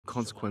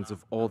consequence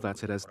of all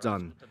that it has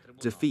done.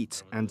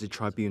 Defeat and the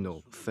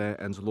tribunal, fair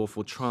and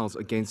lawful trials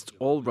against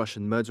all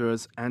Russian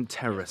murderers and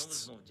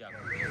terrorists.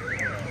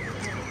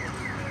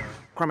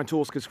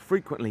 Kramatorsk has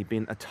frequently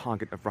been a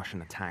target of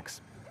Russian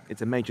attacks.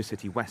 It's a major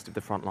city west of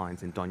the front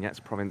lines in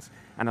Donetsk province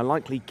and a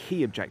likely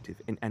key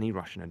objective in any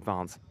Russian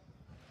advance.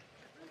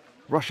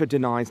 Russia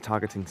denies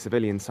targeting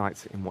civilian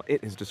sites in what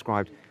it has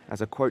described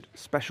as a, quote,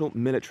 special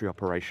military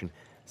operation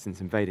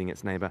since invading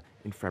its neighbor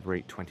in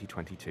February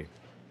 2022.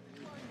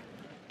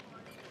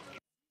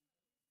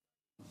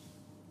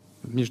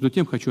 Между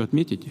тем хочу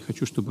отметить, и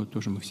хочу, чтобы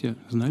тоже мы все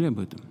знали об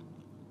этом,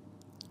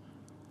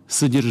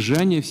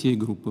 содержание всей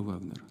группы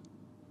 «Вагнер»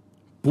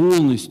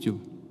 полностью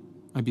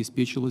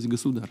обеспечилось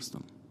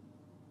государством.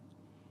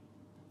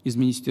 Из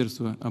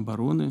Министерства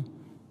обороны,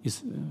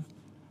 из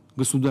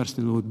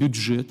государственного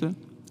бюджета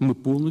мы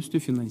полностью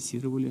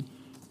финансировали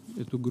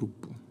эту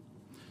группу.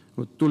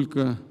 Вот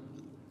только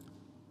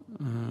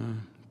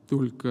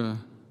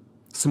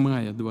с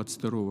мая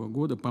 22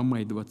 года по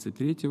май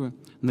 23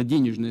 на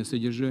денежное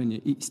содержание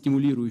и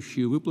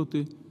стимулирующие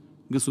выплаты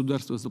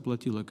государство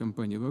заплатило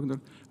компании «Вагнер»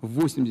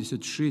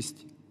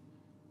 86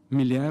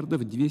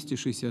 миллиардов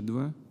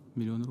 262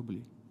 миллиона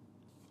рублей.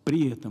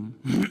 При этом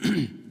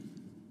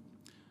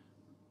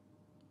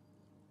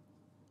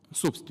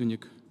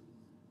собственник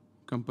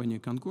компании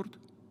 «Конкорд»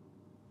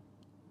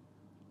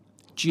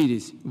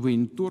 через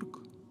военторг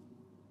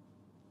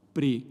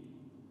при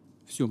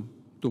всем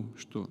том,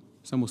 что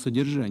само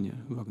содержание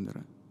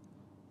Вагнера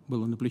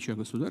было на плечах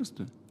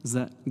государства,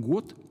 за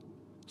год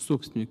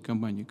собственник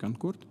компании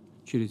 «Конкорд»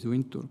 через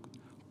военторг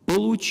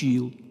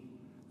получил,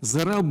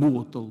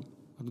 заработал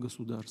от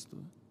государства,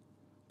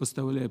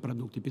 поставляя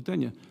продукты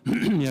питания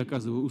и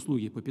оказывая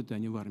услуги по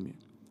питанию в армии,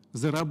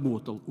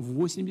 заработал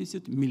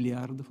 80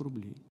 миллиардов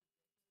рублей.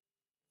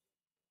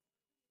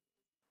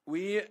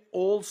 We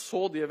all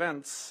saw the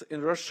events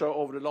in Russia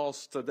over the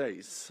last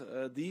days.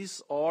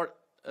 These are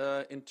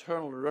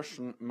internal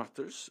Russian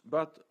matters,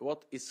 but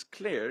what is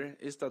clear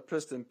is that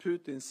President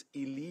Putin's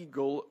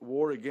illegal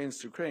war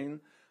against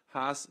Ukraine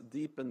has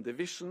deepened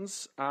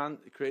divisions and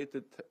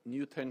created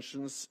new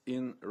tensions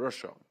in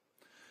Russia.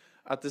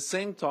 At the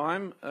same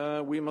time,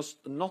 we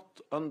must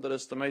not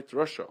underestimate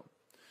Russia.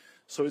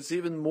 So it's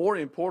even more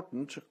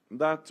important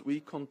that we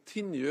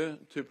continue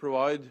to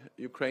provide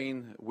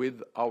Ukraine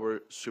with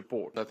our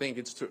support. I think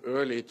it's too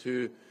early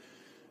to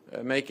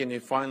make any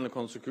final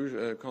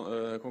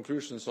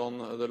conclusions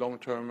on the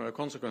long-term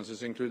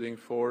consequences, including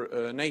for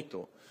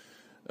NATO.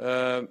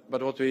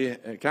 But what we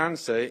can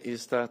say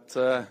is that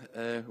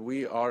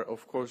we are,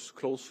 of course,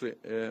 closely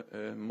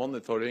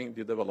monitoring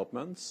the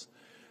developments,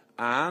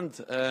 and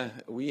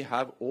we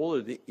have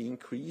already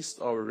increased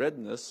our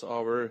readiness,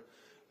 our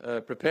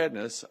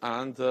preparedness,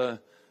 and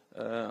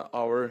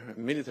our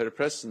military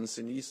presence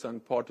in the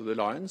eastern part of the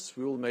alliance.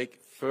 We will make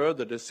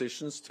further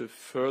decisions to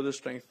further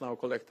strengthen our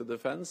collective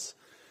defense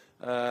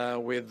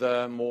with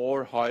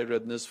more high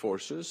readiness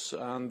forces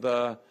and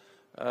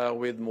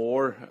with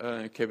more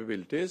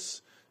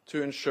capabilities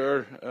to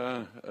ensure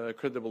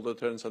credible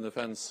deterrence and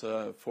defense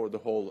for the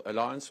whole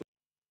alliance.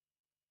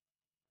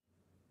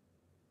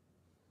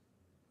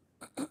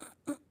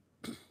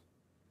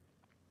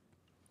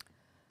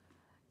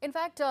 In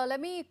fact,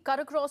 let me cut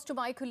across to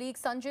my colleague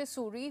Sanjay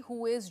Suri,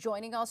 who is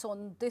joining us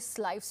on this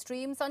live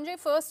stream. Sanjay,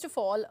 first of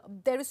all,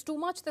 there is too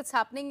much that's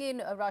happening in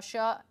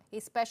Russia,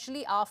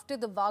 especially after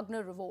the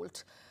Wagner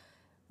Revolt.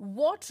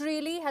 What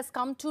really has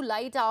come to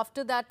light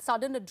after that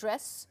sudden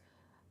address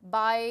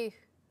by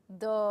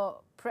the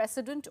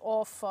president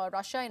of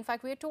Russia? In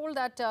fact, we are told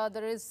that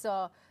there is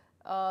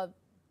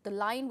the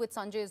line with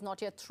Sanjay is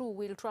not yet through.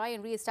 We'll try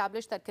and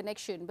re-establish that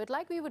connection. But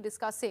like we were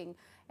discussing,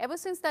 ever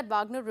since that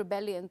Wagner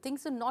rebellion,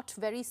 things are not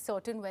very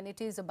certain when it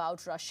is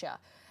about Russia.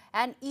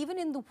 And even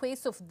in the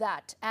face of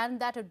that, and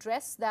that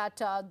address that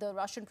the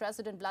Russian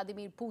President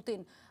Vladimir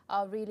Putin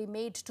really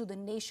made to the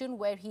nation,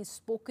 where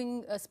he's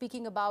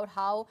speaking about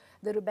how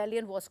the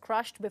rebellion was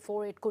crushed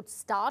before it could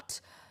start,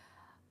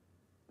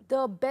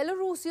 the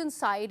Belarusian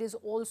side is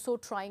also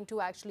trying to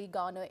actually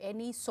garner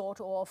any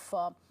sort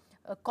of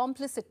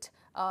complicit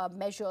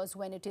measures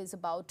when it is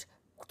about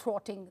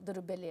thwarting the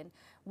rebellion.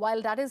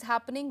 While that is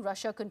happening,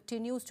 Russia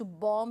continues to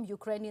bomb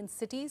Ukrainian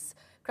cities.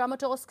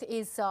 Kramatorsk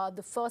is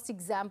the first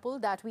example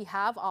that we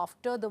have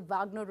after the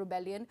Wagner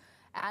rebellion,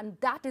 and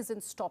that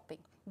isn't stopping.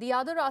 The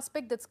other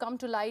aspect that's come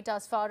to light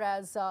as far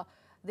as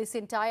this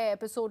entire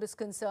episode is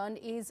concerned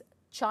is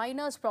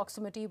China's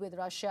proximity with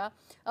Russia.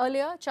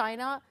 Earlier,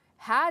 China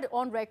had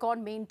on record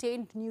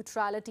maintained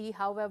neutrality.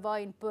 However,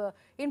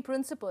 in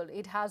principle,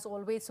 it has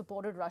always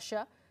supported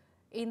Russia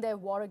in their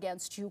war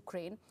against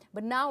Ukraine.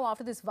 But now,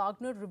 after this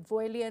Wagner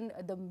rebellion,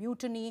 the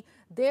mutiny,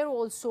 they're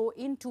also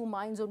in two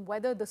minds on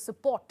whether the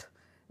support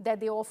that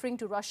they're offering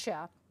to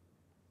Russia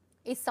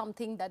is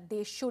something that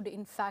they should,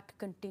 in fact,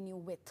 continue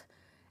with.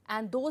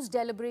 And those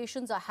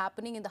deliberations are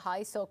happening in the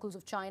high circles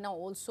of China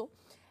also.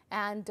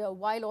 And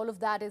while all of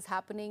that is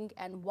happening,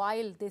 and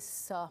while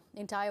this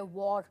entire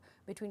war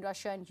between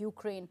Russia and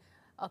Ukraine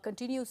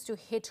continues to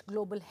hit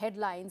global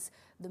headlines.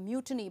 The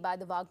mutiny by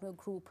the Wagner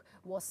Group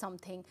was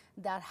something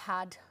that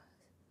had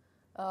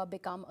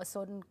become a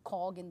certain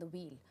cog in the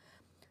wheel.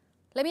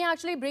 Let me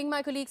actually bring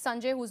my colleague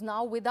Sanjay, who's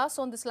now with us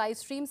on this live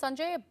stream.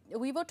 Sanjay,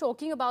 we were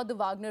talking about the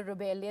Wagner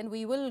Rebellion.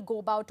 We will go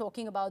about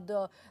talking about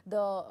the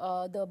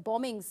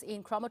bombings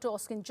in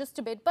Kramatorsk in just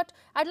a bit. But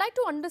I'd like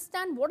to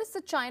understand, what is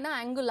the China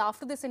angle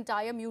after this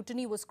entire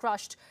mutiny was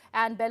crushed?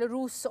 And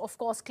Belarus, of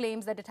course,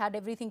 claims that it had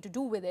everything to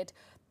do with it.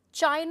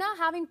 China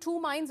having two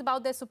minds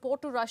about their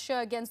support to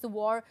Russia against the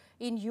war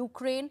in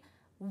Ukraine.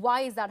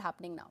 Why is that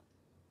happening now?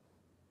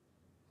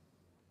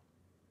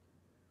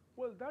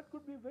 Well, that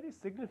could be a very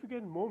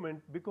significant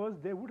moment, because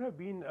there would have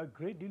been a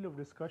great deal of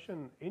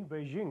discussion in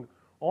Beijing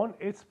on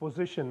its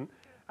position,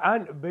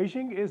 and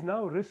Beijing is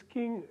now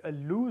risking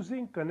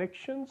losing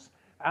connections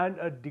and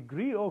a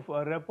degree of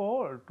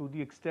rapport, to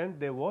the extent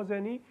there was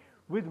any,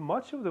 with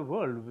much of the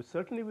world,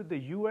 certainly with the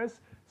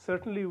US,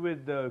 certainly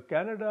with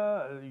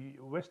Canada,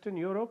 Western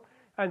Europe,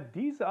 and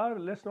these are,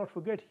 let's not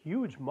forget,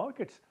 huge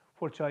markets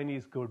for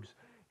Chinese goods.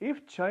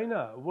 If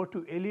China were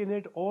to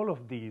alienate all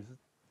of these,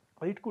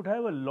 it could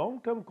have a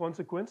long-term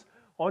consequence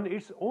on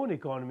its own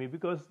economy,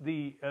 because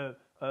the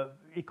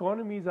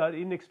economies are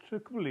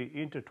inextricably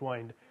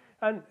intertwined.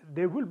 And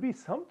there will be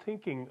some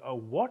thinking,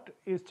 what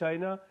is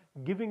China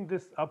giving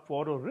this up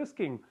for, or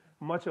risking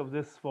much of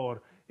this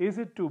for? Is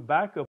it to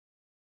back up?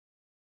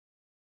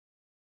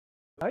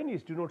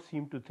 Chinese do not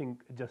seem to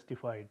think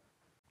justified.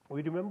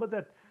 We remember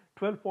that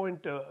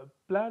 12-point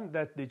plan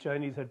that the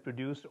Chinese had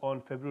produced on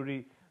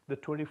February the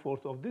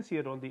 24th of this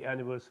year, on the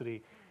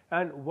anniversary.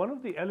 And one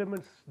of the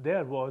elements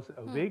there was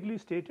vaguely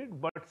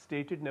stated, but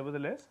stated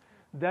nevertheless,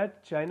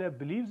 that China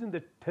believes in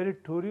the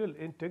territorial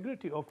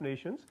integrity of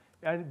nations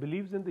and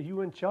believes in the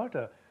UN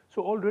Charter.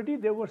 So already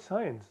there were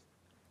signs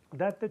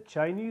that the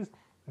Chinese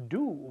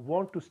do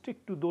want to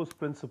stick to those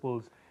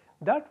principles.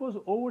 That was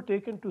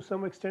overtaken to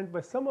some extent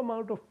by some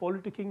amount of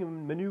politicking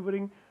and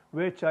maneuvering,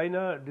 where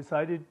China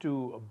decided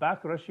to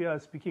back Russia,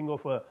 speaking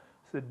of a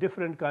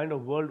different kind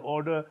of world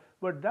order.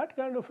 But that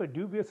kind of a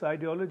dubious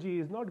ideology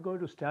is not going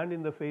to stand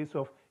in the face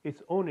of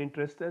its own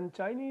interest, and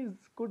Chinese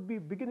could be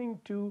beginning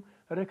to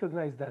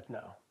recognize that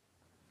now.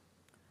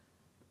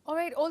 All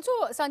right. Also,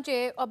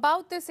 Sanjay,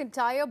 about this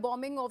entire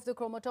bombing of the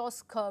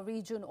Kramatorsk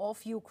region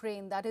of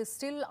Ukraine, that is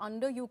still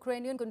under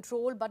Ukrainian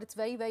control, but it's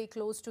very, very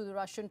close to the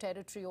Russian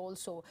territory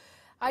also.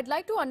 I'd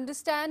like to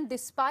understand,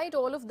 despite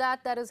all of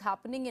that that is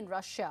happening in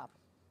Russia,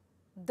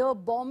 the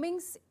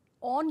bombings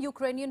on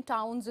Ukrainian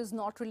towns is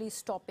not really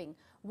stopping.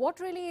 What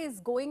really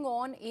is going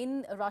on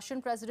in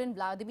Russian President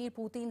Vladimir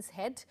Putin's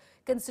head,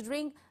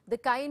 considering the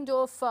kind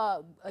of,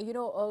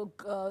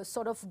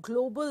 sort of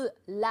global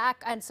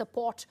lack and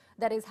support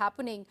that is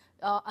happening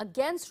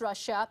against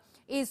Russia,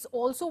 is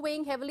also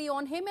weighing heavily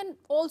on him, and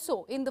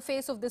also in the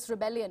face of this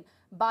rebellion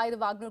by the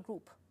Wagner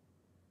Group?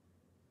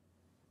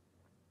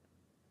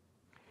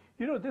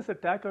 You know, this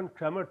attack on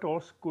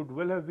Kramatorsk could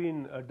well have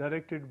been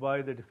directed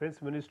by the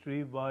Defense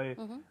Ministry, by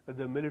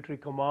the military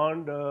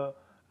command,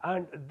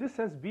 and this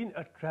has been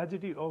a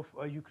tragedy of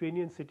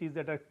Ukrainian cities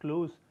that are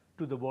close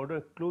to the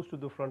border, close to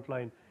the front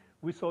line.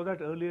 We saw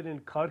that earlier in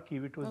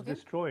Kharkiv, it was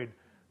destroyed.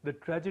 The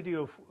tragedy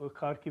of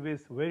Kharkiv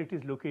is, where it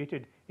is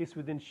located, is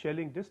within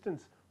shelling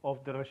distance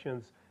of the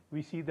Russians.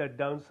 We see that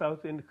down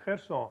south in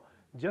Kherson,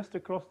 just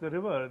across the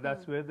river,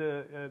 that's where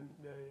the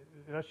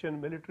Russian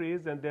military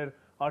is and their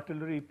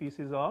artillery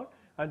pieces are,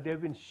 and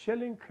they've been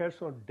shelling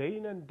Kherson day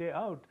in and day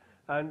out.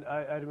 And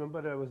I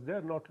remember I was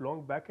there not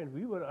long back, and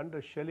we were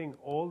under shelling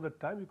all the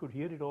time. You could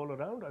hear it all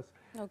around us.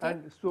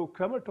 And so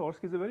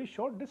Kramatorsk is a very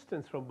short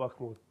distance from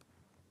Bakhmut.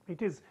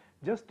 It is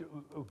just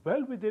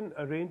well within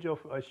a range of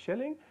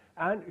shelling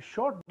and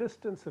short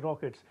distance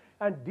rockets,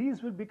 and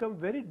these will become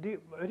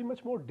very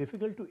much more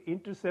difficult to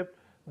intercept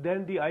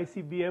than the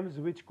ICBMs,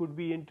 which could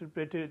be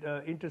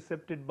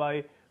intercepted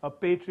by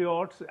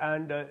Patriots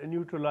and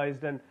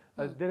neutralized. And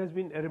there has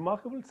been a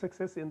remarkable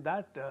success in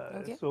that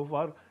so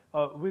far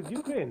with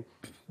Ukraine.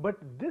 But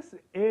this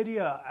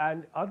area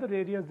and other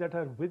areas that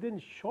are within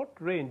short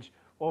range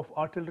of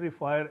artillery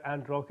fire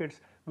and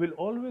rockets will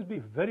always be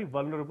very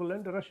vulnerable,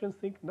 and the Russians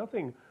think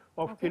nothing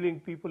of killing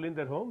people in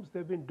their homes.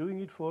 They've been doing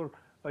it for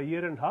a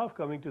year and a half,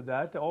 coming to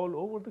that, all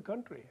over the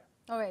country.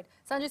 All right.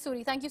 Sanjay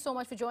Suri, thank you so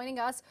much for joining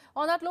us.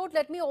 On that note,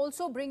 let me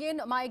also bring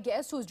in my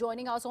guest who's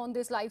joining us on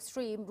this live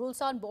stream.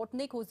 Ruslan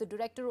Botnik, who's the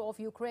director of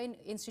Ukraine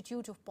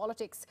Institute of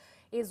Politics,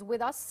 is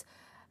with us.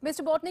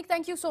 Mr. Botnik,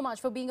 thank you so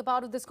much for being a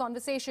part of this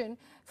conversation.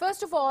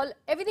 First of all,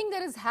 everything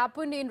that has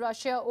happened in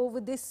Russia over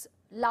this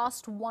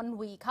last 1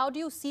 week, how do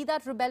you see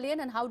that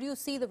rebellion, and how do you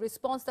see the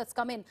response that's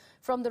come in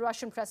from the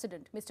Russian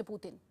president, Mr.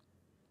 Putin?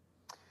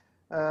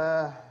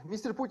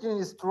 Mr. Putin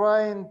is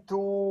trying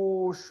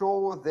to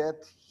show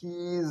that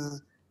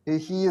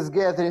he is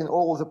gathering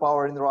all the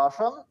power in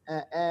Russia,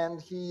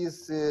 and he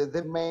is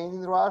the man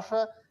in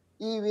Russia,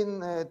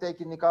 even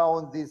taking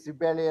account this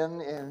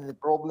rebellion and the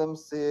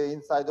problems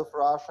inside of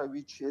Russia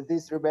which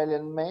this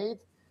rebellion made.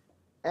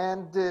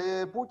 And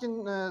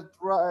Putin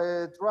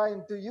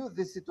trying to use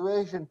this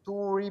situation to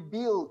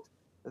rebuild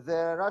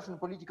the Russian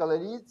political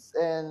elites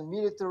and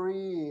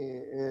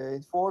military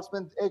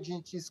enforcement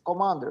agencies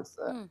commanders.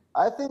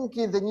 I think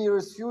in the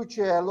nearest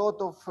future, a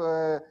lot of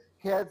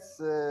heads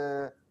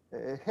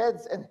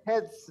and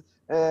heads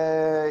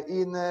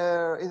in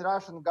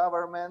Russian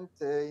government,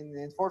 in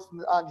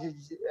enforcement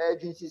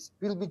agencies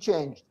will be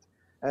changed.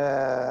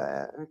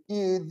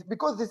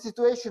 Because the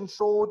situation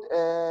showed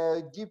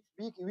a deep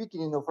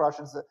weakening of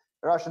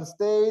Russian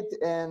state,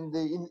 and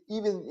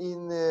even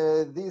in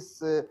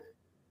this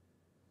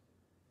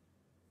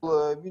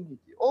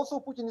community. Also,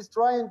 Putin is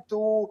trying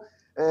to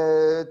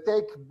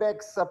take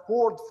back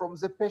support from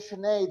the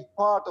passionate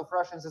part of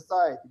Russian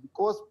society,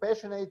 because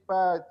passionate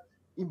part,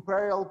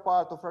 imperial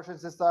part of Russian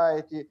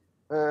society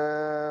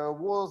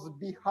was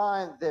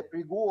behind the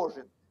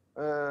Prigozhin,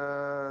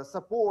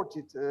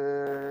 supported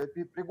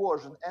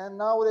Prigozhin, and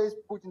nowadays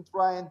Putin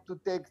trying to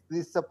take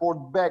this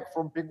support back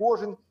from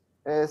Prigozhin,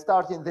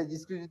 starting the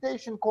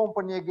discreditation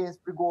campaign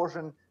against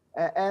Prigozhin,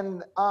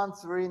 and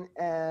answering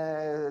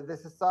the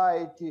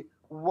society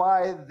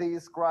why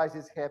this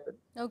crisis happened.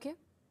 Okay.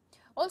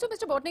 Also,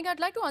 Mr. Botnik,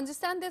 I'd like to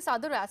understand this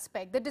other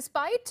aspect, that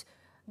despite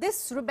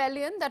this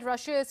rebellion that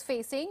Russia is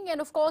facing, and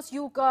of course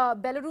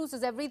Belarus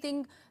has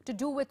everything to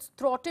do with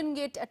throttling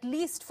it, at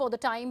least for the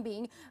time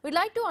being, we'd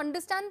like to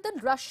understand the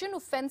Russian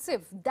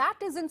offensive that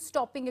isn't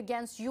stopping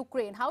against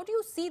Ukraine. How do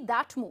you see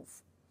that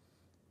move?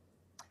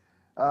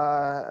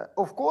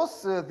 Of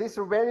course, this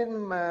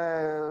rebellion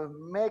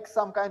makes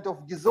some kind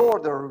of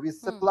disorder with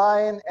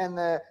supplying and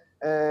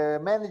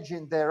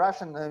managing the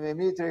Russian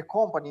military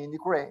company in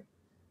Ukraine.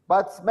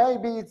 But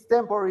maybe it's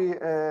temporary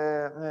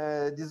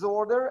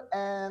disorder,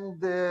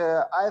 and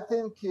I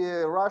think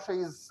Russia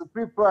is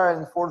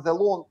preparing for the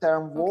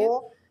long-term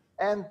war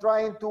and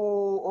trying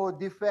to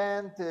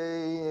defend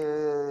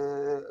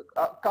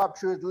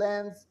captured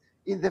lands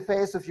in the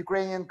face of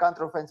Ukrainian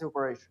counteroffensive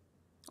operation.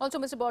 Also,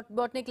 Mr.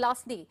 Botnik,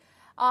 lastly,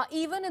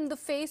 even in the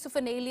face of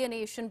an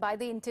alienation by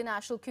the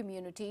international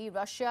community,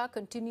 Russia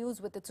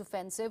continues with its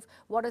offensive.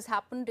 What has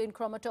happened in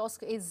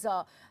Kramatorsk is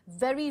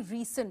very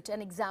recent,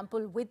 an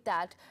example with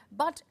that.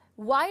 But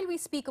while we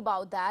speak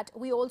about that,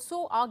 we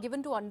also are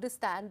given to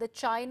understand that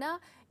China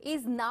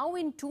is now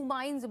in two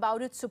minds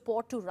about its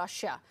support to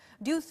Russia.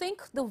 Do you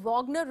think the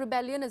Wagner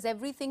Rebellion has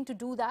everything to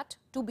do that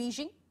to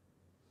Beijing?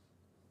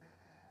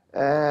 We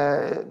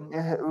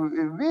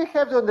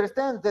have to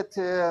understand that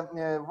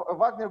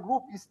Wagner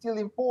Group is still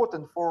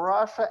important for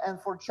Russia and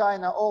for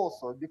China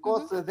also,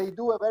 because they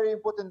do a very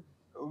important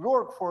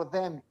work for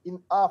them in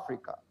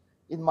Africa,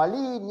 in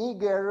Mali,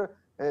 Niger,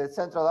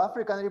 Central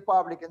African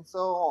Republic, and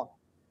so on.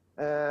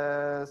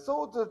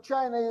 So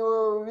China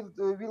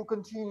will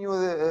continue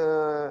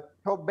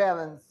her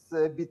balance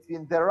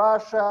between the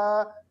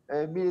Russia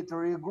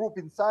military group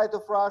inside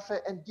of Russia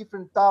and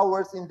different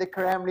towers in the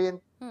Kremlin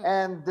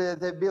and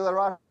the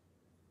Belarus.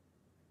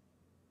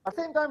 At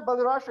the same time,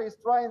 Belarus is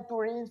trying to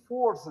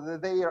reinforce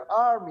their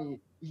army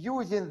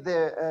using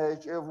the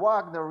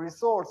Wagner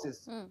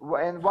resources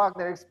and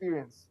Wagner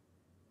experience.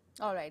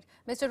 All right.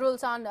 Mr.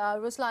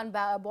 Ruslan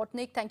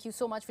Botnik, thank you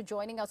so much for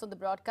joining us on the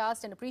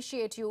broadcast, and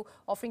appreciate you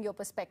offering your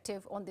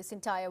perspective on this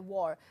entire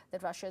war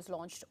that Russia has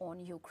launched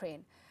on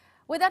Ukraine.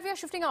 With that, we are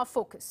shifting our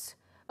focus.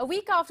 A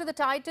week after the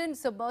Titan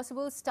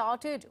submersible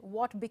started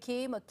what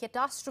became a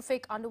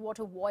catastrophic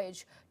underwater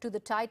voyage to the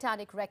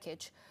Titanic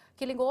wreckage,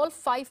 killing all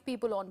 5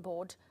 people on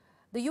board,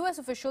 the U.S.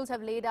 officials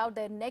have laid out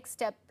their next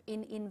step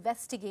in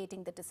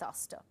investigating the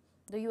disaster.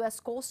 The U.S.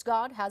 Coast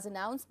Guard has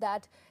announced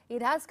that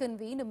it has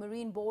convened a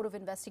Marine Board of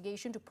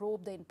Investigation to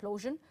probe the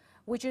implosion,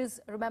 which is,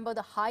 remember,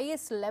 the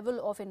highest level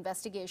of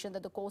investigation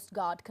that the Coast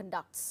Guard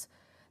conducts.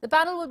 The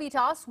panel will be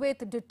tasked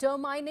with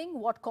determining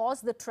what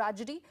caused the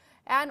tragedy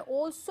and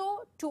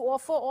also to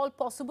offer all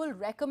possible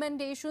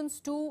recommendations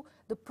to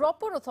the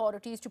proper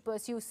authorities to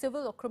pursue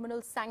civil or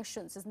criminal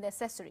sanctions as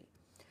necessary.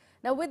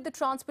 Now, with the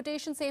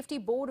Transportation Safety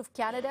Board of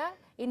Canada,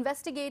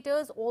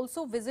 investigators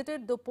also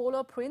visited the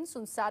Polar Prince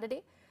on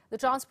Saturday. The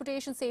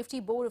Transportation Safety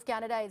Board of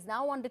Canada is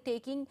now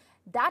undertaking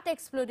that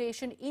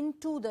exploration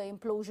into the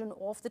implosion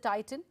of the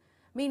Titan.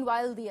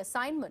 Meanwhile, the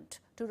assignment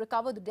to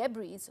recover the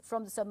debris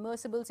from the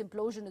submersible's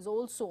implosion is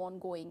also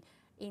ongoing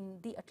in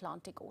the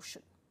Atlantic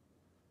Ocean.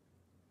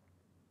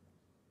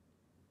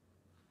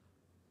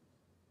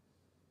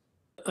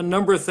 A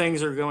number of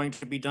things are going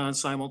to be done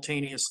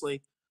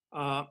simultaneously.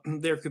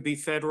 There could be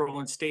federal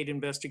and state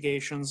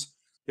investigations.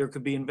 There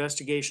could be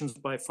investigations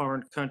by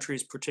foreign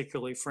countries,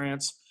 particularly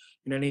France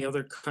and any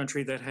other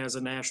country that has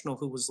a national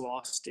who was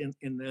lost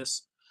in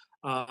this.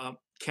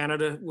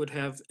 Canada would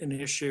have an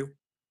issue,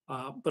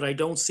 but I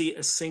don't see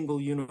a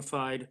single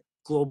unified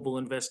global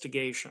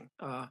investigation.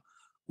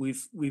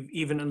 We've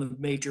even in the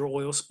major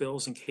oil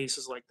spills and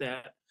cases like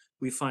that,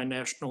 we find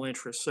national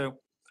interest. So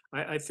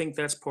I think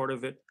that's part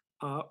of it.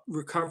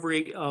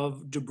 Recovery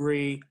of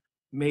debris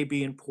may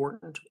be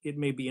important. It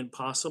may be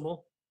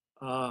impossible.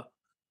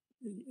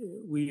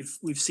 We've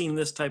seen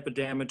this type of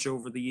damage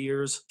over the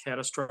years,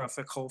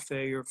 catastrophic hull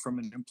failure from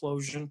an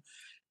implosion,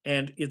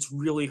 and it's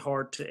really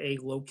hard to A,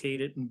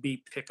 locate it, and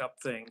B, pick up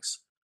things.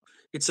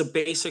 It's a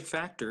basic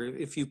factor.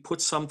 If you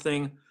put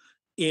something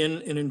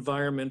in an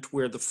environment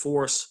where the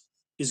force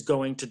is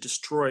going to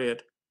destroy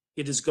it,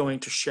 it is going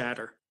to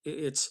shatter.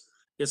 It's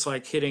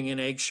like hitting an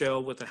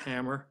eggshell with a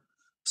hammer,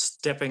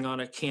 stepping on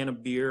a can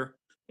of beer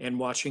and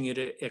watching it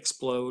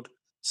explode.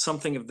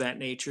 Something of that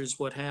nature is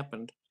what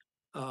happened.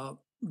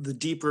 The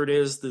deeper it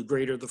is, the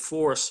greater the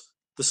force,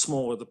 the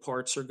smaller the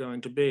parts are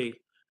going to be.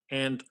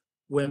 And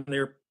when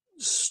they're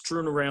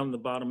strewn around the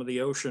bottom of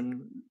the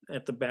ocean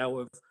at the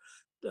bow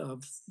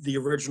of the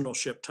original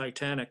ship,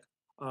 Titanic,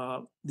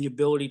 the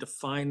ability to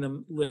find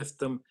them, lift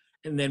them,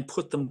 and then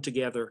put them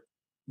together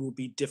will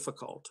be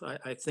difficult.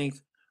 I think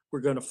we're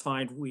going to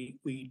find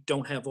we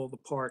don't have all the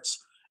parts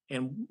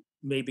and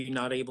maybe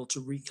not able to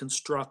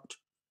reconstruct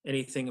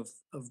anything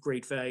of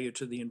great value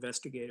to the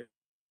investigator.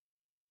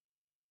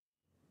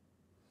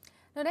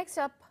 Now, next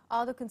up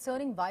are the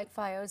concerning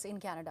wildfires in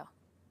Canada.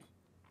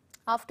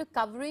 After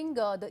covering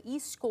the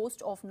east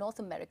coast of North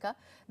America,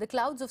 the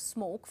clouds of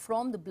smoke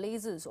from the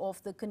blazes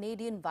of the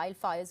Canadian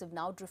wildfires have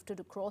now drifted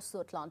across the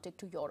Atlantic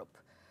to Europe.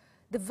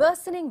 The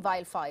worsening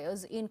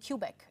wildfires in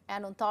Quebec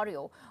and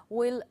Ontario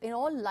will, in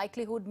all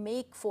likelihood,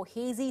 make for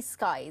hazy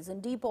skies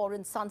and deep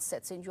orange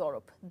sunsets in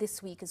Europe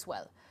this week as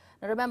well.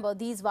 Now remember,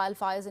 these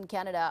wildfires in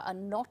Canada are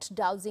not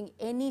dousing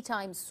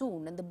anytime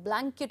soon, and the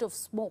blanket of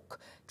smoke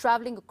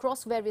traveling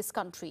across various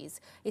countries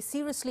is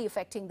seriously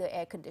affecting the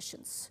air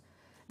conditions.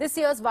 This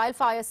year's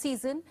wildfire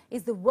season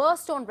is the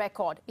worst on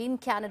record in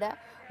Canada,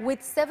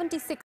 with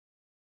 76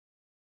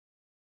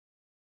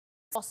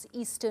 across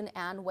eastern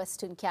and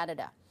western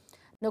Canada.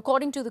 Now,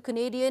 according to the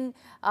Canadian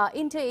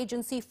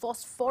Interagency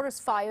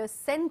Forest Fire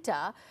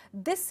Centre,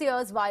 this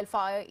year's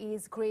wildfire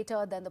is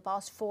greater than the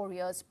past 4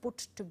 years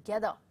put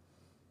together.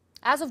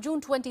 As of June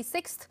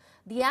 26th,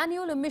 the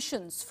annual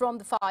emissions from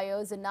the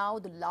fires are now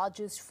the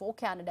largest for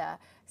Canada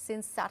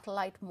since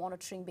satellite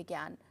monitoring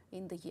began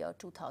in the year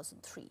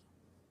 2003.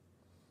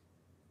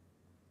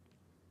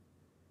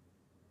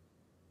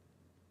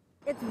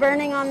 It's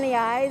burning on the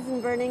eyes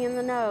and burning in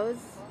the nose,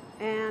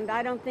 and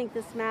I don't think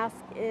this mask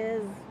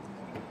is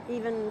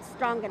even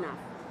strong enough.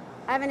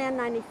 I have an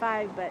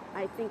N95, but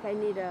I think I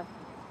need a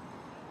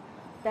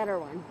better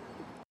one.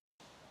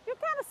 You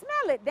kind of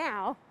smell it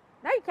now.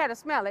 Now you kind of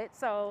smell it,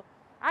 so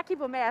I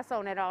keep a mask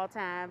on at all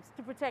times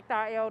to protect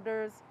our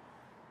elders.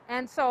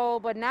 And so,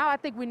 but now I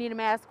think we need a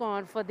mask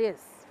on for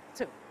this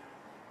too.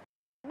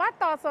 My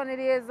thoughts on it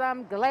is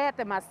I'm glad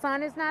that my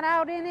son is not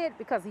out in it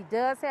because he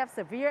does have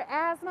severe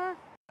asthma.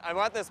 I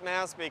bought this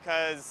mask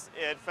because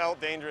it felt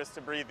dangerous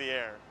to breathe the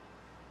air.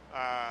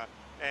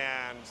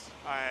 And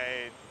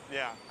I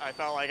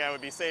felt like I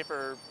would be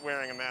safer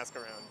wearing a mask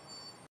around.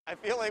 I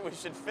feel like we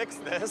should fix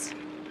this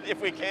if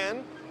we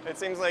can. It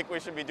seems like we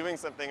should be doing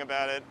something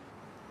about it.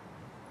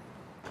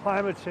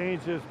 Climate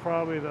change is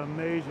probably the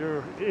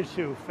major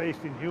issue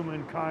facing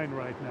humankind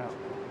right now,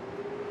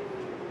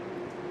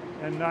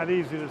 and not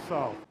easy to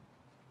solve.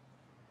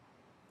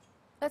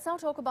 Let's now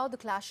talk about the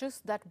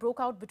clashes that broke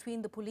out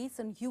between the police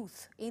and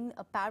youth in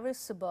a Paris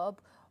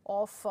suburb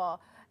of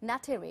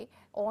Natere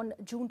on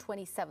June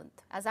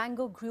 27th, as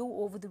anger grew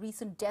over the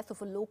recent death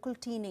of a local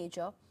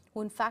teenager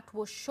who in fact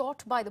was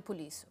shot by the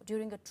police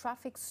during a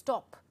traffic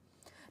stop.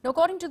 Now,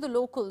 according to the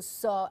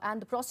locals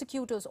and the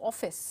prosecutor's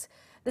office,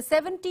 the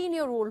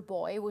 17-year-old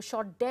boy was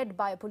shot dead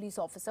by a police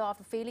officer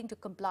after failing to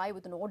comply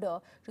with an order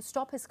to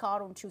stop his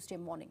car on Tuesday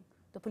morning.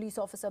 The police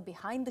officer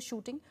behind the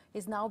shooting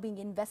is now being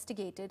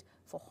investigated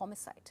for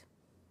homicide.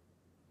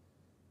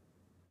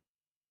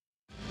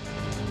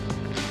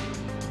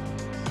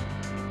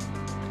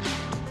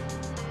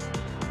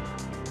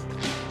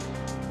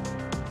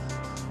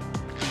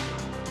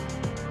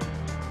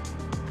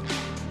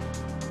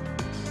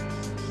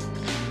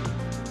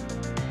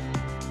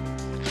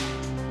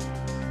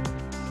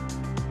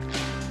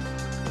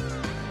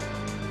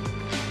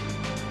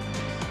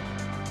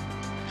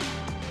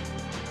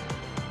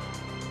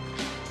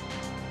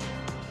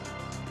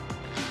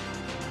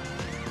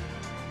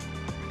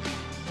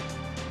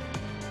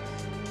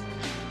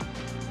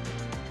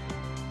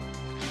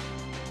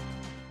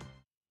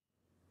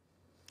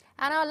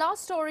 And our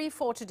last story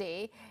for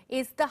today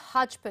is the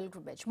Hajj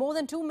pilgrimage. More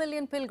than 2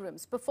 million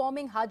pilgrims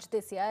performing Hajj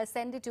this year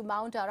ascended to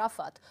Mount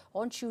Arafat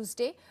on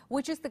Tuesday,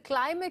 which is the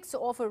climax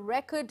of a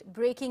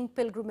record-breaking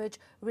pilgrimage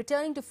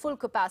returning to full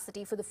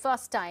capacity for the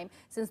first time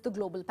since the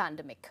global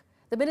pandemic.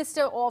 The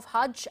Minister of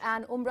Hajj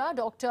and Umrah,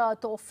 Dr.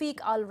 Tawfiq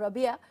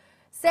Al-Rabia,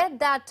 said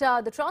that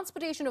the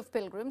transportation of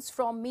pilgrims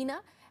from Mina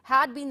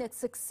had been a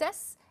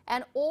success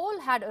and all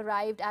had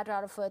arrived at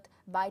Arafat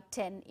by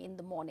 10 in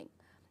the morning.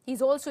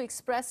 He's also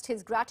expressed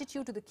his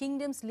gratitude to the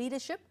kingdom's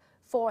leadership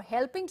for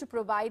helping to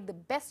provide the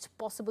best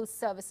possible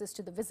services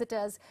to the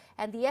visitors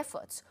and the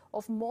efforts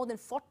of more than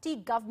 40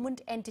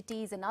 government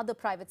entities and other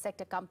private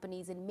sector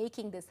companies in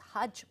making this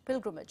Hajj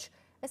pilgrimage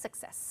a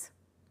success.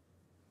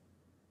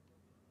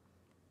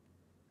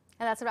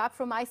 And that's a wrap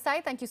from my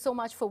side. Thank you so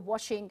much for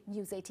watching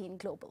News 18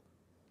 Global.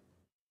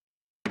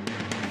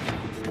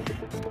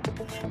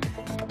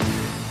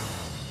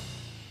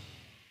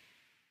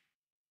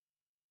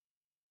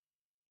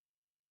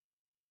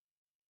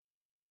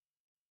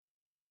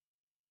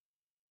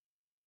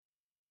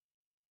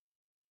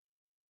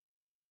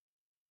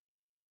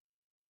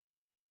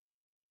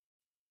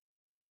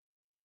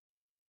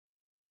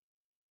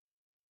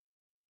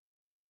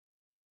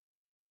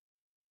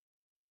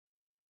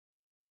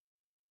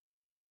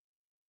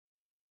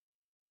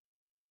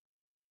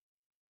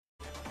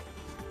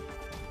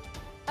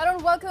 Hello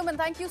and welcome, and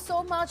thank you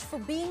so much for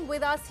being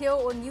with us here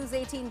on News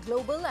 18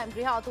 Global. I'm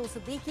Rihato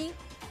Siddiqui.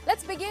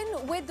 Let's begin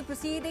with the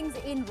proceedings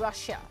in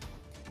Russia.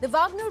 The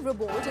Wagner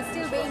Revolt is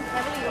still weighing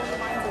heavily on the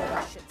minds of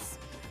Russians.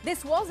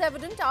 This was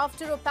evident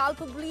after a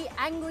palpably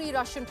angry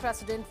Russian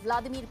President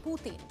Vladimir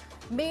Putin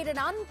made an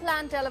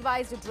unplanned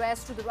televised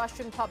address to the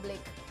Russian public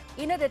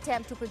in an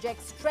attempt to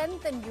project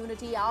strength and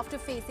unity after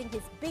facing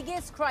his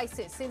biggest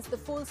crisis since the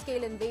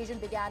full-scale invasion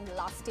began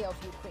last year of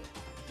Ukraine.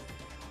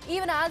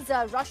 Even as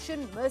a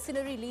Russian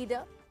mercenary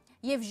leader,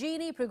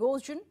 Yevgeny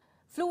Prigozhin,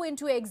 flew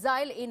into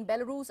exile in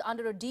Belarus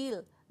under a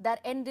deal that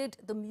ended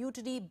the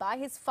mutiny by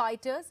his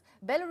fighters,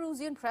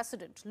 Belarusian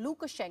President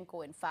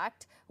Lukashenko, in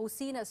fact, who's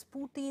seen as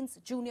Putin's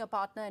junior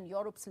partner and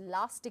Europe's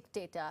last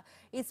dictator,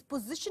 is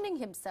positioning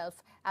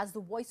himself as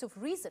the voice of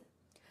reason.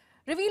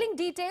 Revealing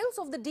details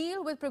of the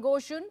deal with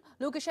Prigozhin,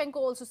 Lukashenko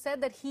also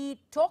said that he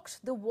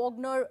talked the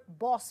Wagner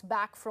boss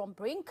back from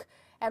brink.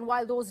 And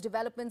while those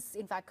developments,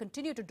 in fact,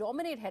 continue to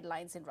dominate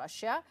headlines in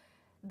Russia,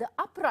 the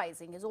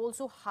uprising has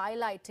also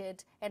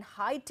highlighted and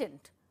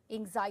heightened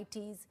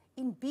anxieties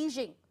in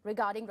Beijing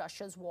regarding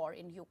Russia's war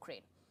in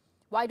Ukraine.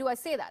 Why do I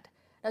say that?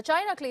 Now,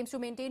 China claims to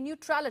maintain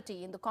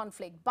neutrality in the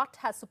conflict, but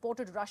has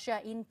supported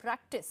Russia in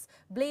practice,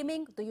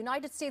 blaming the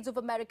United States of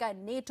America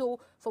and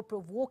NATO for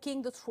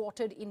provoking the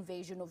thwarted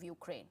invasion of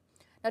Ukraine.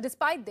 Now,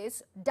 despite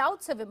this,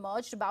 doubts have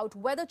emerged about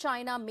whether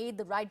China made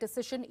the right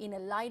decision in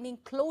aligning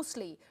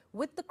closely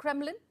with the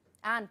Kremlin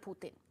and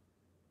Putin.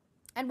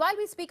 And while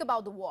we speak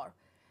about the war,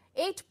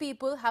 8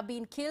 people have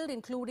been killed,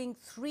 including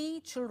 3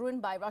 children,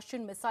 by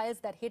Russian missiles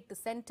that hit the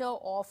center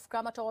of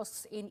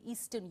Kramatorsk in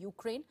eastern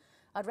Ukraine.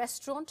 A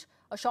restaurant,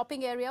 a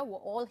shopping area were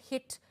all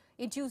hit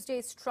in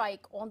Tuesday's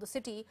strike on the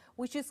city,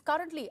 which is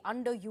currently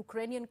under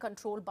Ukrainian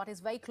control but is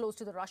very close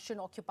to the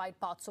Russian-occupied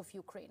parts of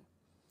Ukraine.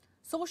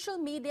 Social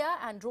media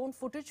and drone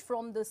footage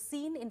from the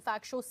scene, in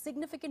fact, show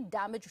significant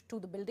damage to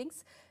the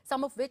buildings,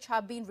 some of which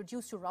have been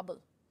reduced to rubble.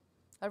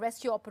 A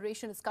rescue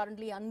operation is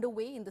currently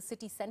underway in the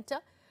city center,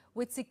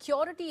 with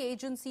security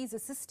agencies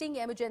assisting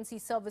emergency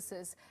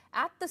services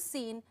at the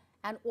scene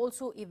and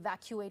also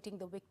evacuating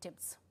the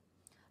victims.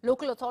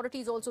 Local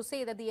authorities also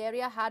say that the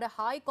area had a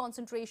high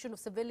concentration of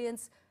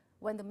civilians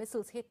when the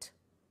missiles hit.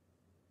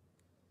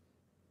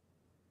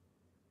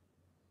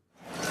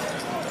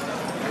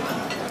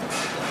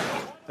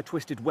 A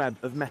twisted web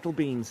of metal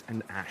beams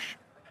and ash.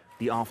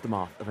 The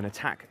aftermath of an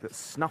attack that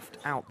snuffed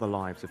out the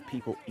lives of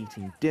people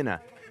eating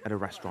dinner at a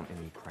restaurant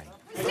in Ukraine.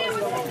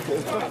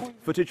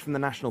 Footage from the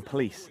National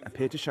Police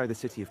appeared to show the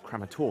city of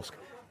Kramatorsk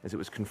as it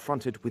was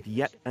confronted with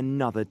yet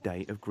another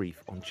day of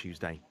grief on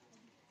Tuesday.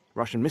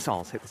 Russian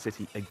missiles hit the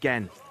city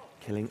again,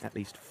 killing at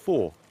least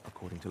 4,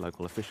 according to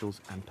local officials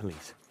and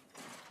police.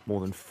 More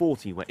than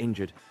 40 were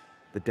injured.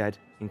 The dead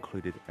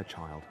included a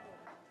child.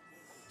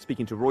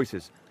 Speaking to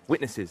Reuters,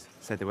 witnesses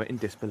said they were in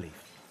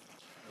disbelief.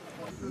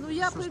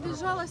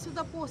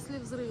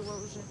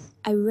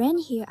 I ran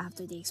here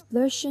after the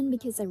explosion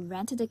because I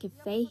rented a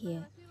cafe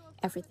here.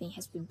 Everything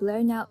has been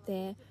blown out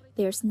there.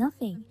 There's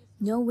nothing.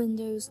 No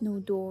windows, no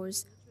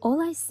doors.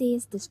 All I see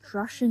is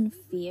destruction,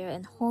 fear,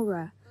 and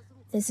horror.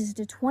 This is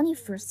the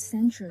 21st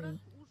century.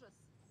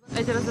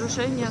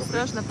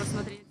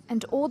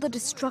 And all the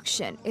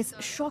destruction is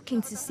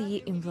shocking to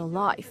see in real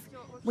life.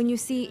 When you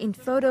see in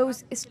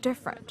photos, it's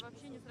different.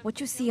 What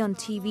you see on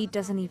TV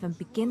doesn't even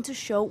begin to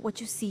show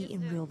what you see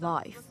in real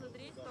life.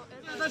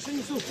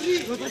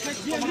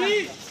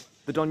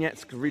 The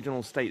Donetsk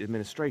Regional State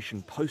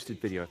Administration posted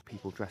video of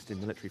people dressed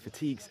in military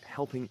fatigues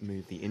helping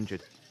move the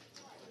injured.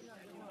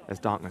 As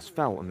darkness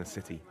fell on the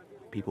city,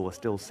 people were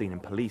still seen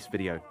in police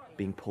video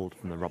being pulled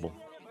from the rubble.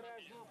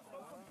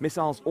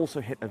 Missiles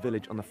also hit a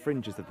village on the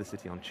fringes of the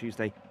city on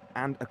Tuesday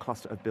and a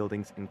cluster of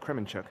buildings in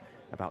Kramatorsk,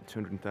 about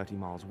 230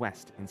 miles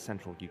west in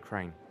central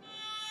Ukraine.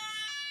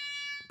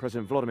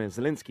 President Vladimir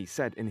Zelensky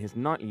said in his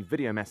nightly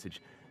video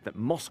message that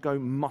Moscow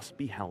must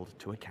be held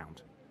to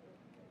account.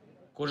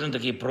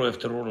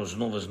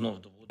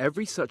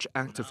 Every such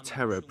act of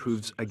terror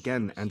proves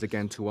again and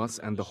again to us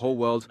and the whole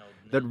world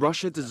that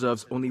Russia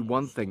deserves only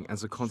one thing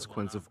as a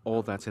consequence of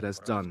all that it has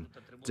done: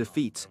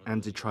 defeat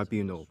and a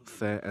tribunal,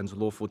 fair and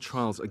lawful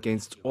trials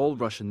against all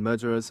Russian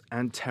murderers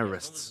and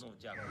terrorists.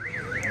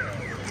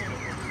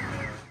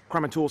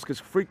 Kramatorsk has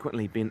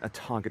frequently been a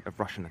target of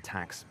Russian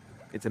attacks.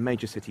 It's a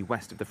major city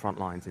west of the front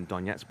lines in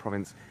Donetsk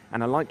province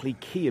and a likely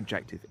key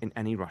objective in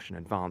any Russian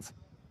advance.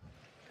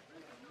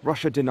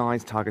 Russia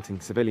denies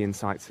targeting civilian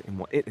sites in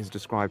what it has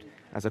described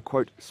as a,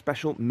 quote,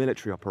 special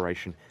military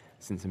operation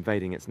since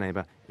invading its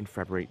neighbor in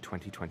February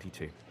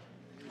 2022.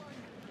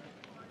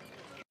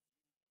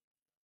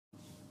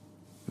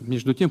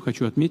 Между тем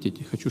хочу отметить,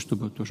 и хочу,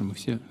 чтобы тоже мы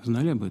все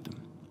знали об этом,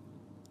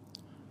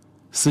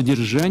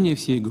 содержание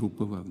всей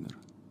группы «Вагнер»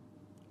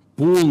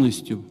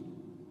 полностью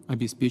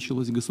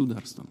обеспечилось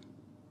государством.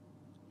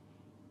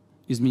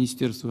 Из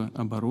Министерства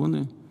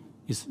обороны,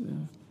 из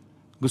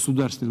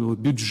государственного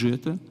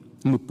бюджета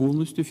мы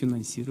полностью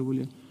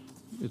финансировали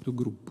эту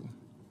группу.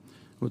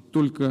 Вот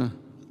только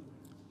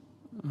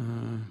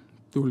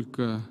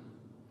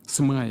с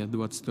мая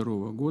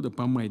 22 года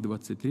по май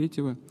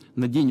 23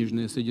 на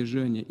денежное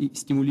содержание и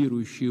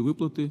стимулирующие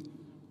выплаты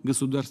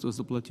государство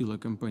заплатило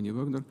компании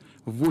 «Вагнер»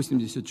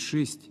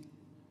 86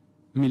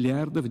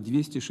 миллиардов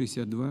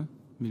 262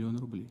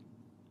 миллиона рублей.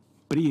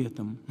 При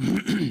этом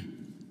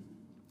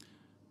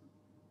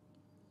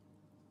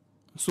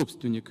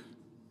собственник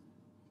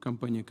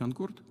компании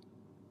 «Конкорд»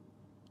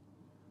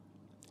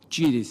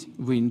 через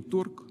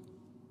военторг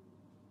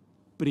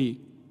при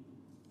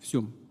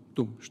всем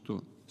том,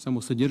 что само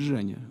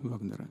содержание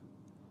Вагнера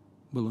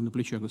было на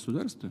плечах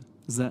государства,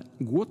 за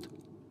год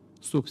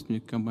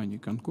собственник компании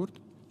 «Конкорд»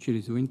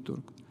 через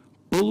военторг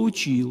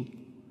получил,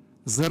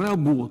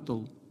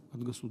 заработал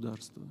от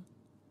государства,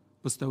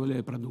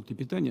 поставляя продукты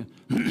питания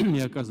и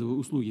оказывая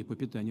услуги по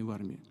питанию в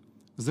армии,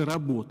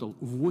 заработал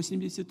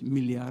 80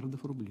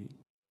 миллиардов рублей.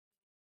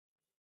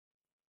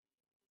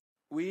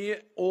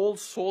 We all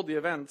saw the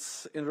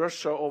events in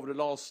Russia over the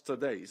last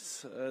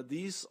days.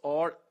 These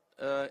are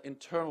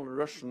internal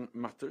Russian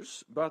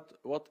matters, but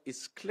what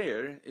is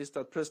clear is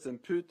that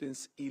President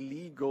Putin's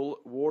illegal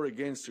war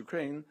against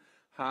Ukraine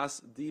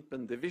has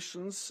deepened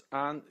divisions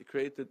and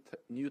created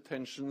new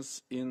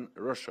tensions in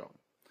Russia.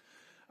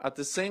 At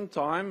the same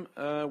time,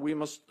 we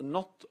must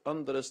not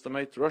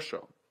underestimate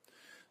Russia.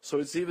 So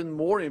it's even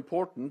more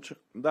important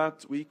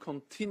that we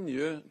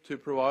continue to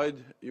provide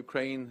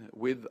Ukraine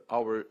with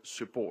our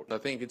support. I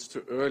think it's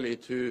too early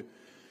to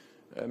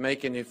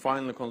make any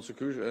final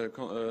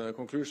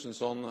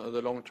conclusions on the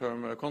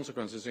long-term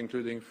consequences,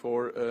 including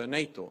for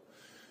NATO.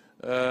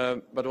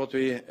 But what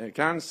we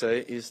can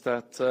say is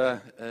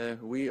that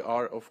we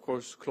are, of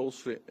course,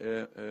 closely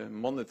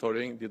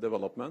monitoring the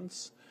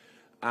developments,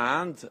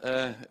 and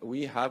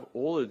we have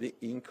already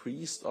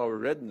increased our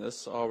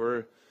readiness,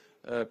 our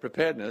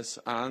preparedness,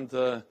 and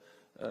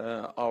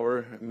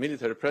our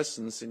military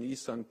presence in the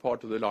eastern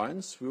part of the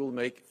alliance. We will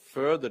make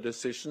further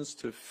decisions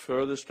to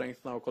further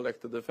strengthen our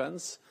collective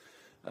defense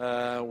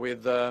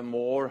with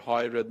more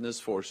high readiness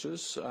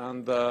forces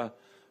and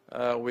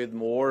with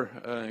more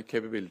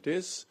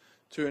capabilities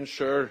to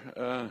ensure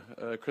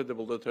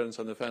credible deterrence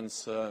and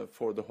defense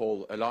for the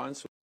whole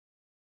alliance.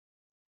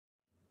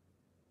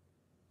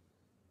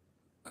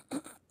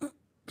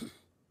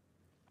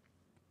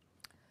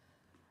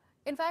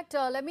 In fact,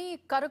 let me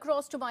cut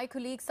across to my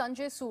colleague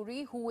Sanjay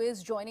Suri, who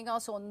is joining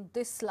us on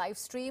this live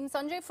stream.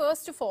 Sanjay,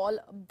 first of all,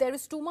 there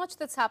is too much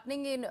that's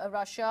happening in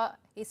Russia,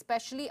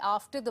 especially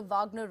after the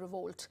Wagner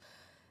Revolt.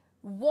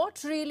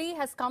 What really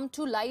has come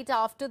to light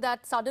after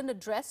that sudden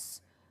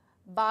address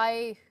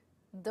by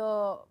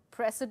the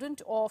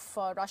president of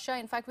Russia?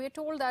 In fact, we are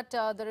told that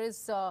there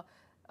is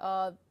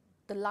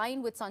the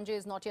line with Sanjay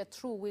is not yet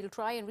through. We'll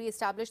try and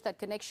re-establish that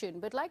connection.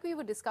 But like we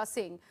were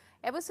discussing,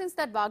 ever since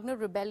that Wagner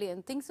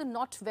rebellion, things are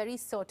not very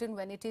certain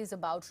when it is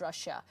about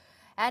Russia.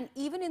 And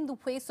even in the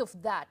face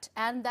of that,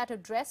 and that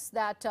address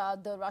that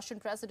the Russian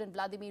President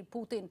Vladimir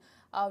Putin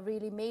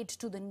really made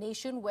to the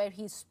nation, where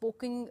he's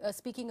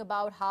speaking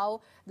about how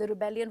the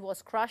rebellion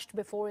was crushed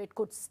before it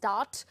could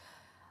start,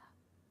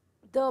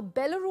 the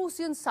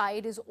Belarusian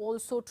side is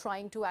also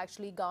trying to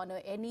actually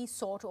garner any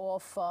sort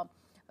of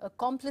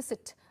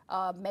complicit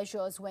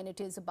measures when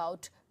it is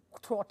about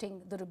thwarting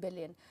the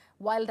rebellion.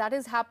 While that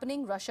is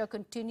happening, Russia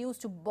continues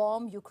to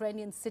bomb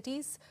Ukrainian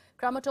cities.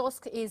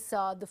 Kramatorsk is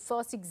the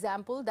first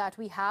example that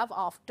we have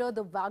after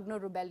the Wagner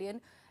rebellion,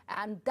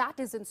 and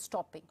that isn't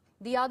stopping.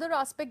 The other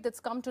aspect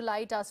that's come to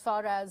light as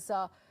far as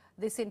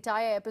this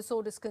entire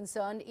episode is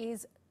concerned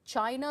is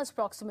China's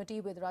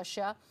proximity with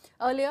Russia.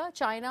 Earlier,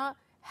 China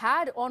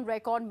had on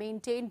record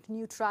maintained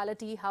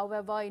neutrality.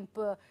 However,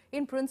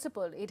 in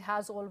principle, it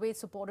has always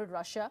supported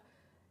Russia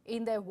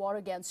in their war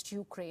against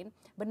Ukraine.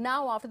 But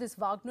now, after this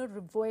Wagner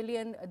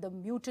rebellion, the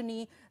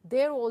mutiny,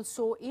 they're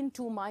also in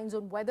two minds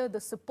on whether the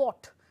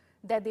support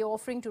that they're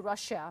offering to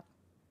Russia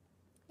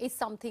is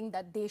something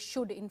that they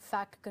should in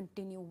fact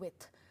continue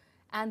with.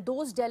 And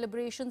those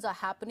deliberations are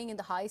happening in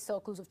the high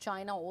circles of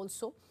China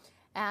also.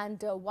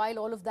 And while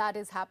all of that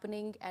is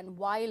happening, and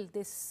while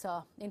this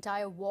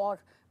entire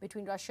war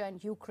between Russia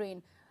and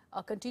Ukraine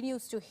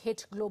continues to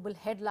hit global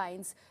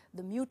headlines,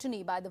 the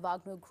mutiny by the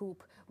Wagner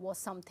Group was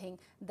something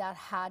that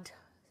had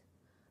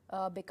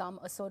become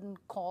a certain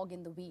cog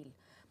in the wheel.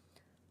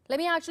 Let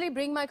me actually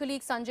bring my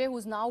colleague Sanjay,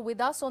 who's now with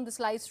us on this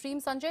live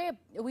stream. Sanjay,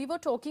 we were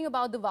talking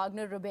about the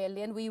Wagner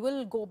rebellion. We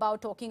will go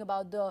about talking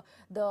about the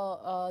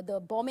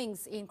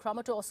bombings in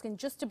Kramatorsk in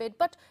just a bit.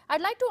 But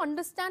I'd like to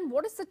understand,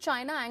 what is the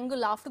China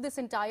angle after this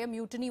entire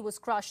mutiny was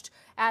crushed?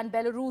 And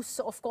Belarus,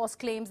 of course,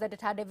 claims that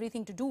it had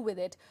everything to do with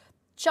it.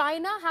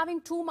 China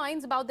having two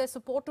minds about their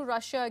support to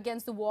Russia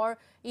against the war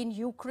in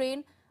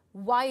Ukraine.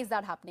 Why is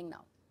that happening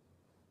now?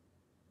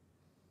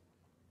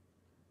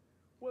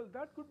 Well,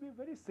 that could be a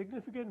very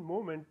significant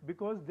moment,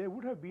 because there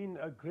would have been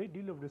a great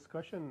deal of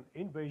discussion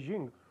in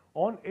Beijing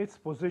on its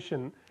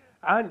position,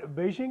 and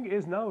Beijing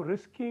is now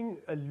risking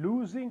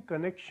losing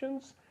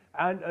connections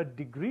and a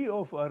degree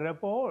of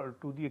rapport,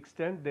 to the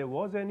extent there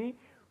was any,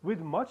 with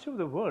much of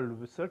the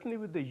world, certainly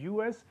with the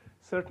US,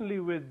 certainly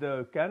with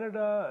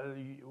Canada,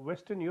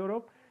 Western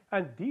Europe,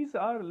 and these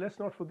are, let's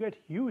not forget,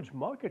 huge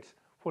markets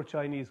for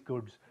Chinese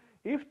goods.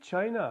 If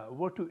China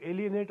were to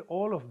alienate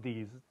all of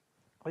these,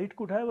 it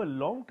could have a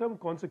long-term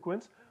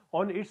consequence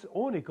on its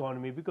own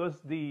economy,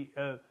 because the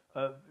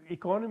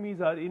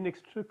economies are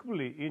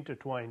inextricably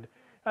intertwined.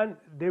 And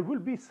there will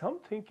be some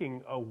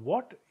thinking,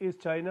 what is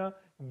China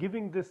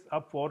giving this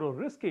up for, or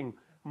risking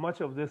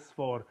much of this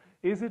for?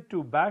 Is it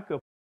to back up?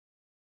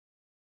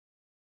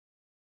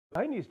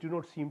 Chinese do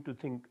not seem to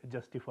think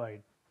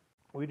justified.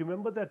 We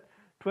remember that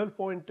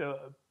 12-point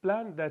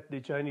plan that the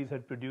Chinese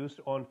had produced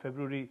on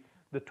February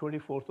the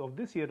 24th of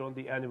this year, on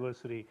the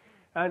anniversary.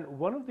 And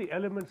one of the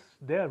elements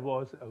there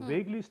was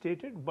vaguely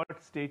stated,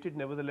 but stated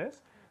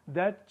nevertheless,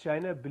 that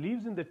China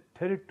believes in the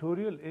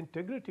territorial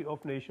integrity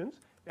of nations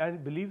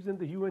and believes in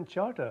the UN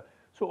Charter.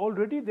 So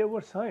already there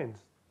were signs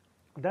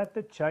that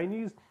the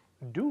Chinese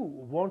do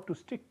want to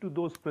stick to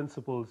those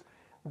principles.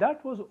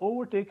 That was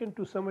overtaken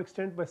to some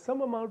extent by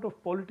some amount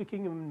of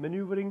politicking and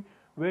maneuvering,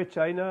 where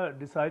China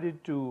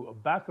decided to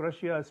back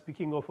Russia,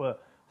 speaking of a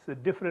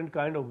different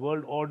kind of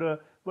world order.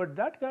 But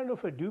that kind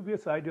of a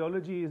dubious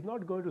ideology is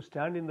not going to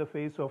stand in the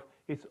face of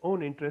its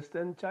own interests,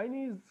 and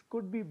Chinese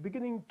could be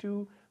beginning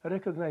to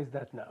recognize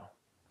that now.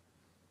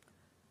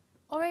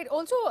 All right.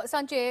 Also,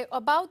 Sanjay,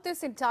 about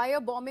this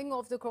entire bombing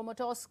of the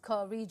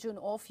Kramatorsk region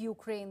of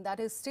Ukraine, that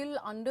is still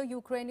under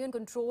Ukrainian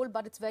control,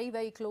 but it's very,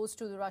 very close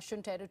to the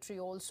Russian territory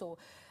also.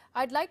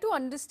 I'd like to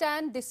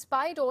understand,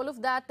 despite all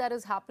of that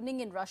is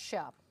happening in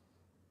Russia,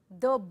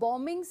 the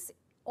bombings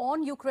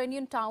on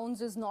Ukrainian towns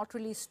is not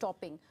really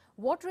stopping.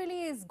 What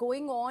really is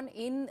going on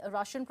in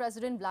Russian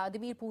President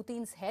Vladimir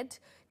Putin's head,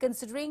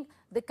 considering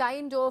the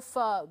kind of,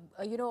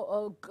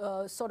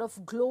 sort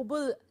of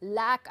global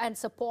lack and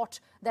support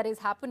that is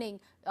happening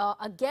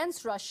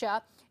against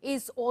Russia,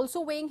 is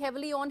also weighing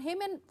heavily on him,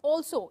 and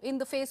also in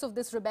the face of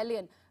this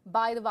rebellion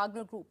by the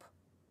Wagner Group?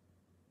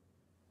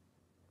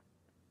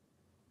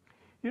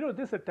 You know,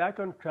 this attack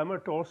on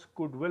Kramatorsk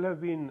could well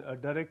have been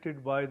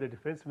directed by the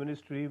Defense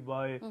Ministry,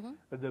 by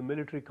the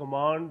military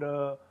command,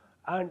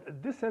 and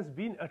this has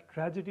been a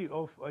tragedy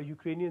of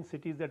Ukrainian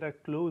cities that are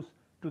close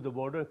to the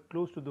border,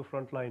 close to the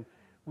front line.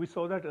 We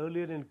saw that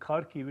earlier in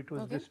Kharkiv, it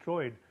was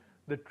destroyed.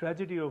 The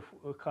tragedy of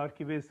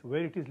Kharkiv is,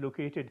 where it is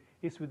located,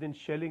 is within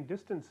shelling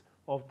distance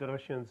of the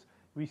Russians.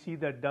 We see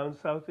that down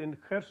south in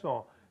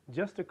Kherson,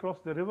 just across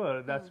the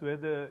river, that's where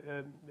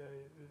the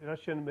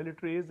Russian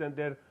military is and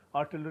their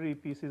artillery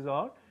pieces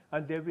are,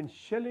 and they've been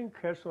shelling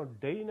Kherson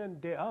day in and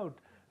day out.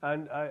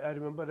 And I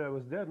remember I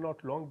was there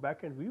not long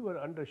back, and we were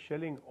under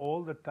shelling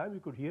all the time. We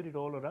could hear it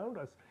all around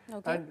us.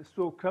 And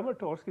so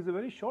Kramatorsk is a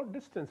very short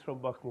distance from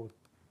Bakhmut.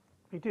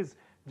 It is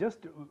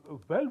just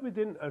well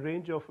within a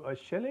range of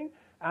shelling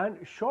and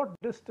short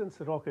distance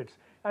rockets.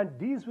 And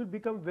these will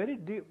become very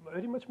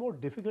much more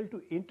difficult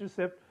to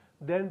intercept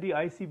than the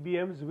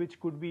ICBMs, which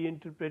could be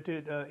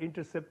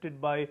intercepted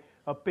by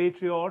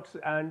Patriots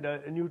and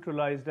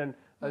neutralized. And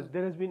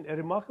there has been a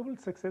remarkable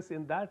success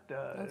in that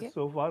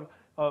so far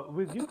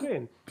with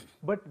Ukraine.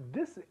 But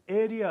this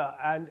area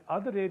and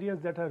other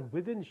areas that are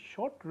within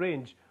short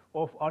range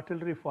of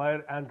artillery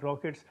fire and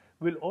rockets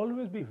will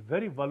always be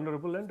very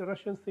vulnerable, and the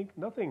Russians think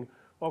nothing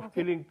of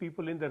killing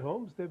people in their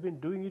homes. They've been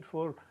doing it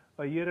for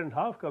a year and a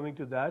half, coming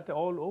to that,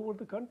 all over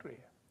the country.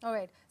 All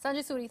right.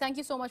 Sanjay Suri, thank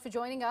you so much for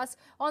joining us.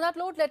 On that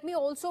note, let me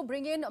also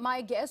bring in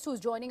my guest who's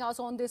joining us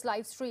on this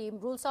live stream.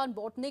 Ruslan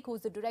Botnik,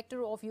 who's the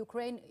director of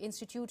Ukraine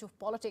Institute of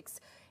Politics,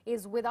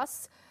 is with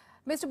us.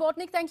 Mr.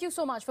 Botnik, thank you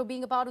so much for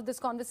being a part of this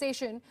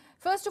conversation.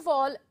 First of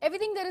all,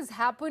 everything that has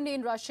happened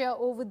in Russia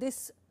over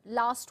this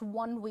last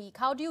 1 week,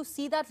 how do you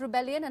see that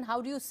rebellion, and how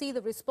do you see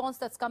the response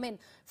that's come in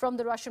from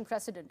the Russian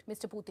president,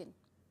 Mr. Putin?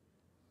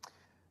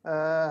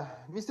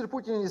 Mr.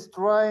 Putin is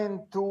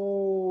trying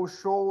to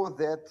show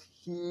that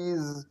he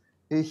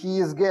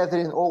is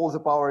gathering all the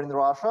power in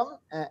Russia,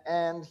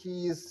 and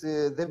he is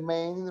the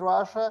man in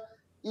Russia,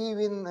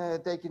 even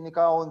taking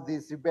account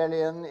this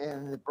rebellion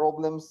and the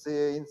problems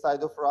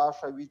inside of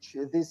Russia, which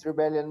this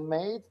rebellion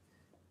made.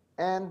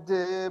 And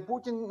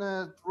Putin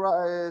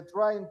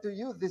trying to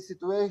use this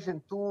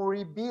situation to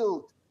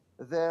rebuild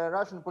the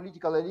Russian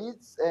political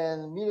elites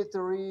and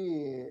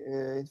military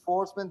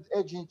enforcement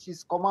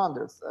agencies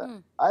commanders.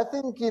 I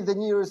think in the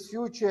nearest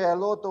future, a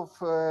lot of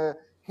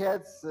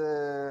heads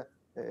in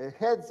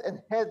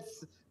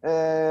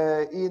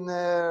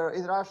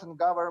Russian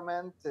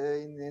government,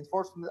 in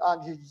enforcement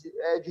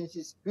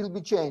agencies will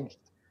be changed.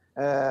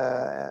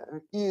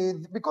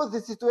 Because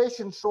the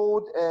situation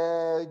showed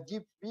a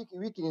deep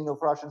weakening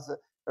of Russian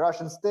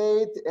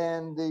state,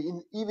 and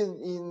even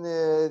in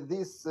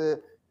this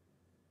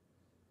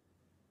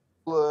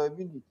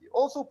community.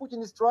 Also,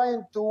 Putin is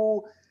trying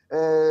to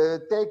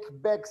take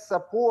back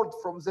support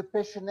from the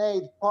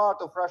passionate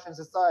part of Russian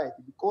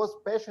society, because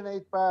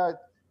passionate part,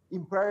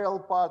 imperial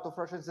part of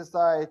Russian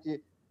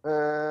society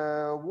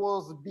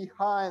was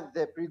behind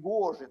the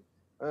Prigozhin,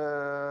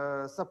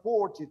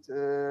 supported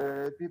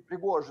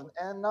Prigozhin,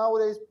 and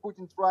nowadays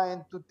Putin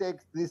trying to take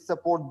this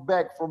support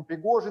back from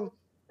Prigozhin,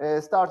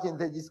 starting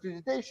the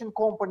discreditation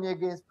campaign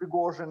against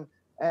Prigozhin,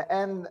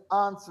 and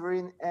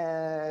answering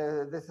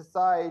the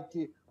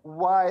society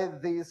why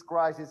this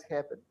crisis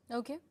happened.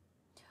 Okay.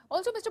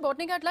 Also, Mr.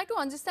 Botnik, I'd like to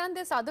understand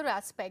this other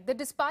aspect, that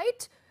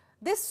despite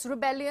this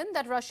rebellion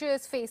that Russia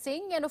is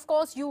facing, and of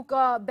course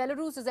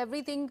Belarus has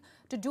everything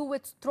to do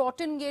with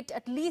throttling it,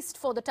 at least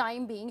for the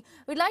time being,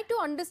 we'd like to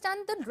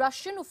understand the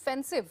Russian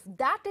offensive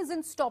that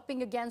isn't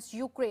stopping against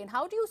Ukraine.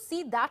 How do you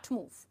see that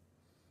move?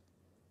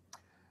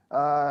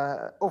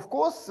 Of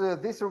course,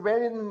 this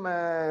rebellion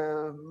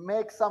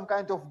makes some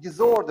kind of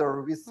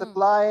disorder with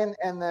supplying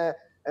and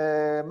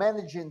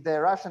managing the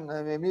Russian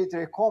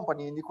military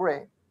company in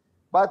Ukraine.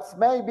 But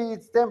maybe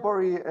it's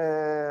temporary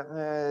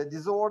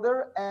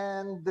disorder,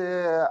 and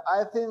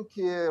I think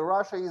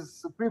Russia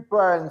is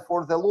preparing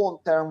for the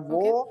long-term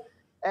war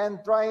and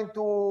trying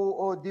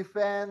to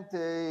defend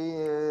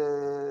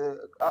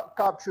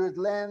captured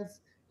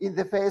lands in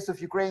the face of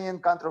Ukrainian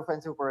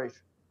counteroffensive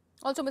operation.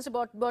 Also, Mr.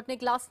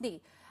 Botnik,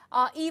 lastly,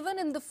 even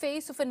in the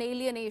face of an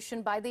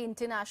alienation by the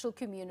international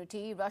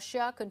community,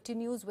 Russia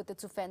continues with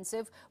its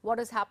offensive. What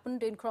has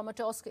happened in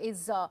Kramatorsk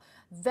is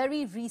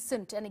very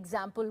recent, an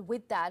example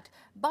with that.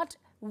 But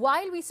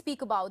while we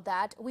speak about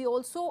that, we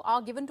also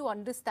are given to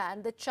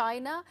understand that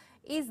China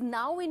is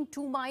now in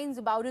two minds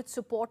about its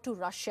support to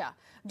Russia.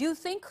 Do you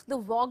think the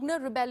Wagner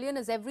Rebellion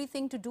has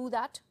everything to do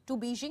that to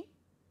Beijing?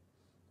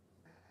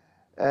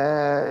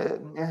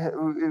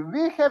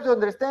 We have to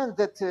understand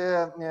that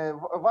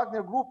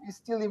Wagner Group is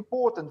still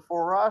important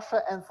for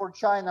Russia and for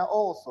China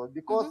also,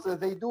 because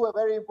they do a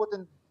very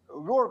important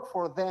work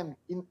for them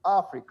in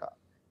Africa,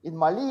 in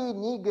Mali,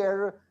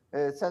 Niger,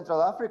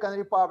 Central African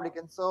Republic,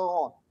 and so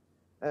on.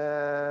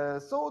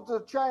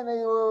 So China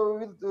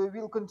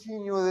will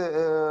continue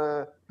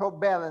her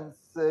balance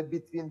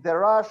between the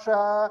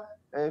Russia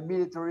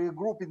military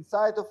group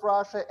inside of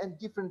Russia and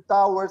different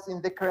towers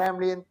in the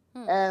Kremlin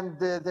and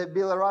the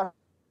Belarus.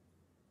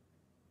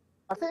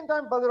 At the same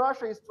time,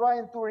 Belarus is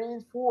trying to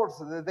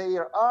reinforce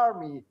their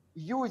army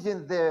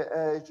using the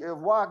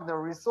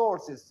Wagner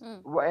resources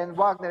and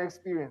Wagner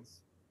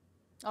experience.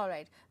 All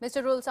right.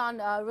 Mr.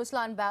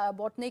 Ruslan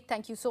Botnik,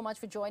 thank you so much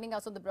for joining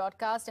us on the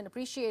broadcast, and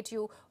appreciate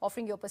you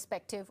offering your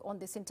perspective on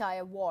this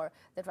entire war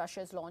that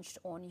Russia has launched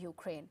on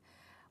Ukraine.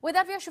 With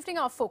that, we are shifting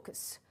our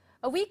focus.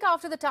 A week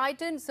after the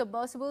Titan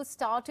submersible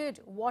started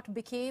what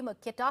became a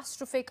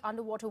catastrophic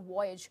underwater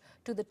voyage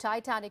to the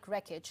Titanic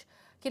wreckage,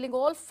 killing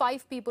all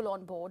 5 people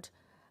on board,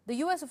 the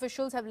U.S.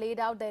 officials have laid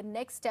out their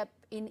next step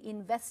in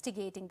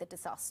investigating the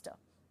disaster.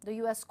 The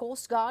U.S.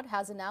 Coast Guard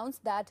has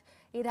announced that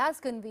it has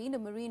convened a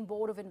Marine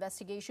Board of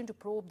Investigation to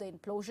probe the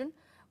implosion,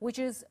 which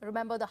is,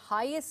 remember, the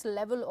highest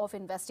level of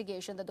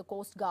investigation that the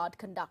Coast Guard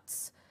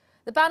conducts.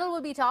 The panel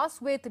will be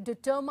tasked with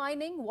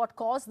determining what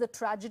caused the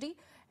tragedy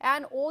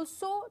and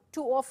also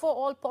to offer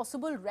all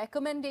possible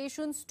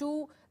recommendations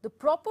to the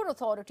proper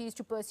authorities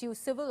to pursue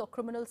civil or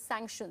criminal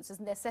sanctions as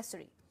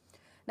necessary.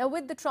 Now,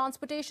 with the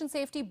Transportation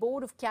Safety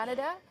Board of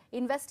Canada,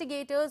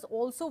 investigators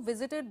also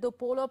visited the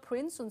Polar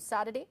Prince on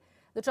Saturday.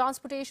 The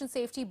Transportation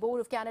Safety Board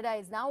of Canada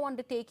is now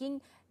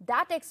undertaking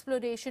that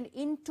exploration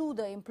into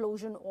the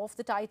implosion of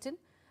the Titan.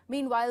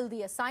 Meanwhile,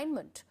 the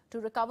assignment to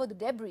recover the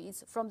debris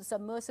from the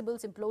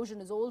submersible's implosion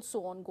is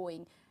also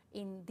ongoing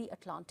in the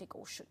Atlantic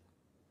Ocean.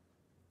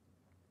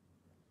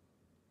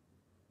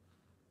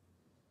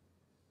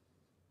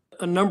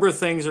 A number of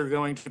things are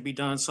going to be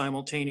done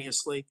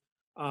simultaneously.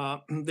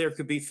 There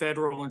could be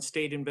federal and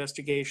state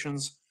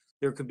investigations.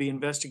 There could be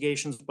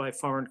investigations by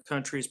foreign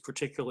countries,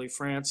 particularly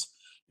France,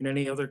 and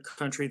any other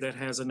country that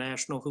has a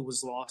national who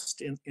was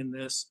lost in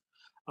this.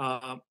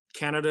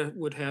 Canada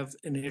would have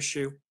an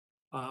issue,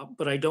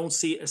 but I don't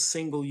see a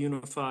single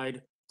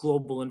unified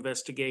global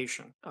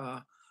investigation.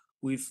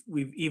 We've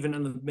even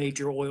in the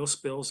major oil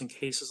spills and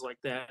cases like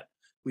that,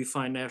 we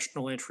find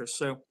national interest.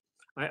 So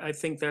I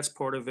think that's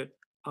part of it.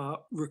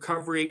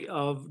 Recovery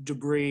of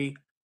debris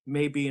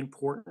may be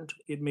important.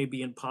 It may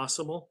be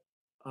impossible.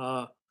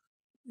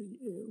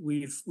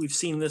 We've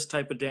seen this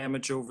type of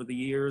damage over the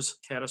years,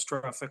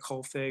 catastrophic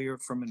hull failure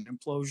from an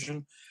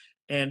implosion,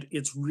 and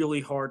it's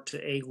really hard to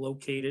A,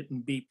 locate it,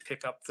 and B,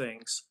 pick up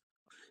things.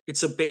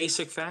 It's a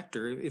basic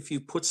factor. If you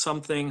put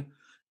something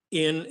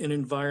in an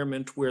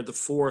environment where the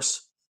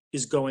force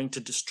is going to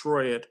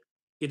destroy it,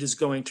 it is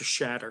going to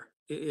shatter.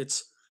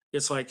 It's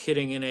like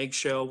hitting an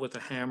eggshell with a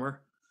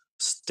hammer,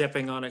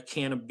 stepping on a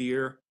can of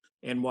beer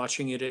and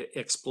watching it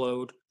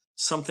explode.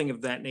 Something of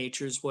that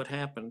nature is what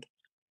happened.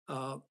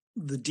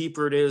 The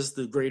deeper it is,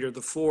 the greater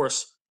the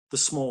force, the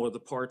smaller the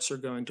parts are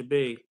going to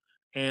be.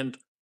 And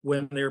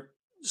when they're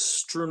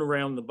strewn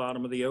around the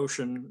bottom of the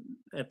ocean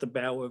at the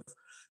bow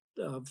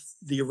of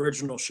the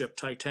original ship,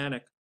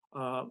 Titanic,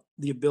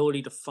 the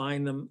ability to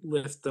find them,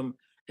 lift them,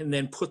 and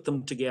then put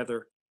them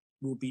together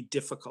will be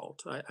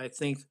difficult. I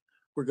think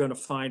we're going to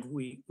find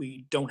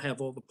we don't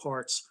have all the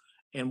parts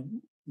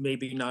and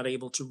maybe not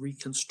able to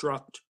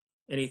reconstruct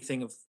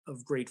anything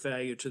of great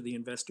value to the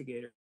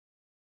investigator.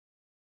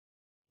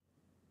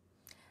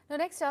 Now,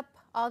 next up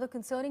are the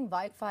concerning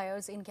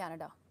wildfires in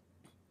Canada.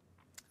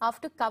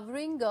 After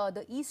covering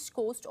the east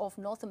coast of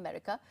North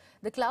America,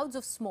 the clouds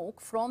of smoke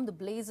from the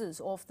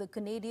blazes of the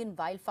Canadian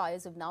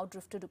wildfires have now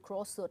drifted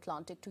across the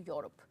Atlantic to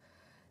Europe.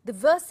 The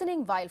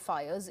worsening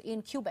wildfires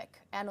in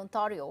Quebec and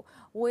Ontario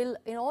will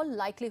in all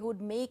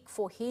likelihood make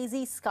for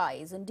hazy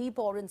skies and deep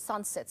orange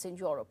sunsets in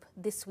Europe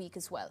this week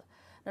as well.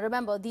 Now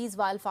remember, these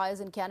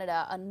wildfires in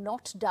Canada are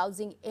not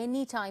dousing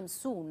anytime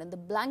soon, and the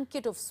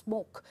blanket of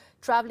smoke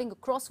travelling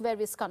across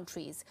various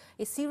countries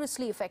is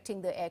seriously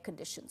affecting the air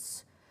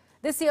conditions.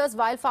 This year's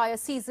wildfire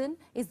season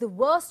is the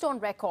worst on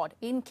record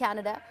in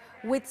Canada,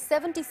 with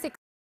 76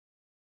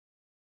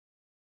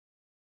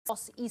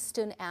 across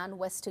eastern and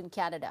western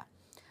Canada.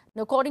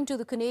 Now, according to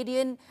the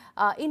Canadian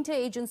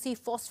Interagency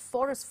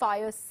Forest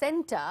Fire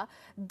Centre,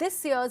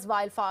 this year's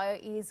wildfire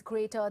is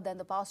greater than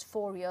the past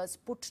 4 years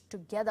put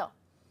together.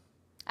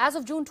 As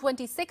of June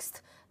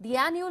 26th, the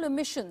annual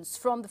emissions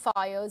from the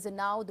fires are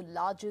now the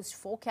largest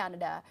for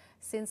Canada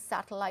since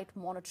satellite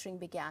monitoring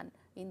began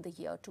in the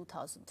year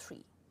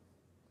 2003.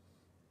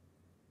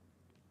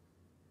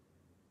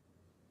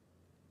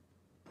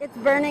 It's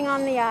burning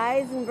on the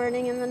eyes and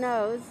burning in the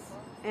nose,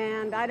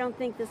 and I don't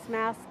think this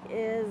mask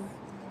is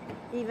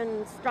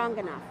even strong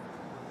enough.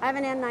 I have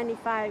an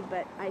N95,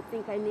 but I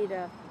think I need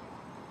a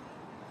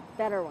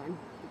better one.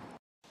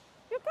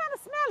 You kind of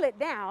smell it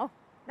now.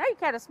 Now you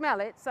kind of smell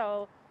it,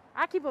 so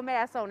I keep a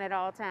mask on at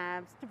all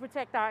times to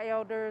protect our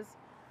elders.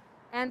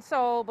 And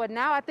so, but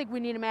now I think we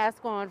need a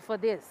mask on for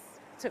this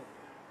too.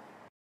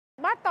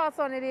 My thoughts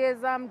on it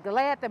is I'm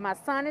glad that my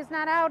son is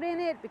not out in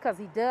it because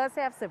he does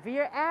have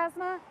severe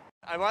asthma.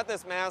 I bought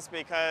this mask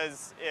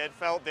because it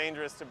felt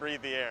dangerous to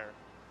breathe the air.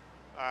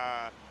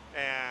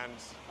 And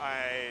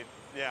I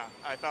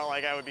felt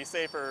like I would be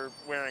safer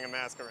wearing a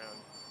mask around.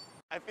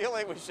 I feel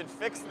like we should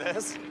fix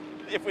this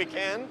if we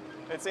can.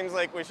 It seems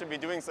like we should be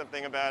doing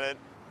something about it.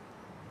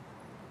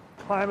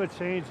 Climate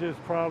change is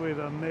probably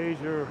the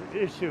major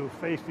issue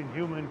facing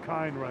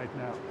humankind right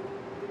now,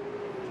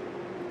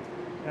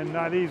 and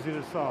not easy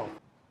to solve.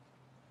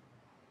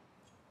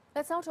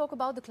 Let's now talk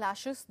about the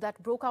clashes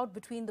that broke out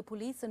between the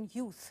police and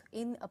youth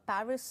in a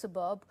Paris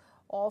suburb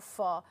of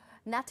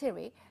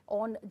Nanterre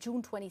on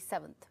June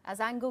 27th, as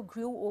anger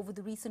grew over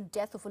the recent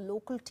death of a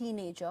local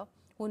teenager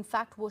who in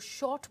fact was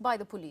shot by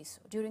the police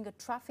during a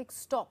traffic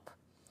stop.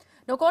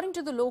 Now, according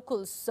to the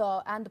locals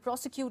and the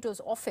prosecutor's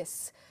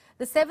office,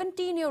 the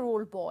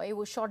 17-year-old boy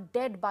was shot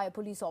dead by a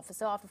police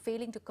officer after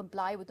failing to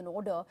comply with an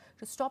order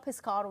to stop his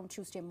car on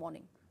Tuesday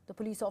morning. The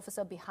police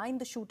officer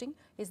behind the shooting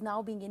is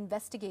now being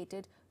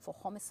investigated for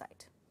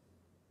homicide.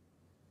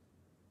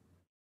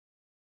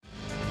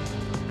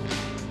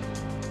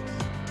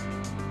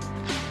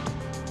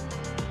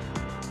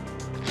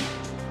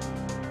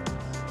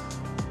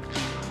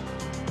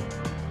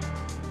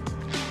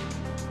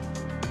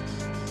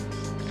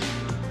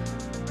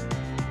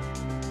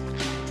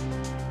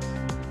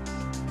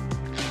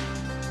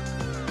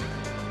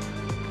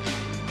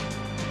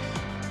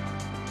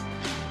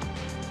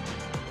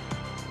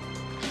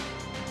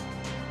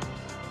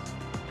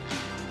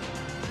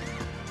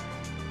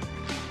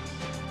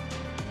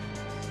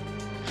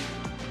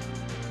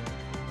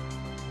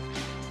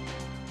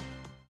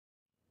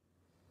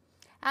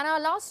 And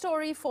our last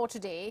story for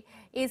today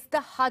is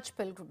the Hajj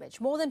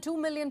pilgrimage. More than 2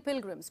 million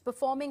pilgrims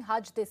performing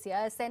Hajj this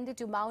year ascended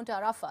to Mount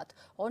Arafat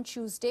on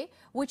Tuesday,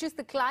 which is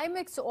the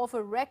climax of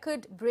a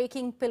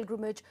record-breaking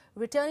pilgrimage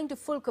returning to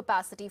full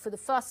capacity for the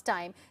first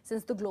time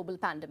since the global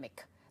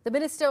pandemic. The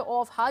Minister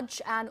of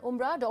Hajj and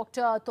Umrah,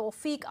 Dr.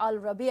 Tawfiq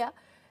Al-Rabia,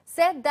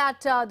 said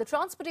that the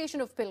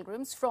transportation of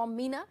pilgrims from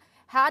Mina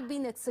had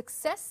been a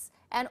success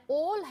and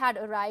all had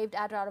arrived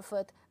at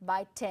Arafat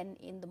by 10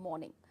 in the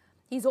morning.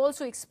 He's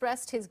also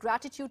expressed his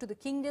gratitude to the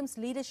kingdom's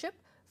leadership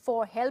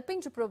for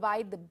helping to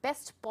provide the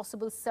best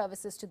possible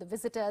services to the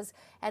visitors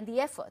and the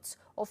efforts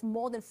of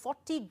more than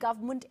 40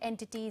 government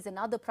entities and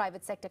other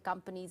private sector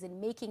companies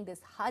in making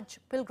this Hajj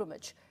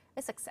pilgrimage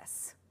a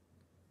success.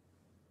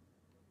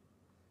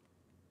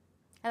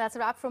 And that's a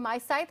wrap from my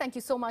side. Thank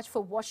you so much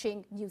for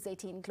watching News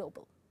 18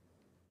 Global.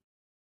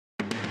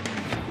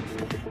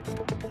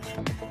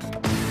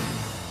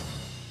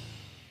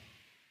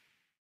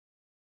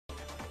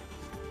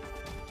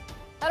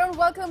 Hello and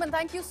welcome, and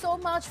thank you so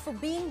much for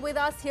being with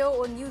us here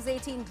on News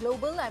 18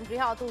 Global. I'm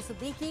Rihatul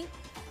Siddiqui.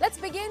 Let's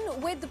begin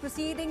with the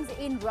proceedings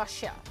in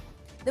Russia.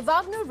 The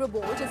Wagner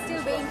Revolt is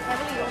still weighing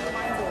heavily on the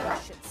minds of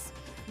Russians.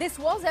 This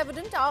was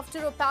evident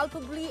after a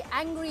palpably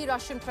angry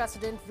Russian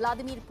President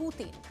Vladimir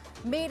Putin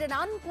made an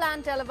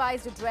unplanned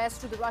televised address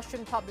to the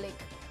Russian public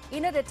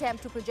in an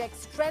attempt to project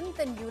strength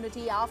and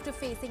unity after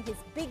facing his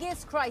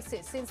biggest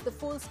crisis since the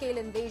full-scale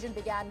invasion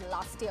began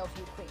last year of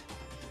Ukraine.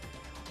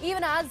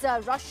 Even as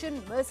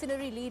Russian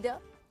mercenary leader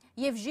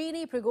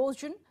Yevgeny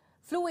Prigozhin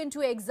flew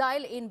into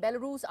exile in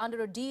Belarus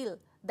under a deal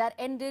that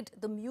ended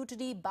the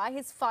mutiny by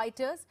his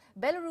fighters,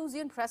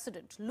 Belarusian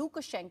President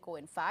Lukashenko,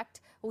 in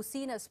fact, who's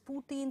seen as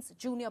Putin's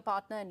junior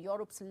partner and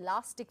Europe's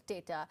last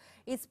dictator,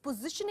 is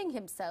positioning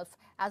himself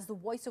as the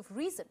voice of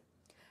reason.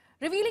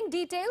 Revealing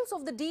details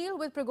of the deal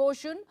with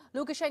Prigozhin,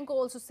 Lukashenko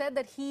also said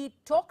that he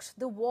talked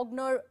the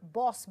Wagner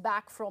boss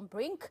back from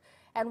brink.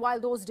 And while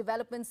those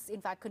developments,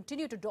 in fact,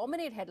 continue to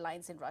dominate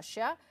headlines in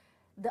Russia,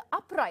 the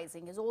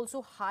uprising has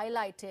also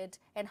highlighted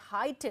and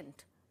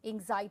heightened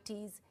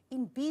anxieties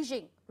in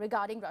Beijing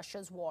regarding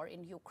Russia's war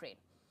in Ukraine.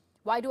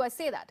 Why do I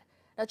say that?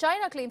 Now,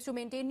 China claims to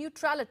maintain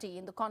neutrality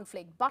in the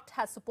conflict, but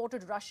has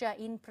supported Russia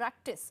in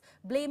practice,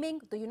 blaming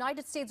the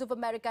United States of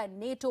America and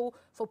NATO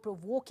for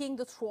provoking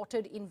the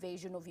thwarted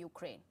invasion of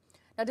Ukraine.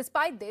 Now,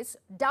 despite this,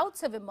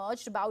 doubts have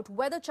emerged about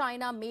whether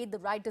China made the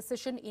right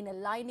decision in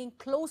aligning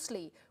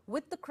closely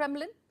with the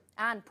Kremlin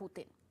and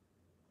Putin.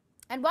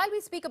 And while we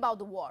speak about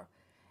the war,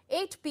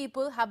 8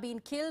 people have been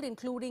killed,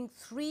 including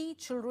 3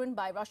 children,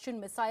 by Russian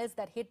missiles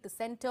that hit the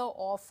center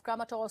of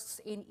Kramatorsk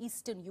in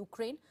eastern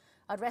Ukraine.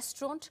 A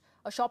restaurant,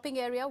 a shopping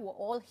area were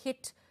all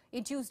hit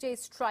in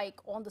Tuesday's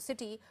strike on the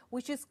city,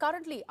 which is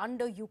currently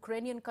under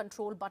Ukrainian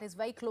control but is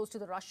very close to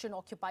the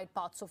Russian-occupied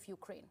parts of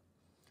Ukraine.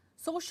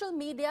 Social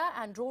media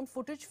and drone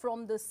footage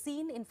from the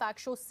scene, in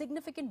fact, show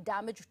significant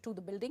damage to the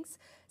buildings,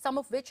 some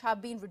of which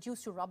have been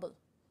reduced to rubble.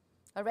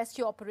 A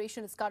rescue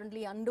operation is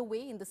currently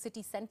underway in the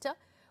city center,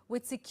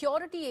 with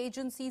security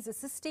agencies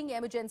assisting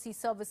emergency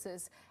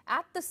services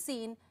at the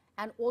scene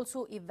and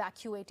also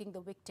evacuating the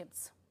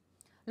victims.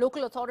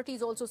 Local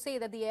authorities also say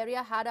that the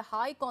area had a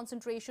high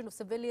concentration of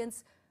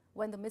civilians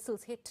when the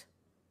missiles hit.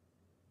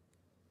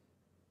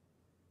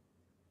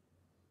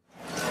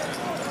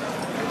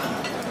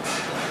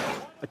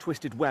 A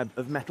twisted web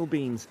of metal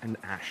beams and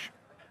ash.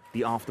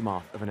 The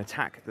aftermath of an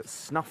attack that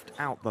snuffed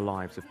out the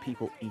lives of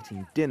people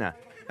eating dinner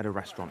at a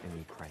restaurant in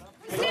Ukraine.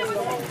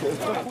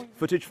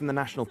 Footage from the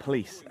National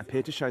Police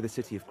appeared to show the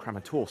city of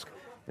Kramatorsk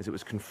as it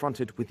was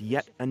confronted with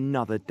yet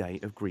another day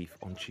of grief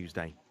on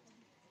Tuesday.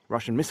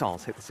 Russian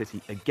missiles hit the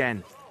city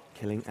again,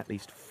 killing at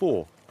least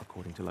 4,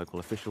 according to local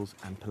officials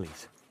and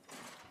police.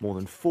 More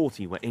than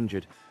 40 were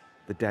injured.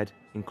 The dead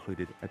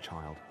included a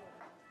child.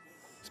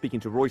 Speaking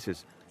to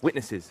Reuters,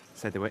 witnesses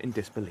said they were in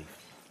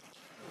disbelief.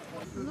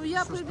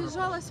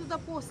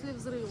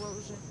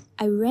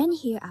 I ran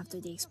here after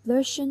the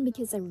explosion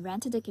because I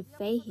rented a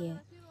cafe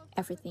here.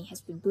 Everything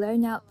has been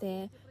blown out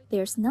there.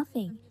 There's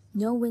nothing.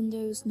 No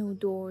windows, no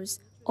doors.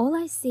 All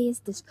I see is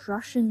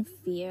destruction,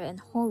 fear, and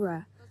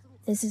horror.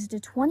 This is the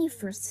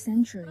 21st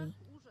century.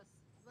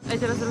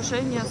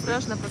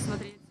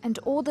 And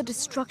all the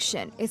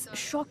destruction is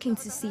shocking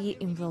to see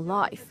in real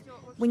life.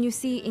 When you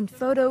see in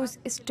photos,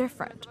 it's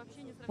different.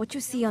 What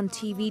you see on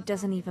TV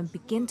doesn't even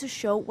begin to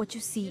show what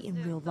you see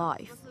in real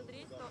life.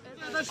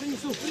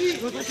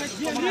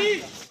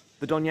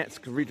 The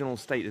Donetsk Regional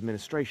State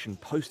Administration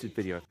posted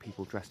video of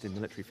people dressed in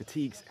military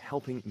fatigues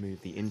helping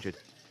move the injured.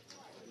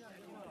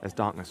 As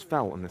darkness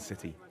fell on the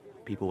city,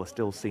 people were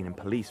still seen in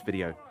police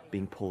video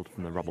being pulled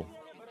from the rubble.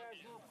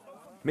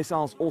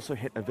 Missiles also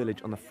hit a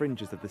village on the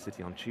fringes of the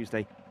city on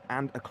Tuesday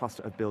and a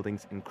cluster of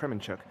buildings in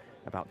Kramatorsk,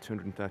 about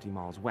 230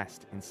 miles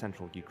west in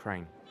central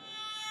Ukraine.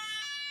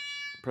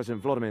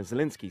 President Vladimir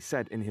Zelensky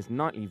said in his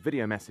nightly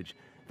video message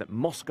that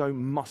Moscow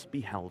must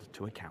be held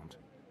to account.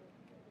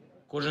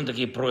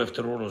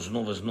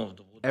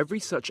 Every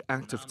such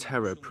act of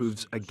terror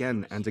proves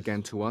again and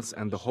again to us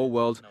and the whole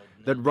world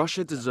that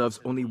Russia deserves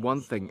only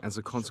one thing as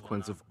a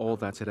consequence of all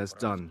that it has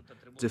done: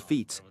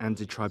 defeat and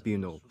a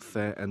tribunal,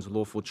 fair and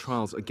lawful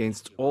trials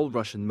against all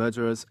Russian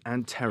murderers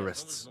and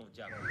terrorists.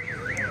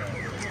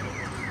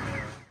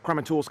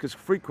 Kramatorsk has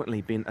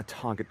frequently been a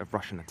target of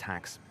Russian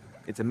attacks.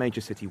 It's a major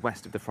city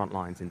west of the front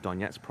lines in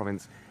Donetsk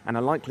province and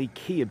a likely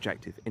key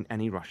objective in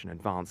any Russian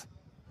advance.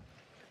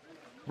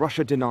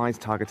 Russia denies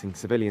targeting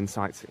civilian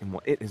sites in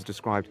what it has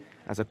described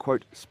as a,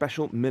 quote,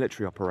 special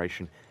military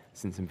operation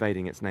since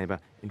invading its neighbor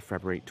in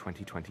February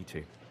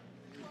 2022.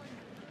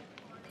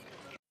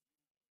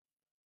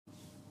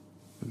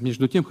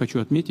 Между тем хочу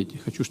отметить, и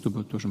хочу,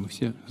 чтобы тоже мы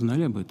все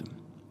знали об этом,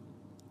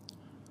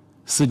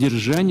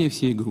 содержание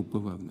всей группы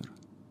 «Вагнер»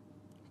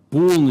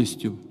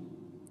 полностью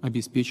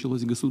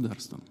обеспечилось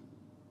государством.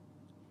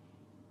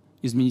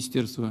 Из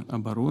Министерства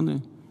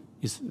обороны,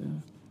 из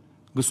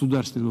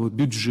государственного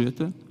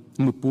бюджета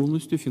мы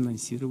полностью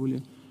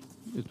финансировали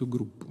эту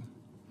группу.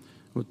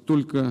 Вот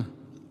только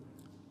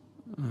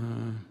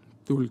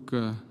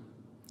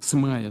с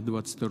мая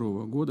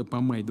 22 года по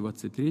май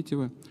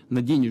 23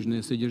 на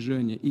денежное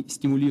содержание и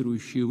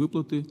стимулирующие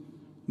выплаты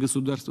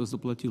государство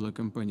заплатило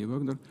компании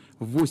 «Вагнер»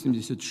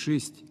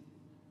 86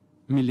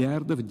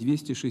 миллиардов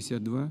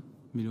 262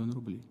 миллиона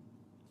рублей.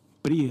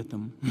 При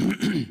этом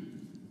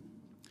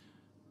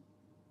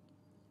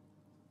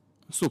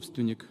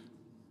собственник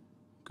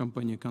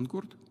компании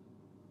 «Конкорд»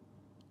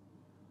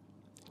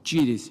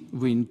 через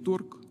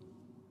военторг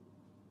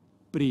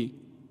при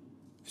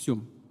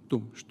всем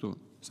том, что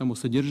само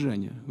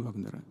содержание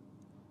Вагнера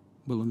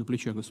было на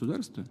плечах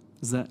государства,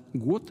 за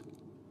год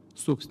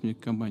собственник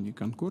компании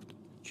 «Конкорд»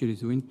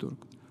 через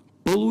военторг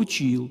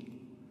получил,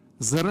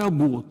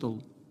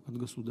 заработал от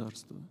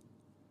государства,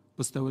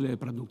 поставляя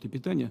продукты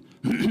питания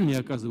и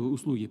оказывая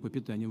услуги по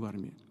питанию в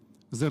армии,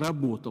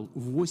 заработал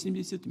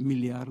 80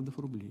 миллиардов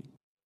рублей.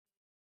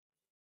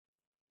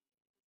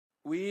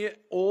 We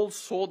all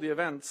saw the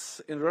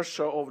events in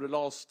Russia over the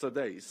last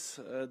days.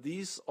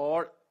 These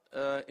are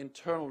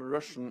internal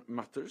Russian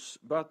matters,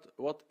 but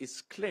what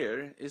is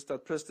clear is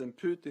that President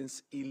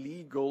Putin's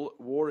illegal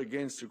war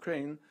against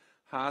Ukraine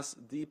has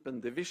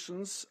deepened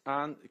divisions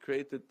and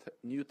created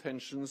new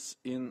tensions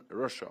in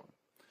Russia.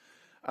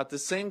 At the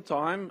same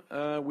time,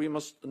 we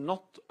must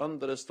not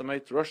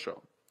underestimate Russia.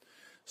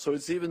 So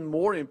it's even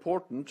more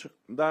important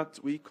that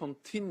we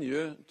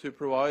continue to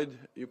provide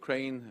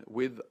Ukraine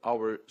with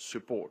our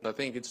support. I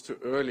think it's too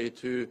early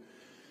to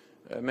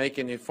make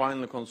any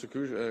final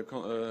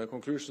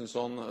conclusions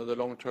on the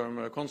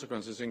long-term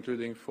consequences,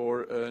 including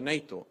for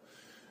NATO.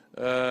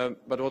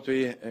 But what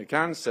we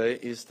can say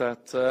is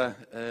that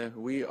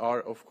we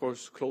are, of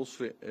course,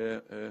 closely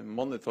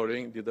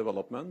monitoring the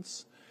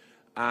developments,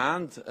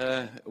 and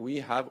we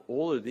have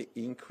already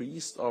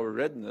increased our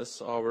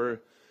readiness,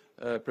 our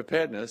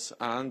preparedness,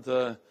 and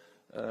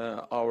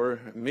our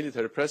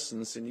military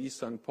presence in the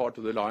eastern part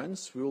of the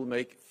alliance. We will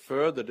make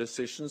further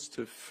decisions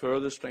to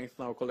further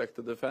strengthen our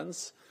collective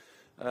defense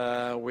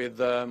with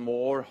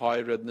more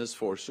high readiness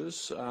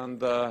forces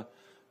and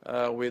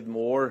with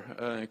more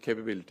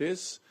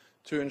capabilities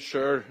to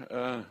ensure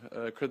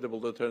credible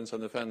deterrence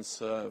and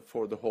defense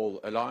for the whole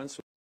alliance.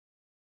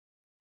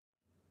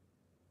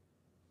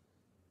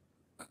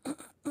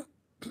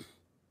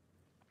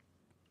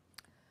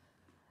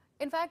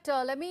 In fact,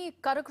 let me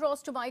cut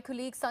across to my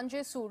colleague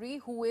Sanjay Suri,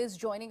 who is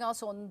joining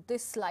us on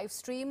this live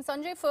stream.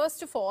 Sanjay,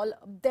 first of all,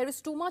 there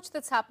is too much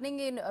that's happening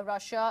in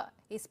Russia,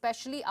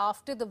 especially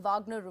after the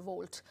Wagner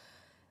Revolt.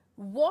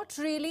 What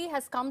really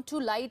has come to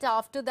light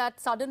after that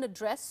sudden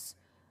address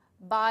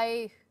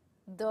by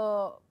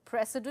the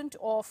president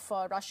of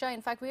Russia?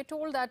 In fact, we are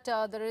told that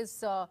there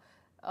is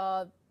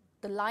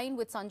the line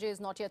with Sanjay is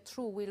not yet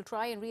through. We'll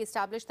try and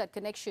re-establish that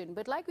connection.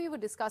 But like we were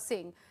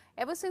discussing,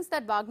 ever since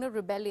that Wagner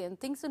rebellion,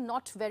 things are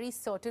not very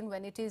certain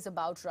when it is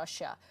about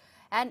Russia.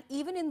 And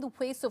even in the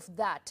face of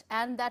that,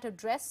 and that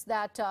address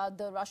that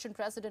the Russian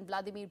President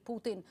Vladimir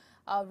Putin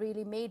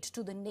really made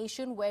to the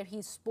nation, where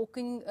he's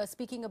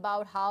speaking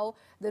about how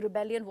the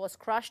rebellion was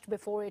crushed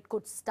before it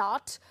could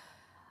start,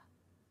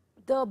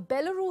 the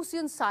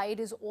Belarusian side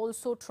is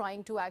also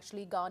trying to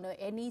actually garner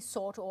any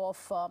sort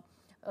of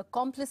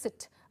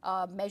complicit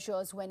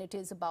measures when it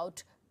is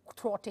about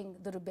thwarting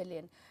the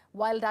rebellion.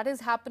 While that is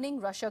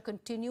happening, Russia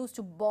continues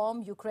to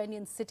bomb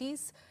Ukrainian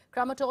cities.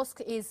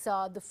 Kramatorsk is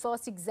the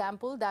first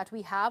example that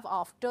we have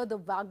after the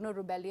Wagner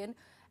rebellion,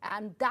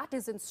 and that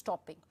isn't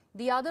stopping.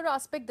 The other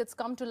aspect that's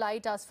come to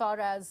light as far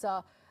as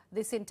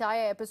this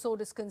entire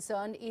episode is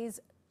concerned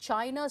is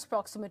China's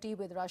proximity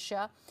with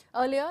Russia.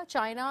 Earlier,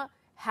 China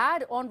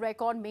had on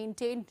record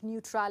maintained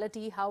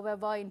neutrality.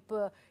 However,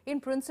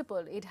 in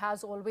principle, it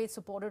has always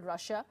supported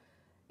Russia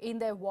in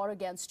their war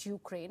against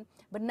Ukraine.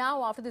 But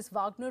now, after this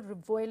Wagner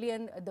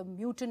rebellion, the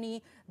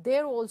mutiny,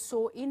 they're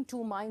also in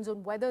two minds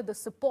on whether the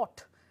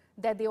support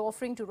that they're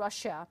offering to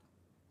Russia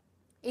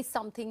is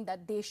something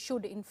that they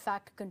should in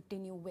fact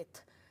continue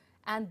with.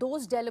 And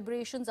those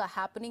deliberations are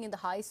happening in the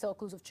high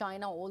circles of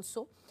China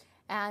also.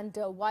 And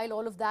while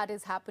all of that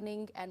is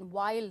happening, and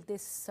while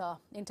this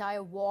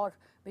entire war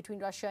between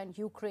Russia and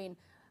Ukraine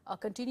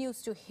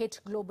continues to hit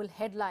global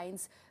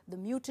headlines, the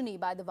mutiny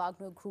by the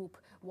Wagner Group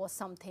was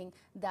something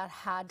that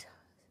had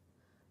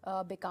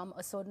become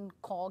a certain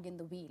cog in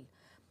the wheel.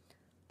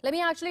 Let me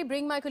actually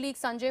bring my colleague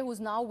Sanjay, who's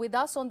now with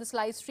us on this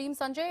live stream.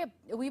 Sanjay,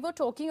 we were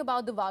talking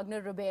about the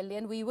Wagner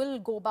rebellion. We will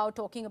go about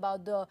talking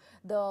about the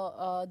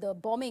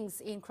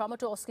bombings in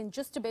Kramatorsk in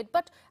just a bit.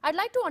 But I'd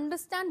like to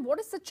understand, what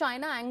is the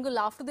China angle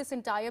after this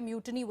entire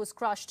mutiny was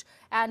crushed?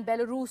 And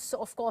Belarus,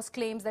 of course,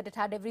 claims that it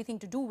had everything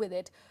to do with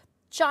it.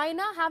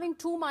 China having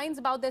two minds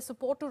about their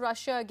support to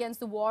Russia against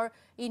the war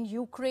in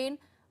Ukraine.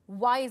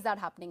 Why is that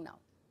happening now?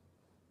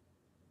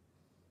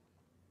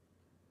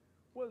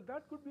 Well,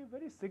 that could be a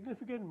very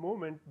significant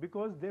moment,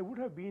 because there would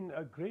have been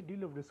a great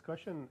deal of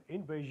discussion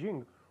in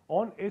Beijing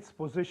on its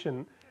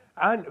position,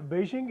 and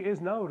Beijing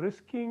is now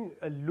risking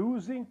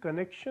losing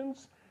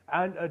connections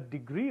and a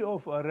degree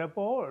of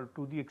rapport,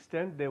 to the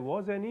extent there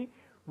was any,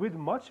 with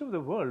much of the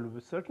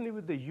world, certainly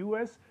with the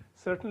US,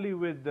 certainly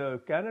with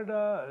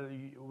Canada,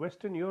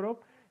 Western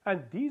Europe,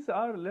 and these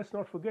are, let's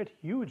not forget,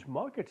 huge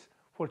markets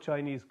for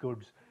Chinese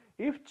goods.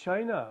 If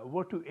China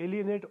were to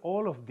alienate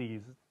all of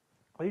these,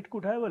 it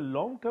could have a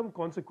long-term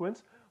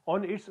consequence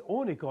on its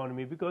own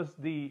economy, because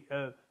the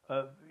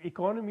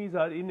economies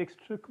are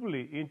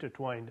inextricably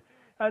intertwined.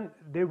 And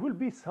there will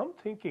be some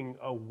thinking,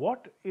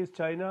 what is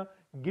China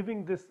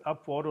giving this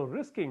up for, or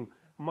risking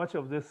much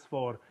of this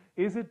for?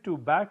 Is it to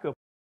back up?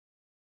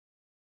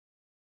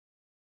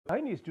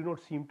 Chinese do not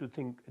seem to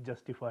think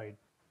justified.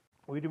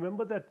 We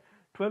remember that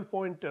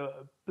 12-point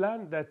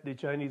plan that the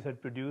Chinese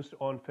had produced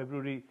on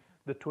February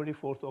the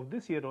 24th of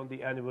this year, on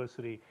the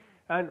anniversary.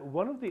 And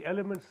one of the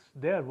elements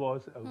there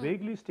was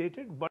vaguely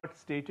stated, but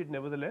stated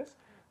nevertheless,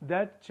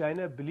 that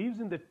China believes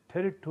in the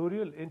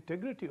territorial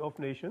integrity of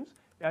nations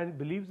and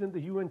believes in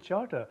the UN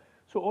Charter.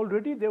 So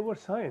already there were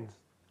signs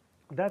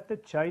that the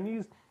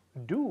Chinese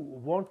do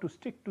want to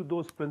stick to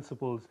those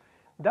principles.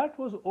 That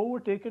was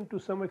overtaken to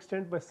some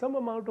extent by some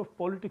amount of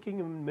politicking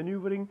and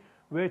maneuvering,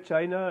 where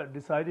China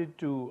decided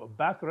to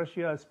back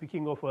Russia,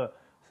 speaking of a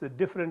it's a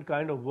different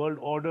kind of world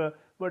order.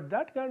 But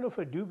that kind of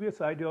a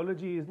dubious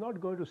ideology is not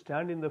going to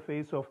stand in the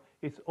face of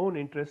its own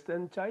interests,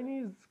 and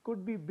Chinese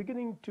could be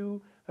beginning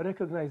to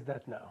recognize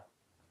that now.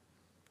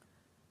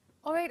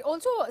 All right.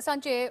 Also,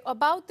 Sanjay,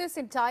 about this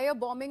entire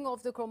bombing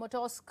of the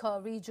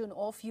Kramatorsk region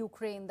of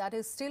Ukraine that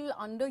is still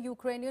under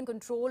Ukrainian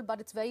control,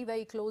 but it's very,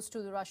 very close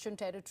to the Russian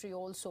territory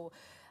also.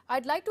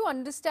 I'd like to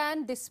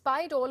understand,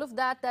 despite all of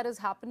that is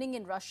happening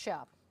in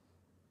Russia,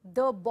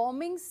 the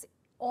bombings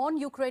on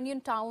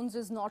Ukrainian towns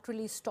is not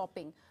really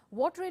stopping.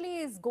 What really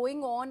is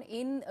going on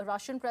in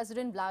Russian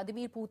President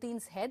Vladimir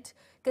Putin's head,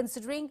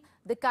 considering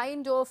the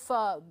kind of,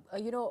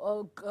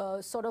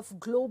 sort of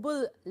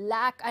global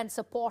lack and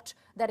support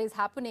that is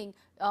happening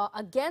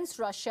against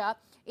Russia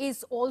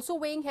is also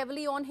weighing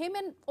heavily on him,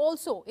 and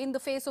also in the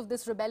face of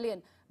this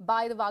rebellion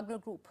by the Wagner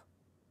Group?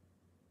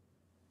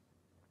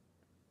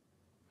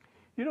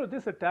 You know,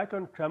 this attack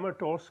on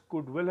Kramatorsk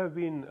could well have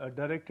been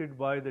directed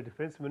by the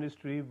Defense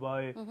Ministry,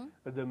 by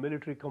the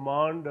military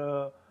command,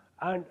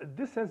 and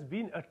this has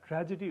been a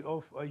tragedy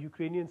of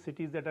Ukrainian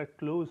cities that are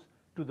close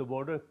to the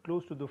border,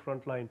 close to the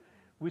front line.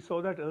 We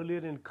saw that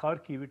earlier in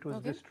Kharkiv, it was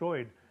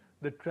destroyed.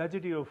 The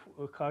tragedy of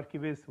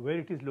Kharkiv is where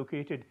it is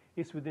located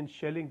is within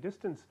shelling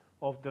distance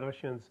of the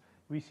Russians.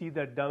 We see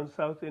that down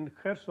south in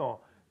Kherson,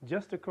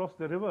 just across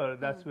the river,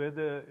 that's where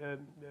the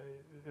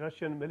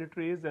Russian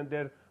military is and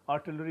their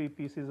artillery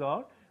pieces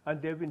are, and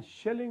they've been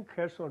shelling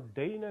Kherson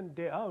day in and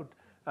day out.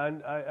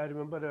 And I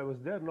remember I was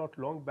there not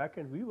long back,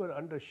 and we were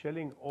under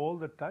shelling all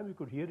the time. You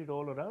could hear it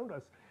all around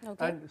us.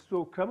 And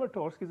so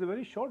Kramatorsk is a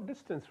very short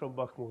distance from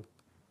Bakhmut.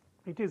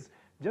 It is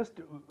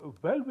just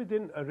well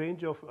within a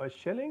range of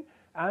shelling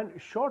and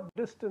short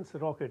distance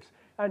rockets.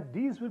 And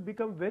these will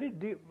become very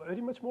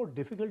much more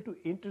difficult to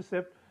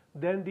intercept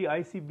than the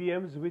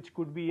ICBMs, which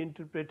could be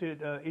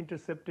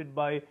intercepted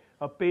by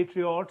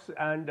Patriots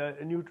and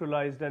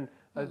neutralized. And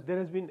there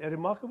has been a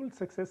remarkable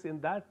success in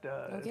that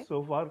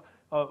so far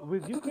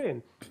with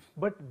Ukraine.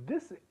 But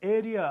this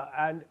area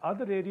and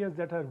other areas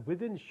that are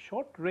within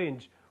short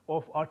range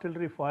of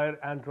artillery fire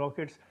and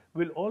rockets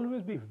will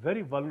always be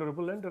very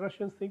vulnerable, and the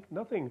Russians think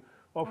nothing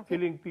of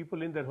killing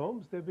people in their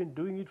homes. They've been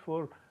doing it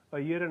for a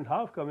year and a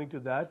half, coming to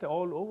that,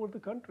 all over the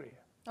country.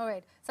 All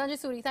right. Sanjay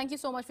Suri, thank you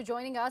so much for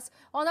joining us.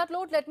 On that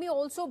note, let me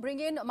also bring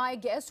in my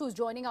guest who's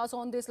joining us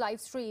on this live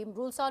stream.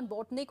 Ruslan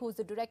Botnik, who's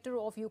the director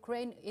of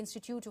Ukraine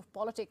Institute of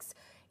Politics,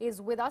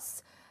 is with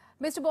us.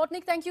 Mr.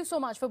 Botnik, thank you so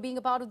much for being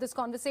a part of this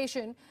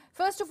conversation.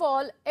 First of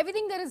all,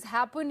 everything that has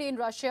happened in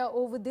Russia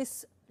over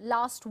this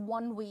last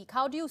 1 week,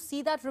 how do you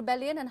see that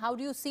rebellion, and how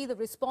do you see the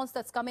response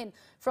that's come in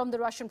from the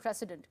Russian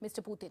president,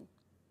 Mr. Putin?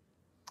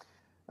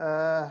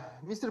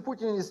 Mr.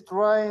 Putin is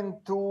trying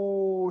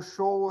to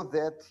show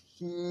that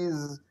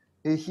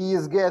he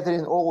is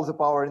gathering all the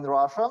power in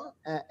Russia,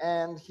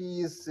 and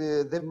he is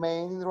the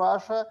main in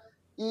Russia,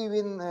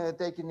 even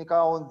taking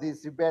account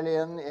this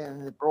rebellion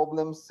and the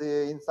problems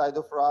inside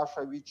of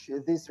Russia which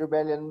this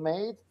rebellion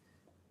made.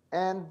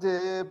 And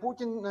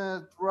Putin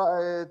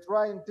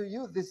trying to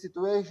use this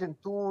situation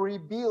to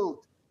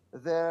rebuild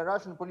the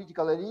Russian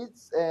political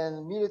elites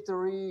and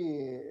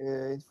military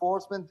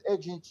enforcement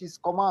agencies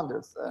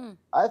commanders.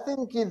 I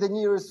think in the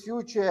nearest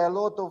future a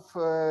lot of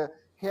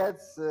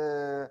heads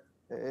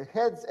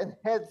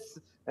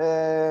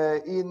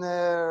in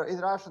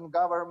Russian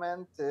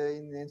government,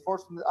 in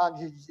enforcement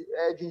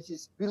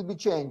agencies will be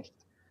changed.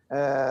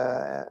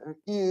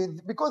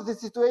 Because the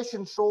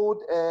situation showed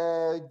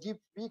a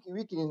deep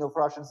weakening of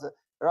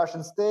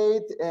Russian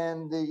state,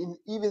 and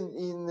even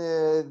in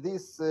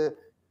this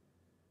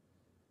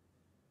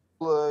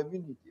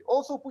immunity.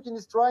 Also, Putin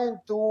is trying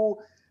to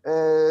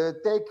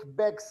take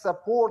back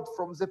support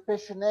from the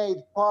passionate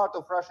part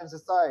of Russian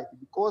society,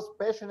 because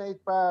passionate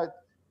part,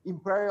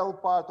 imperial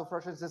part of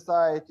Russian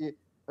society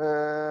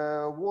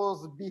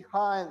was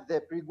behind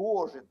the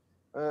Prigozhin,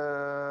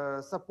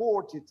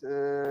 supported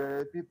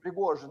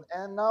Prigozhin,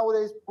 and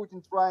nowadays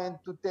Putin trying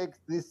to take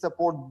this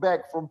support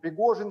back from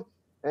Prigozhin,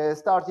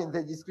 starting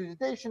the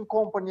discreditation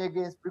campaign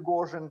against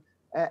Prigozhin,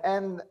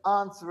 and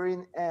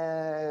answering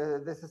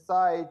the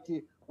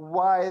society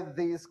why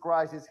this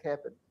crisis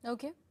happened.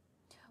 Okay.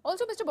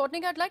 Also, Mr.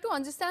 Botnik, I'd like to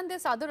understand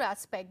this other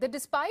aspect, that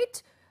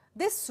despite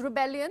this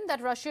rebellion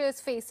that Russia is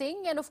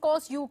facing, and of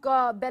course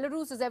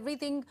Belarus has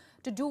everything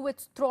to do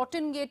with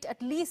throttling it,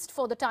 at least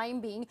for the time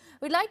being,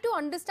 we'd like to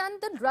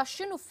understand the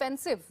Russian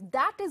offensive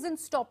that isn't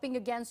stopping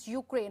against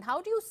Ukraine.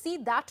 How do you see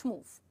that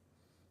move?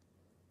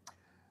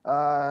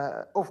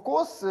 Of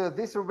course,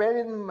 this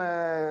rebellion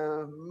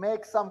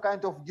makes some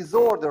kind of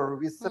disorder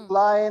with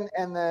supplying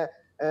and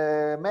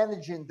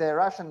managing the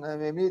Russian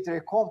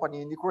military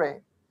company in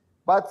Ukraine.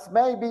 But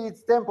maybe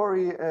it's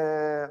temporary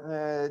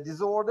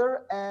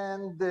disorder,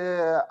 and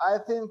I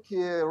think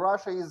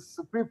Russia is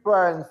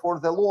preparing for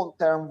the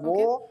long-term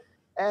war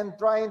and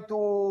trying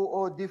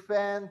to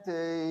defend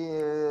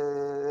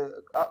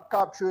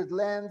captured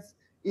lands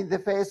in the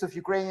face of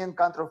Ukrainian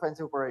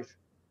counteroffensive operation.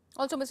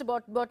 Also, Mr.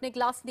 Botnik,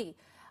 lastly,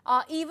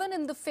 Even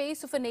in the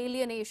face of an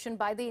alienation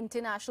by the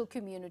international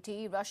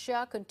community,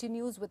 Russia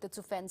continues with its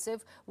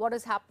offensive. What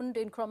has happened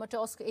in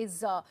Kramatorsk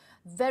is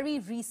very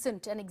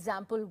recent, an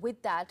example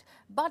with that.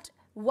 But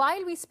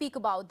while we speak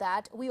about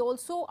that, we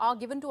also are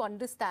given to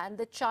understand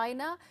that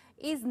China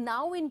is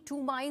now in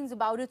two minds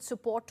about its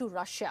support to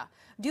Russia.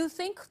 Do you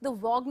think the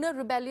Wagner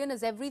Rebellion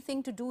has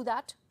everything to do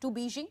that to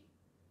Beijing?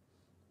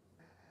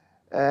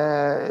 We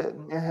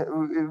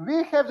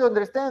have to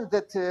understand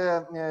that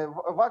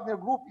Wagner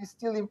Group is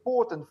still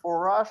important for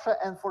Russia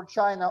and for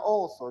China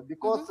also,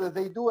 because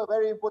they do a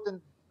very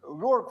important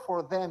work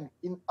for them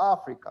in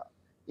Africa,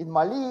 in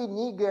Mali,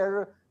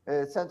 Niger,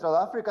 Central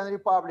African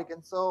Republic,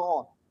 and so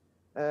on.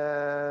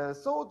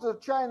 So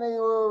China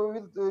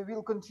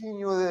will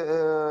continue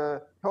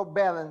her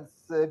balance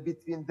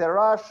between the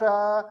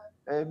Russia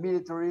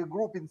military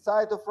group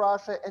inside of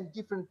Russia and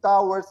different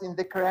towers in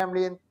the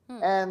Kremlin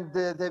and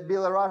the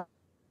Belarus.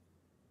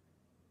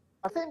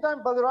 At the same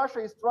time, Belarus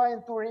is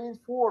trying to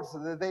reinforce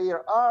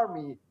their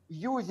army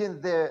using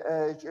the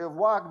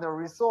Wagner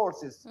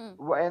resources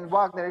and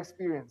Wagner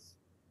experience.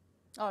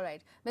 All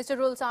right. Mr.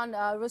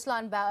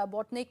 Ruslan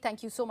Botnik,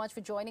 thank you so much for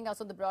joining us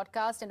on the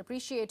broadcast and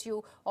appreciate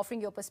you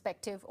offering your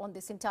perspective on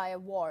this entire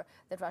war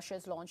that Russia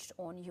has launched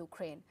on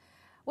Ukraine.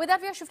 With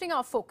that, we are shifting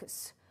our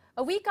focus.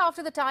 A week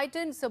after the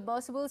Titan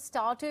submersible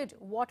started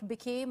what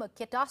became a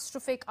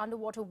catastrophic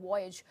underwater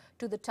voyage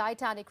to the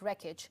Titanic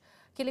wreckage,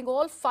 killing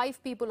all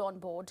 5 people on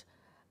board,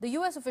 the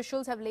U.S.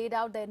 officials have laid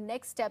out their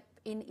next step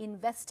in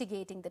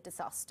investigating the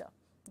disaster.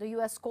 The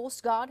U.S.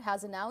 Coast Guard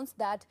has announced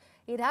that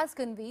it has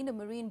convened a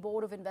Marine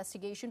Board of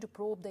Investigation to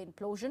probe the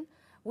implosion,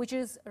 which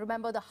is,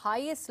 remember, the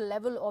highest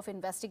level of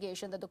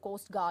investigation that the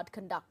Coast Guard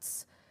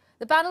conducts.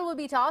 The panel will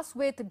be tasked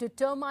with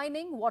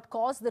determining what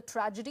caused the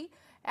tragedy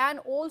and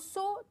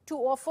also to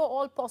offer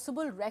all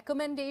possible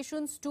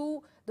recommendations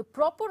to the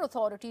proper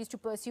authorities to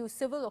pursue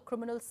civil or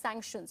criminal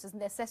sanctions as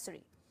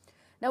necessary.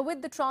 Now,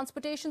 with the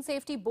Transportation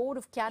Safety Board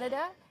of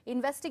Canada,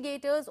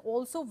 investigators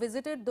also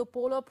visited the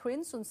Polar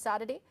Prince on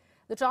Saturday.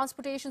 The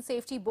Transportation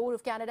Safety Board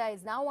of Canada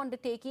is now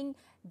undertaking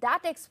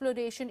that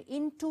exploration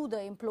into the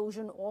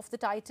implosion of the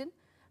Titan.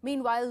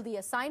 Meanwhile, the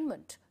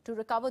assignment to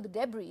recover the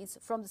debris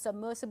from the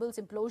submersible's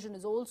implosion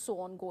is also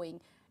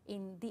ongoing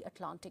in the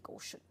Atlantic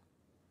Ocean.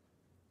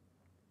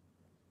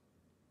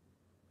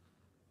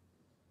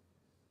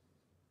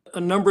 A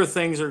number of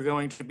things are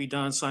going to be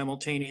done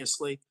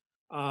simultaneously.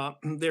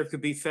 There could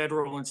be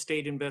federal and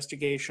state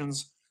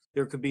investigations.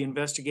 There could be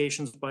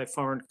investigations by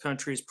foreign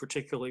countries,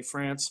 particularly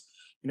France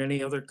and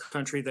any other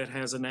country that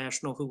has a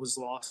national who was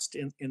lost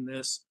in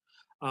this.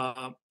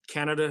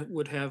 Canada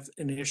would have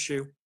an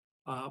issue,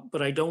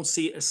 but I don't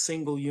see a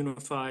single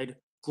unified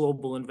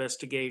global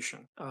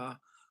investigation.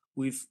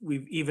 We've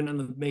even in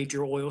the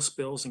major oil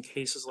spills and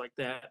cases like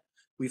that,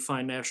 we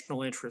find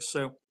national interest.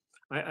 So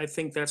I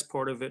think that's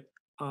part of it.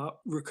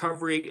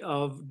 Recovery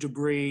of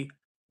debris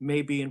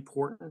may be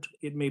important.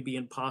 It may be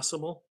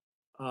impossible.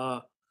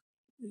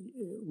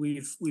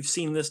 We've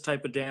seen this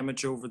type of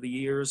damage over the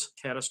years,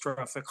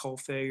 catastrophic hull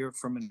failure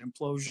from an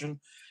implosion,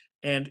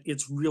 and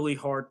it's really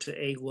hard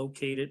to A,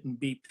 locate it, and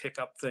B, pick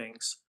up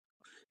things.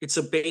 It's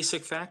a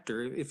basic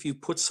factor. If you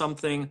put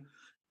something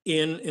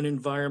in an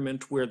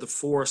environment where the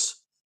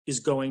force is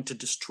going to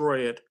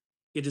destroy it,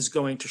 it is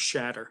going to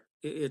shatter.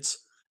 It's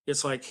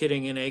like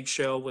hitting an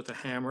eggshell with a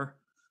hammer,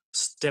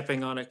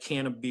 stepping on a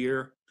can of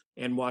beer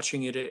and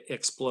watching it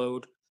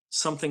explode.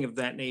 Something of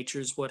that nature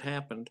is what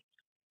happened.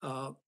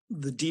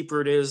 The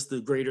deeper it is,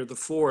 the greater the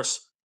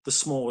force, the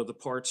smaller the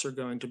parts are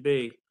going to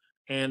be.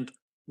 And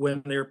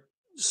when they're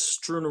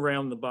strewn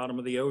around the bottom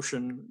of the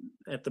ocean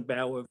at the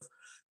bow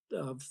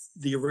of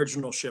the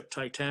original ship,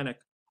 Titanic,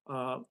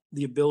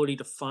 the ability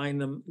to find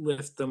them,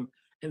 lift them,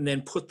 and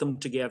then put them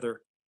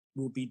together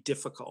will be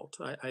difficult.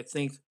 I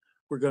think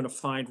we're going to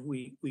find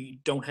we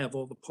don't have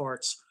all the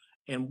parts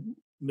and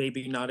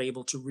maybe not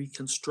able to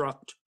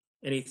reconstruct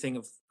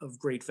anything of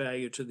great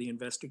value to the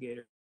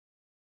investigator.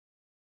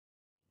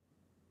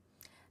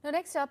 Now,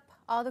 next up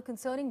are the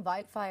concerning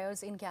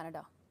wildfires in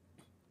Canada.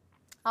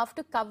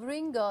 After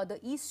covering the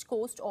east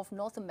coast of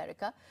North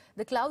America,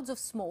 the clouds of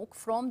smoke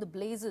from the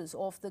blazes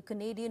of the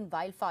Canadian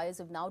wildfires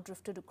have now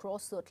drifted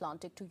across the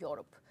Atlantic to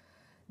Europe.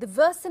 The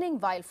worsening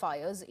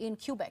wildfires in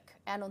Quebec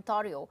and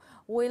Ontario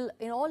will,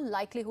 in all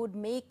likelihood,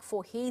 make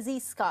for hazy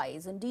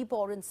skies and deep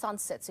orange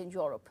sunsets in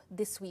Europe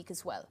this week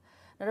as well.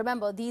 Now,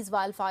 remember, these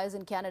wildfires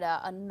in Canada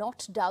are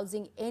not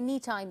dousing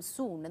anytime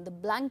soon, and the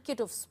blanket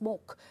of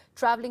smoke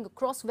traveling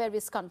across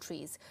various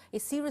countries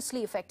is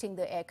seriously affecting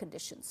the air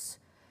conditions.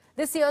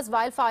 This year's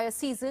wildfire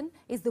season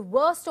is the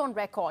worst on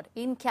record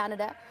in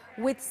Canada,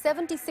 with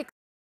 76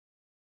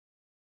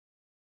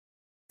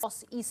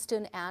 across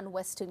eastern and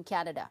western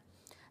Canada.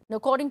 Now,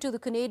 according to the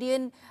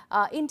Canadian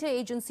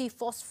Interagency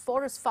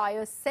Forest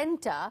Fire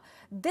Centre,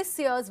 this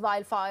year's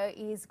wildfire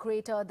is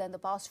greater than the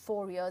past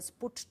 4 years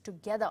put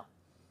together.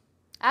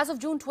 As of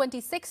June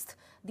 26th,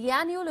 the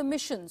annual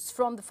emissions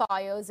from the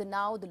fires are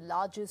now the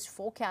largest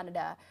for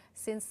Canada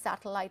since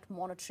satellite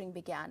monitoring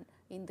began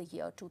in the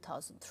year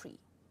 2003.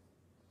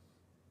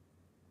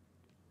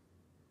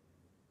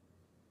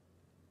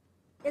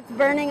 It's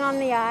burning on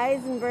the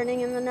eyes and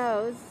burning in the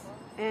nose,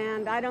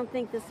 and I don't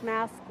think this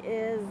mask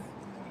is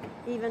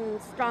even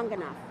strong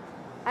enough.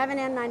 I have an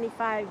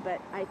N95,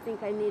 but I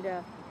think I need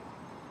a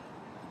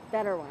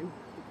better one.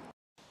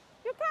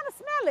 You kind of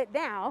smell it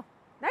now.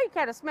 Now you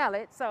kind of smell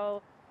it,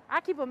 so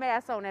I keep a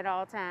mask on at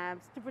all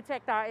times to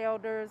protect our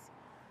elders.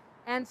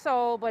 And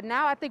so, but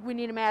now I think we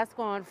need a mask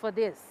on for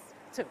this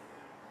too.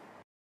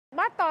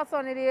 My thoughts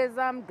on it is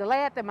I'm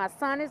glad that my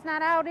son is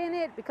not out in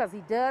it because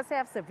he does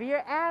have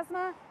severe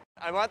asthma.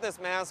 I bought this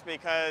mask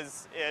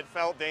because it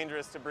felt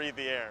dangerous to breathe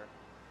the air.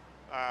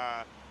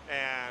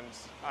 And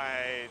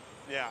I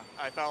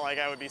felt like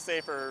I would be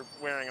safer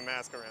wearing a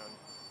mask around.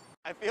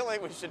 I feel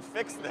like we should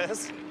fix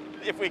this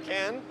if we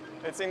can.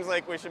 It seems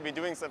like we should be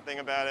doing something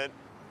about it.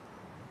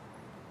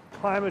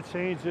 Climate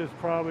change is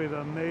probably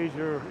the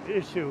major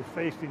issue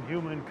facing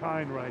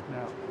humankind right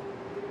now,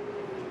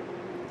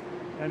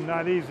 and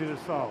not easy to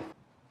solve.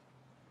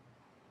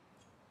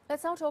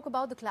 Let's now talk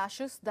about the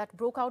clashes that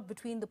broke out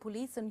between the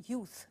police and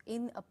youth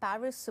in a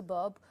Paris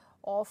suburb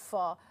of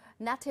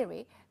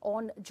Nanterre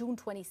on June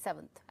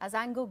 27th, as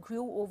anger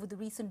grew over the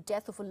recent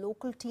death of a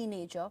local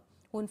teenager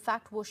who in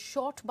fact was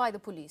shot by the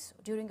police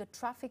during a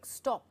traffic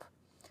stop.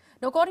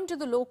 Now, according to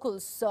the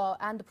locals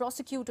and the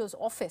prosecutor's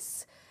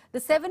office,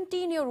 the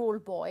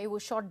 17-year-old boy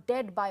was shot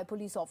dead by a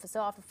police officer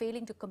after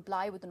failing to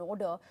comply with an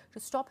order to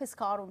stop his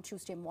car on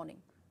Tuesday morning.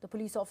 The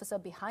police officer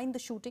behind the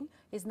shooting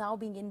is now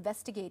being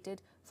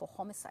investigated for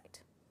homicide.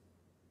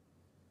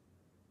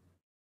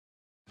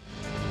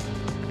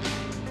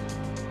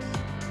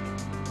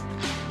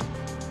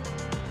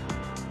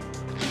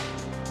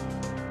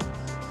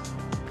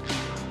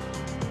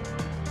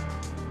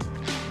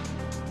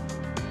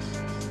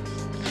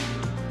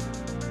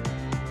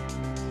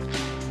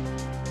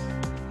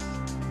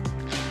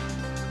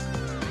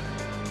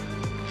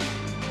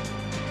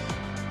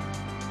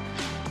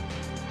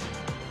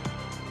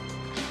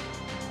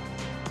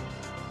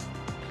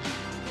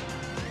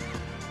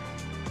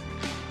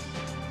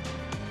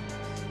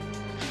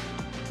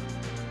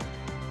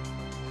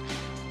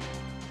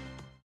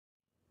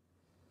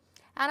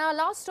 And our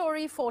last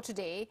story for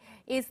today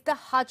is the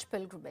Hajj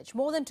pilgrimage.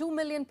 More than 2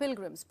 million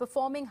pilgrims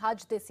performing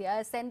Hajj this year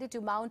ascended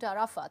to Mount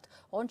Arafat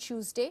on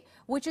Tuesday,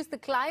 which is the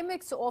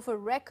climax of a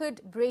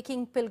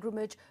record-breaking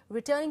pilgrimage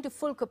returning to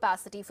full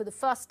capacity for the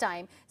first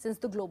time since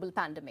the global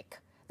pandemic.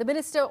 The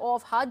Minister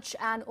of Hajj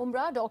and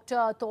Umrah,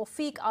 Dr.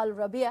 Tawfiq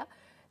Al-Rabia,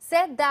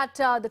 said that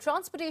the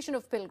transportation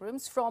of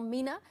pilgrims from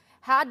Mina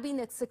had been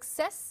a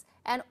success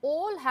and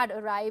all had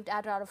arrived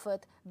at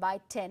Arafat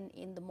by 10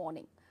 in the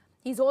morning.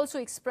 He's also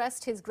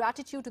expressed his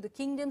gratitude to the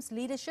kingdom's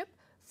leadership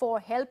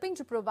for helping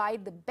to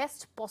provide the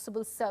best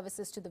possible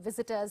services to the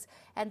visitors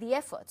and the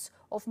efforts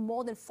of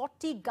more than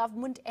 40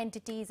 government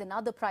entities and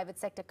other private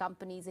sector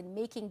companies in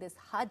making this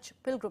Hajj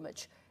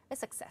pilgrimage a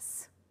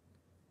success.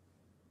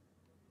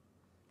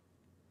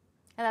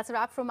 And that's a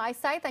wrap from my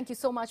side. Thank you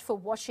so much for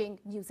watching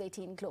News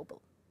 18 Global.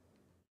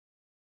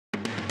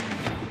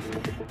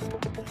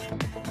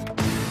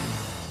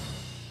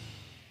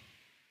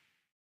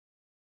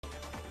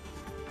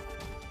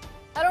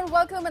 Hello and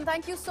welcome, and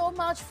thank you so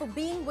much for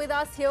being with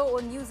us here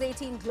on News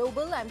 18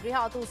 Global. I'm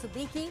Rihato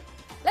Siddiqui.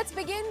 Let's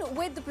begin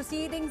with the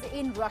proceedings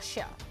in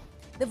Russia.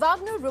 The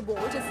Wagner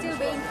Revolt is still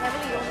weighing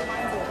heavily on the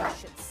minds of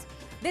Russians.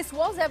 This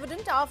was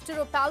evident after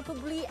a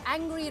palpably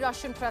angry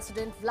Russian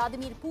President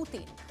Vladimir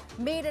Putin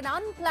made an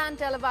unplanned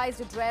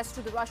televised address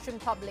to the Russian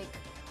public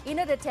in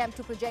an attempt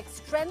to project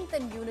strength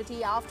and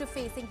unity after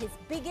facing his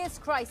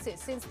biggest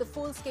crisis since the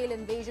full-scale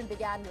invasion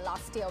began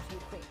last year of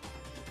Ukraine.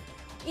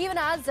 Even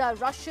as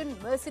Russian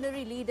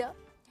mercenary leader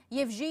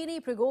Yevgeny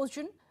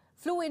Prigozhin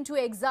flew into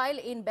exile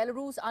in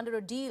Belarus under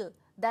a deal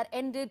that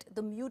ended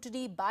the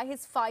mutiny by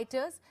his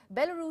fighters,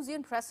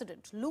 Belarusian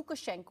President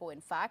Lukashenko,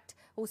 in fact,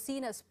 who's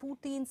seen as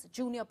Putin's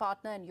junior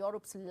partner and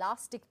Europe's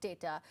last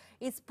dictator,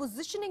 is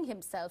positioning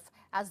himself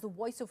as the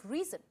voice of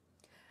reason.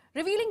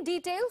 Revealing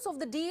details of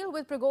the deal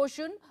with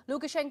Prigozhin,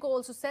 Lukashenko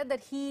also said that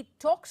he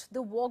talked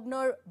the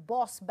Wagner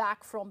boss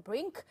back from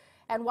brink.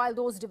 And while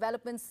those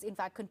developments, in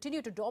fact,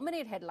 continue to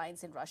dominate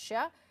headlines in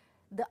Russia,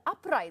 the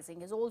uprising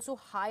has also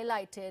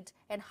highlighted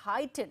and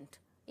heightened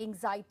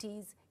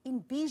anxieties in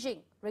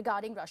Beijing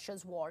regarding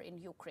Russia's war in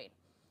Ukraine.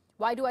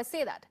 Why do I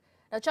say that?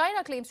 Now,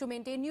 China claims to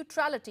maintain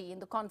neutrality in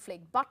the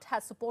conflict, but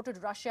has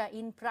supported Russia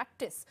in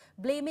practice,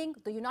 blaming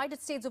the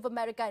United States of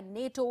America and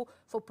NATO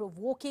for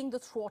provoking the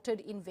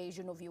thwarted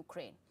invasion of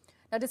Ukraine.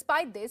 Now,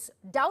 despite this,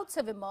 doubts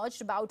have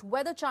emerged about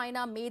whether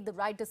China made the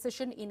right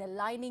decision in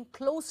aligning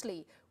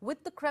closely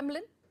with the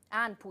Kremlin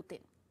and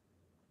Putin.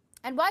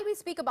 And while we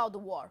speak about the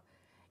war,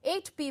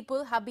 8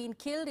 people have been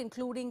killed,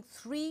 including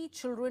 3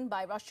 children,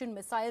 by Russian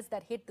missiles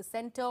that hit the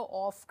center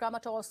of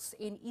Kramatorsk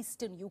in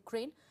eastern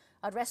Ukraine.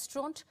 A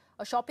restaurant,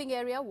 a shopping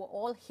area were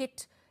all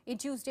hit in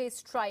Tuesday's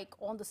strike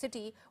on the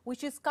city,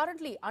 which is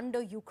currently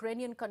under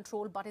Ukrainian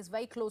control but is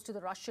very close to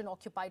the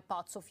Russian-occupied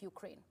parts of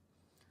Ukraine.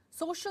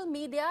 Social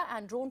media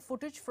and drone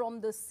footage from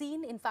the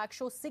scene, in fact,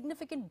 show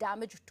significant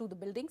damage to the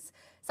buildings,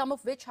 some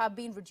of which have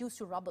been reduced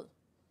to rubble.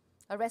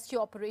 A rescue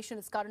operation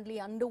is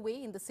currently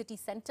underway in the city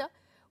center,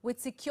 with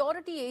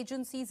security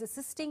agencies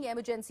assisting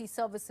emergency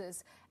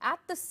services at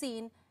the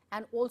scene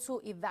and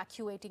also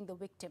evacuating the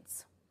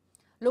victims.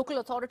 Local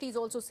authorities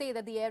also say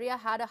that the area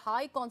had a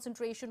high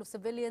concentration of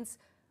civilians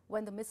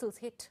when the missiles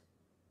hit.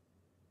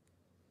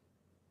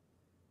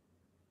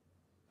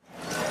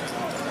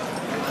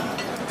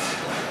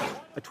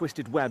 A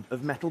twisted web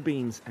of metal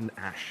beams and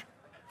ash.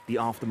 The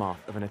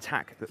aftermath of an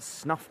attack that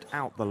snuffed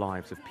out the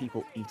lives of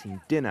people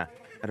eating dinner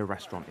at a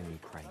restaurant in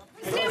Ukraine.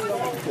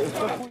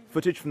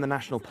 Footage from the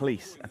National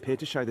Police appeared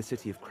to show the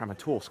city of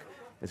Kramatorsk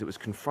as it was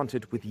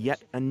confronted with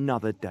yet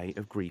another day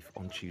of grief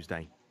on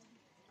Tuesday.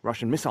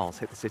 Russian missiles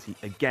hit the city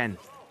again,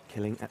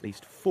 killing at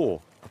least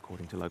 4,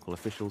 according to local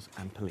officials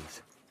and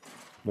police.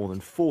 More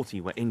than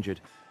 40 were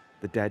injured.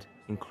 The dead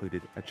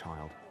included a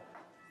child.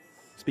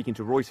 Speaking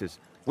to Reuters,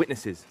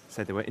 witnesses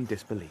said they were in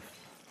disbelief.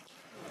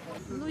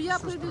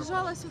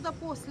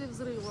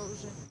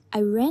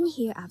 I ran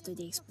here after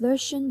the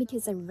explosion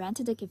because I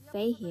rented a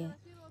cafe here.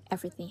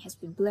 Everything has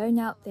been blown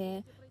out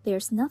there.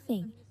 There's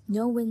nothing.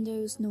 No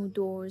windows, no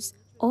doors.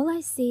 All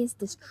I see is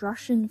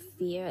destruction,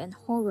 fear, and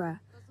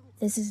horror.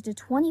 This is the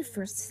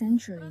 21st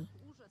century.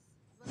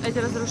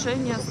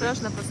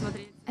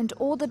 And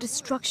all the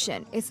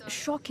destruction is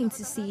shocking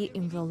to see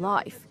in real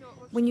life.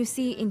 When you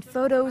see in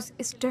photos,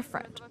 it's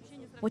different.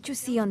 What you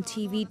see on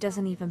TV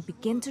doesn't even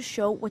begin to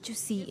show what you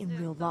see in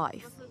real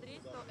life.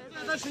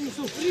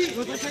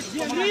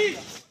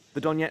 The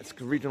Donetsk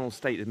Regional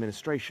State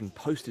Administration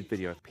posted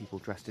video of people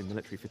dressed in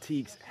military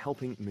fatigues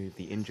helping move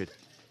the injured.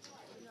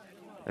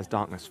 As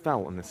darkness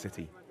fell on the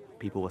city,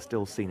 people were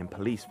still seen in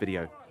police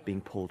video being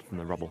pulled from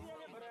the rubble.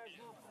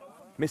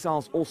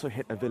 Missiles also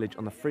hit a village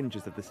on the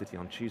fringes of the city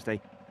on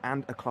Tuesday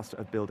and a cluster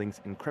of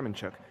buildings in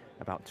Kramatorsk,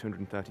 about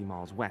 230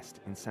 miles west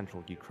in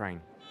central Ukraine.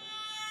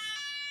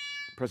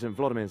 President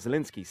Vladimir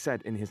Zelensky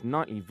said in his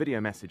nightly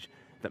video message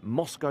that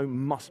Moscow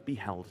must be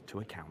held to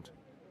account.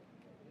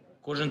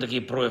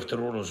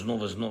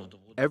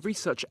 Every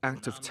such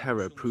act of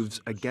terror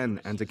proves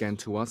again and again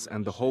to us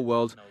and the whole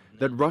world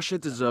that Russia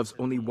deserves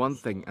only one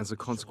thing as a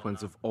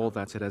consequence of all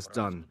that it has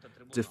done: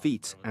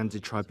 defeat and a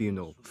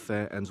tribunal,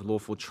 fair and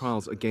lawful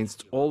trials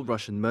against all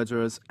Russian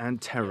murderers and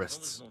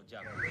terrorists.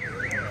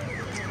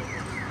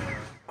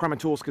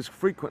 Kramatorsk has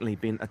frequently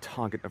been a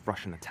target of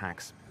Russian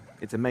attacks.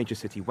 It's a major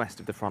city west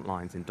of the front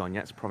lines in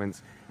Donetsk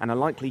province and a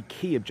likely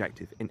key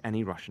objective in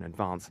any Russian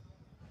advance.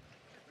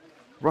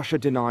 Russia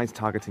denies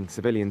targeting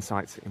civilian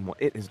sites in what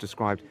it has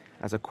described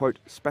as a, quote,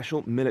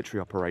 special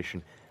military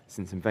operation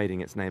since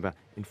invading its neighbor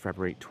in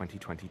February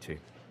 2022.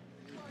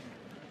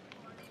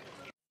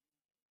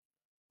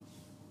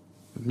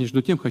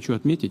 Между тем хочу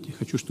отметить, и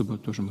хочу, чтобы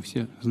тоже мы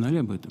все знали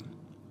об этом,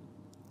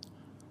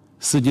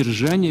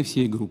 содержание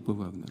всей группы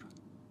 «Вагнер»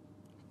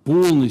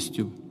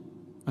 полностью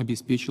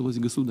обеспечилось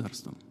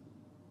государством.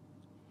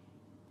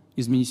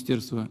 Из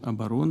Министерства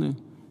обороны,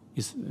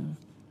 из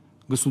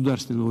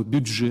государственного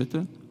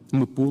бюджета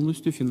мы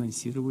полностью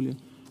финансировали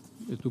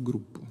эту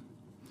группу.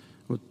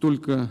 Вот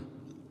только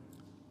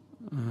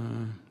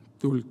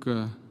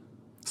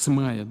с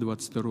мая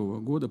 22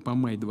 года по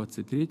май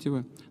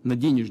 23 на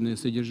денежное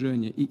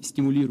содержание и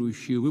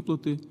стимулирующие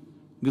выплаты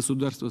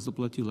государство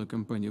заплатило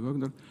компании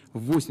 «Вагнер»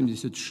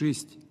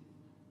 86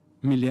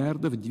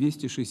 миллиардов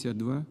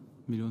 262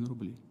 миллиона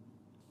рублей.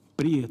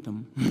 При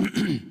этом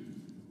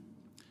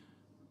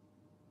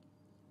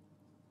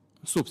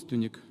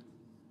собственник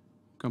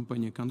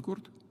компании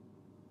 «Конкорд»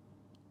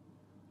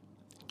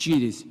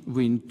 через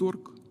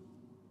военторг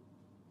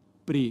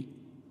при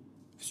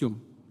всем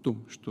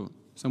том, что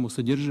само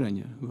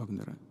содержание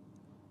Вагнера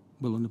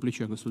было на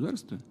плечах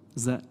государства,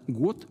 за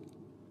год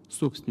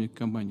собственник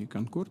компании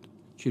 «Конкорд»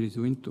 через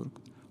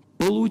военторг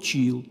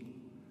получил,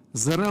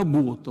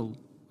 заработал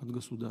от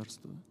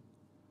государства,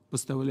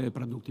 поставляя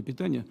продукты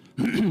питания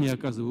и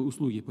оказывая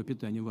услуги по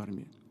питанию в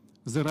армии,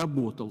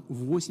 заработал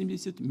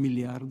 80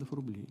 миллиардов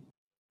рублей.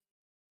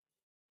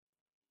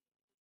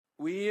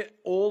 We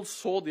all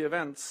saw the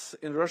events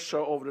in Russia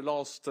over the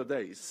last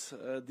days.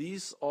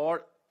 These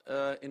are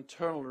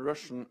internal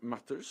Russian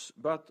matters,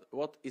 but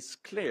what is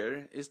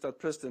clear is that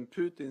President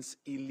Putin's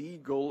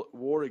illegal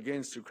war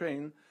against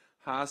Ukraine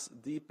has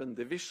deepened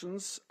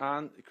divisions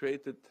and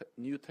created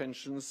new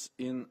tensions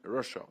in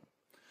Russia.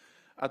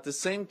 At the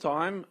same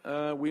time,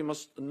 we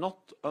must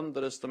not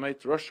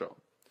underestimate Russia.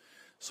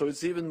 So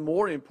it's even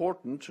more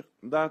important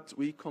that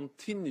we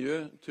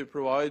continue to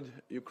provide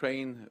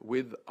Ukraine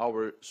with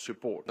our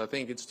support. I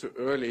think it's too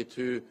early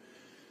to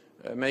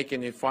make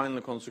any final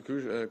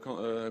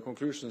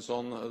conclusions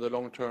on the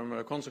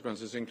long-term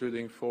consequences,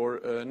 including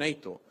for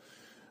NATO.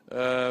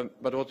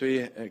 But what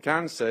we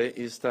can say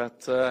is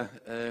that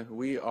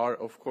we are,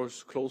 of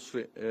course,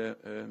 closely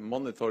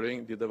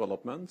monitoring the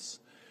developments,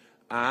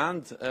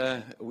 and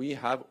we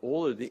have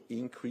already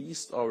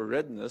increased our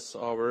readiness,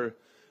 our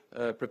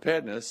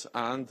preparedness,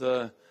 and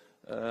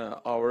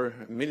our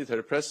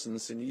military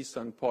presence in the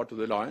eastern part of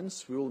the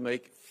alliance. We will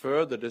make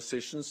further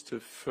decisions to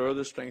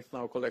further strengthen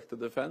our collective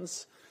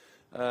defense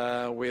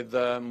with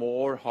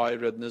more high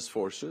readiness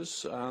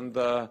forces and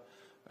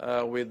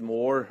with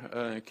more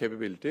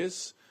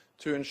capabilities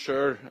to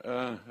ensure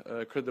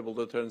credible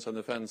deterrence and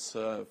defense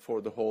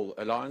for the whole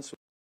alliance.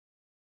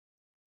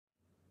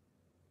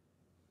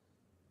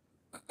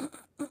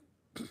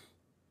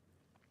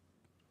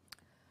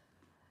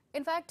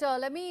 In fact,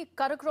 let me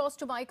cut across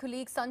to my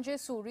colleague Sanjay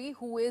Suri,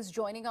 who is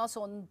joining us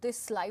on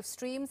this live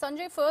stream.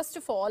 Sanjay, first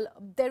of all,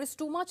 there is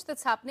too much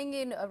that's happening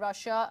in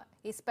Russia,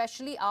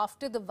 especially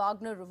after the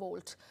Wagner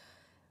Revolt.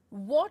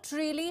 What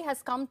really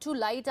has come to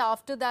light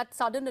after that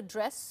sudden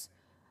address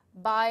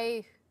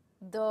by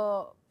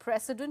the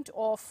president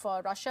of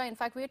Russia? In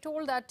fact, we are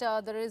told that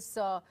there is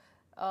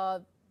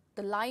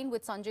the line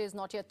with Sanjay is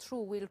not yet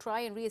through. We'll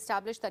try and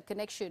re-establish that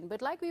connection.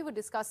 But like we were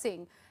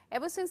discussing,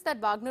 ever since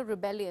that Wagner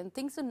rebellion,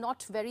 things are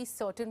not very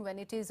certain when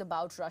it is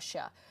about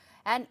Russia.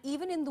 And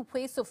even in the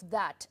face of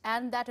that,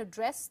 and that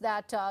address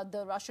that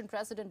the Russian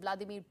President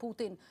Vladimir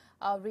Putin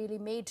really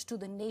made to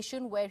the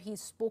nation, where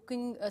he's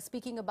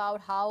speaking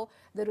about how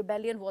the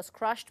rebellion was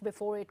crushed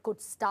before it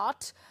could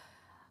start,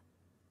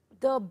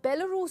 the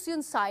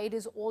Belarusian side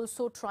is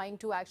also trying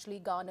to actually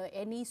garner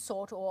any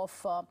sort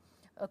of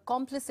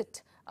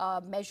complicit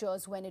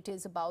measures when it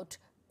is about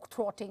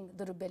thwarting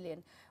the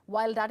rebellion.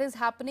 While that is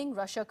happening,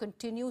 Russia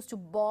continues to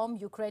bomb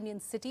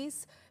Ukrainian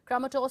cities.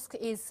 Kramatorsk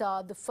is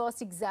the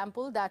first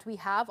example that we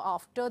have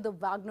after the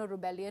Wagner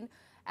rebellion,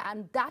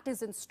 and that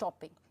isn't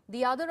stopping.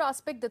 The other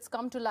aspect that's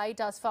come to light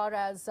as far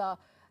as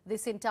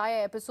this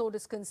entire episode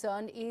is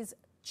concerned is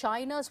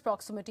China's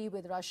proximity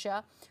with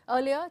Russia.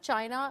 Earlier,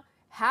 China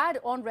had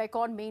on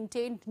record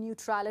maintained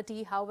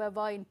neutrality.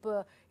 However,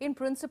 in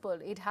principle,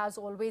 it has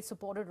always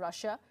supported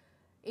Russia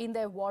in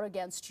their war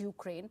against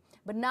Ukraine.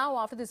 But now,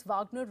 after this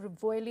Wagner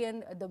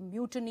rebellion, the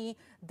mutiny,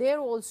 they're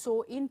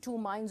also in two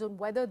minds on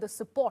whether the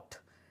support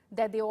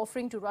that they're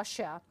offering to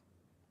Russia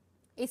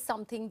is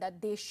something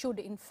that they should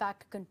in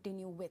fact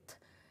continue with.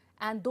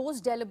 And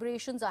those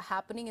deliberations are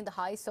happening in the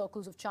high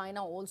circles of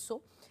China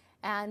also.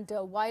 And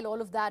while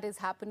all of that is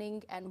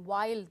happening, and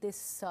while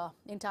this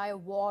entire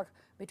war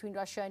between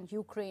Russia and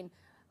Ukraine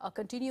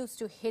continues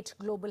to hit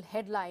global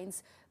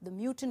headlines, the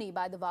mutiny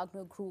by the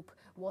Wagner Group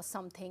was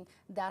something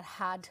that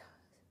had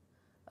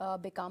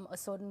become a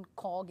certain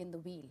cog in the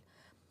wheel.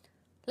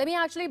 Let me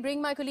actually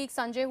bring my colleague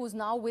Sanjay, who's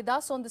now with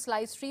us on this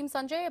live stream.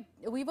 Sanjay,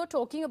 we were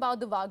talking about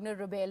the Wagner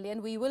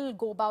rebellion. We will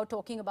go about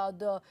talking about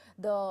the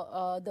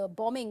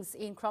bombings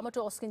in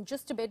Kramatorsk in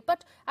just a bit.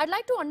 But I'd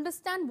like to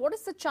understand, what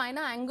is the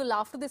China angle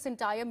after this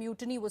entire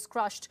mutiny was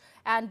crushed?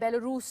 And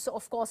Belarus,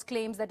 of course,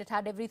 claims that it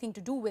had everything to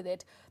do with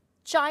it.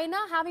 China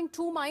having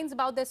two minds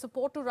about their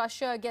support to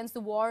Russia against the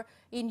war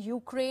in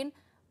Ukraine.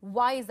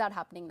 Why is that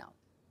happening now?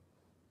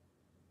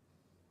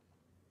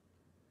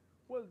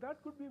 Well,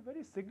 that could be a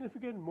very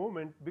significant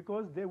moment,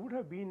 because there would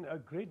have been a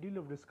great deal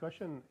of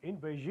discussion in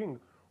Beijing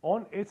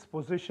on its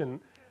position.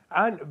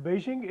 And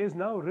Beijing is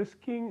now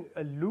risking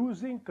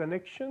losing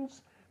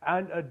connections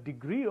and a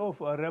degree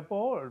of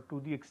rapport,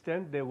 to the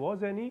extent there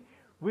was any,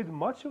 with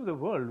much of the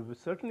world,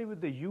 certainly with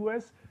the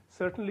US,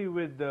 certainly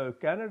with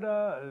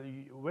Canada,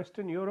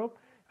 Western Europe.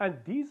 And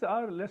these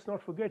are, let's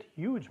not forget,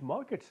 huge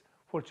markets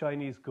for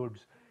Chinese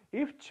goods.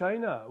 If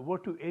China were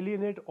to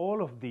alienate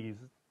all of these,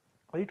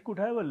 it could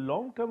have a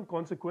long-term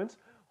consequence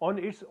on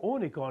its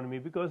own economy,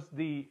 because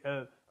the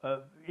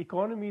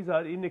economies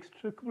are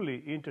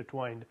inextricably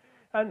intertwined.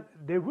 And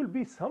there will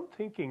be some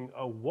thinking,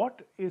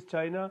 what is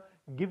China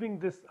giving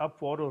this up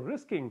for, or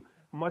risking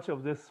much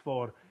of this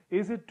for?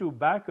 Is it to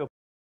back up?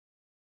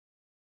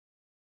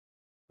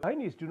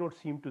 Chinese do not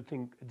seem to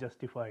think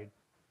justified.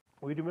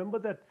 We remember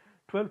that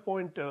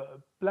 12-point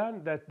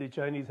plan that the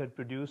Chinese had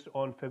produced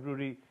on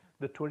February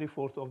the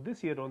 24th of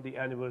this year, on the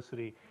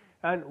anniversary.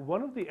 And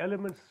one of the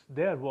elements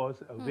there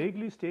was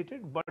vaguely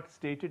stated, but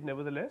stated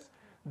nevertheless,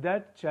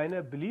 that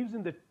China believes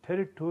in the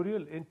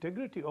territorial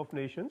integrity of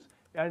nations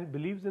and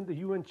believes in the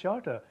UN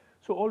Charter.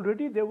 So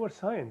already there were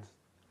signs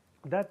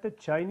that the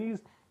Chinese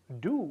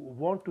do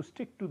want to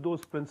stick to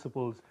those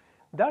principles.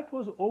 That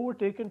was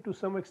overtaken to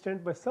some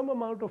extent by some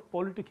amount of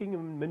politicking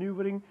and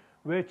maneuvering,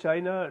 where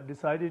China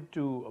decided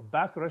to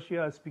back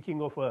Russia,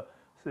 speaking of a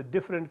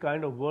different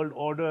kind of world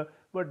order.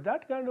 But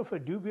that kind of a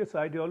dubious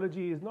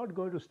ideology is not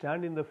going to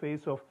stand in the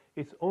face of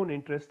its own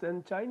interest,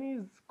 and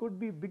Chinese could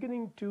be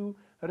beginning to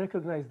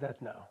recognize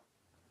that now.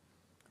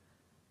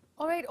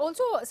 All right.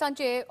 Also,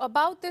 Sanjay,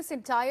 about this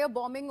entire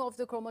bombing of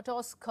the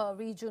Kramatorsk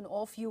region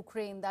of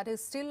Ukraine, that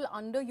is still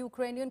under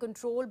Ukrainian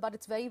control, but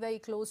it's very, very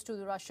close to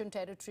the Russian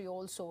territory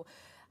also.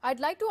 I'd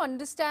like to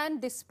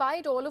understand,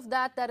 despite all of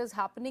that that is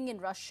happening in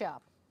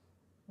Russia,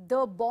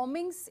 the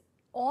bombings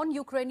on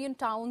Ukrainian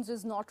towns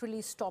is not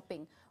really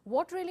stopping.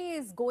 What really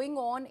is going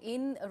on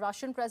in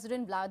Russian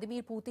President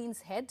Vladimir Putin's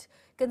head,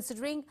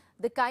 considering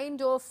the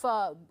kind of,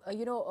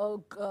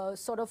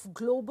 sort of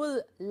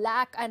global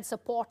lack and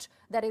support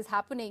that is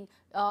happening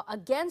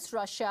against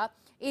Russia,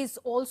 is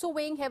also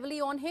weighing heavily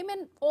on him,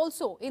 and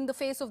also in the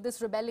face of this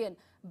rebellion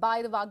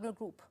by the Wagner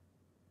Group?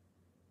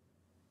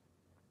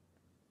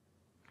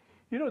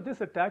 You know,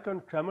 this attack on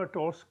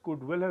Kramatorsk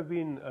could well have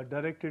been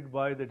directed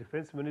by the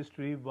Defense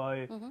Ministry,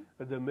 by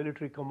the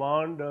military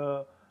command.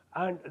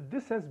 And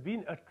this has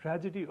been a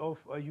tragedy of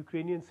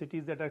Ukrainian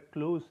cities that are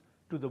close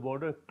to the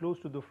border, close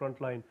to the front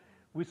line.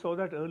 We saw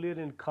that earlier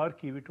in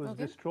Kharkiv, it was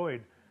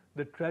destroyed.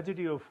 The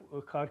tragedy of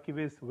Kharkiv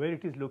is where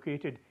it is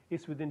located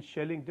is within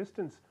shelling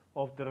distance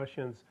of the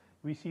Russians.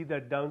 We see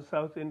that down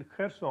south in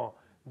Kherson,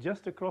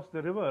 just across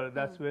the river,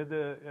 that's where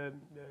the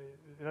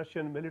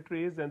Russian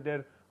military is and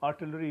their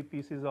artillery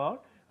pieces are.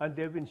 And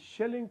they've been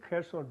shelling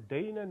Kherson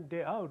day in and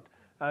day out.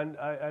 And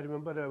I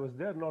remember I was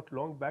there not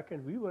long back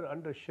and we were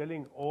under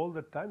shelling all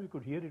the time. You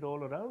could hear it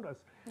all around us.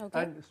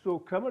 And so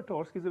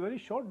Kramatorsk is a very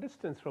short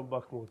distance from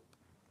Bakhmut.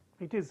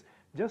 It is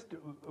just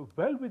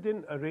well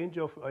within a range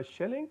of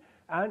shelling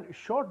and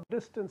short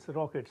distance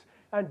rockets.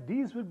 And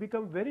these will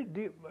become very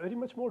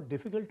much more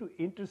difficult to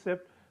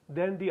intercept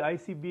than the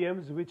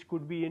ICBMs, which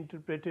could be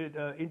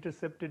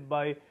intercepted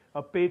by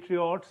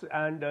Patriots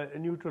and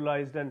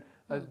neutralized. And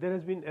there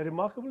has been a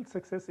remarkable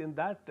success in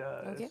that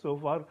so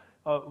far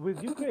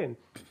with Ukraine.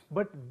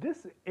 But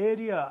this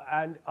area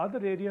and other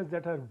areas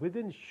that are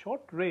within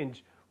short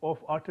range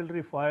of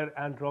artillery fire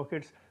and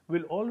rockets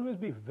will always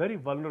be very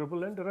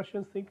vulnerable, and the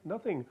Russians think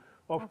nothing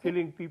of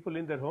killing people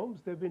in their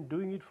homes. They've been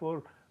doing it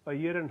for a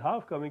year and a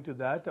half, coming to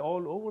that,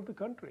 all over the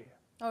country.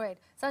 All right.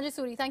 Sanjay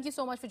Suri, thank you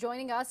so much for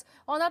joining us.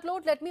 On that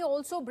note, let me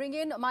also bring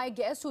in my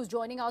guest who's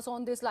joining us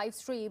on this live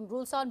stream.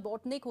 Ruslan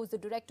Botnik, who's the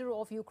director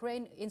of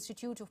Ukraine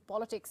Institute of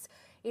Politics,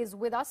 is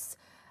with us.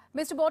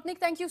 Mr. Botnik,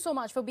 thank you so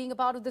much for being a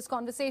part of this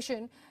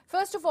conversation.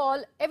 First of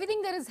all,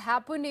 everything that has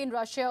happened in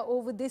Russia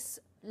over this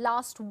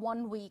last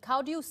 1 week,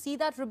 how do you see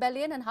that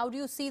rebellion and how do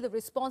you see the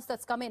response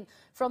that's come in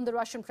from the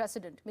Russian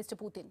president, Mr.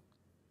 Putin?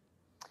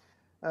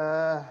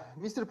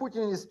 Mr.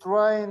 Putin is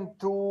trying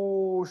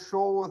to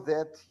show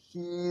that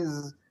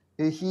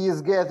he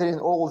is gathering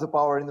all the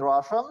power in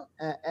Russia,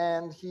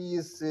 and he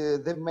is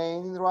the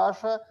man in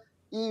Russia,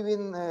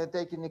 even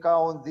taking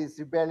account this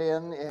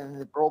rebellion and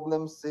the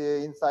problems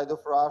inside of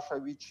Russia,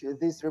 which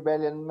this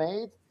rebellion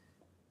made.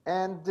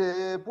 And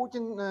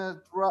Putin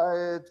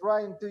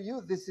trying to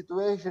use this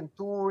situation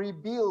to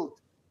rebuild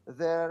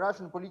the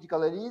Russian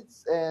political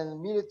elites and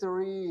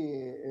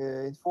military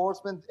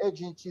enforcement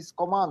agencies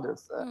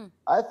commanders.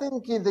 I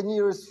think in the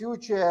nearest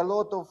future, a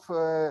lot of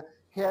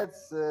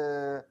heads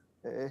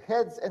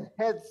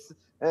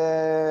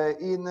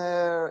in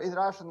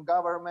Russian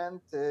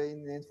government,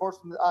 in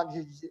enforcement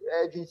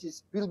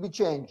agencies will be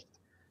changed.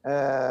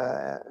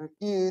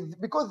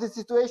 Because the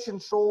situation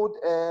showed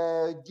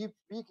a deep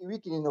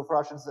weakening of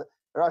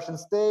Russian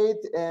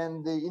state,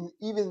 and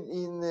even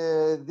in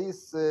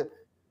this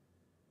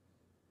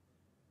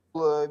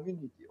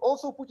community.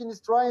 Also, Putin is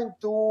trying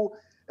to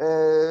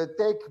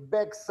take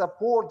back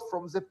support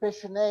from the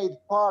passionate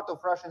part of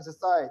Russian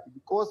society,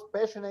 because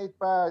passionate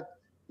part,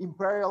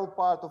 imperial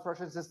part of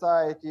Russian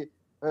society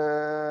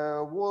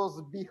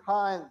was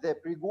behind the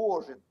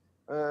Prigozhin,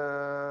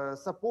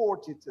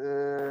 supported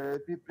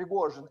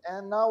Prigozhin,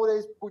 and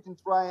nowadays Putin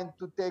trying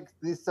to take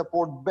this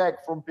support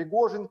back from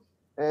Prigozhin,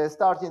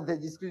 starting the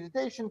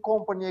discreditation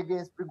campaign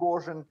against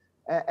Prigozhin,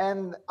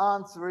 and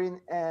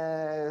answering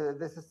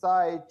the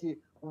society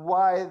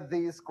why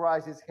this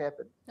crisis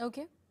happened.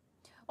 Okay.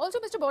 Also,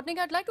 Mr. Botnik,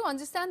 I'd like to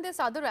understand this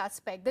other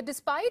aspect, that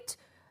despite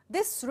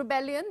this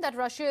rebellion that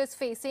Russia is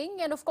facing,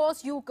 and of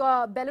course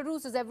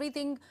Belarus has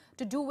everything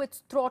to do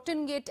with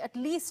throttling it, at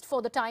least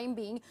for the time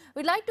being,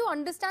 we'd like to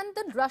understand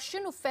the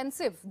Russian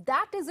offensive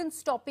that isn't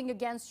stopping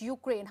against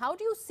Ukraine. How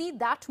do you see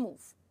that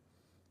move?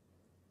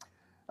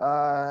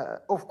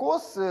 Of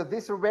course,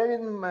 this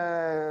rebellion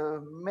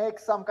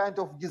makes some kind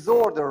of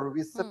disorder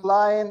with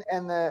supplying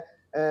and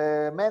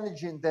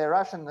managing the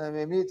Russian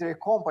military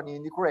company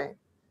in Ukraine.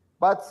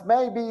 But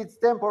maybe it's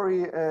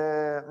temporary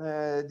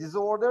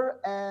disorder,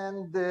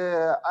 and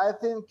I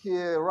think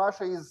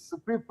Russia is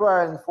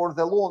preparing for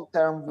the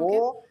long-term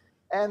war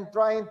and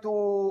trying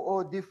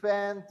to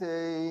defend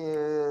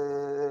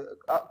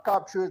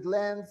captured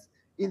lands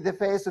in the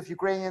face of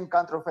Ukrainian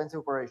counteroffensive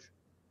operation.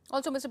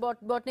 Also, Mr.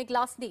 Botnik,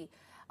 lastly,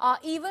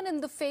 even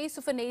in the face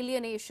of an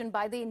alienation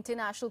by the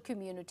international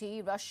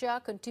community, Russia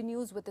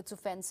continues with its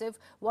offensive.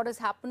 What has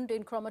happened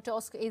in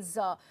Kramatorsk is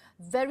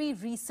very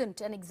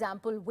recent, an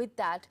example with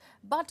that.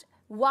 But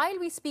while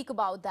we speak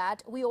about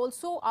that, we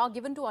also are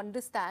given to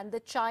understand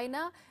that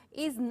China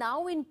is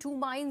now in two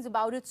minds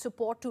about its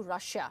support to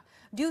Russia.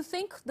 Do you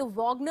think the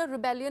Wagner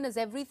Rebellion has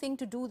everything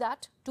to do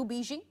that to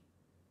Beijing?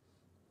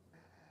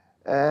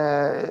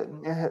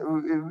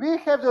 We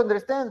have to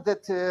understand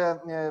that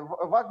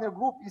Wagner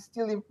Group is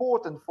still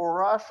important for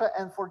Russia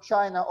and for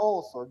China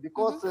also,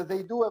 because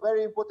they do a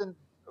very important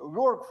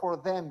work for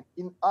them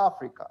in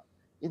Africa,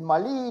 in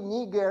Mali,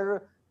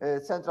 Niger,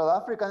 Central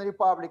African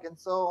Republic, and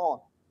so on.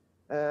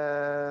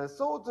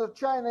 So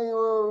China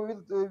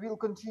will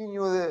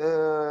continue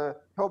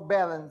her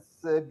balance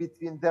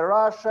between the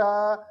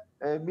Russia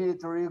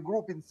military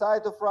group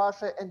inside of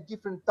Russia and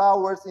different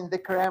towers in the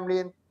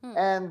Kremlin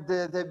and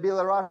the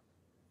Belarus.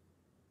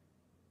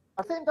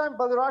 At the same time,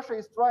 Belarus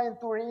is trying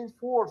to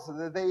reinforce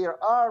their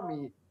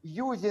army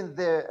using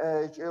the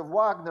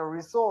Wagner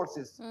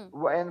resources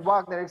and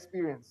Wagner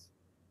experience.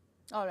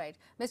 All right.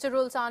 Mr.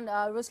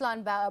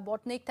 Ruslan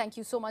Botnik, thank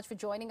you so much for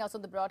joining us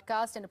on the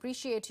broadcast and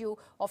appreciate you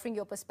offering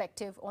your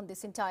perspective on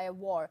this entire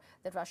war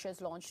that Russia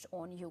has launched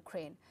on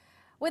Ukraine.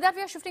 With that,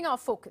 we are shifting our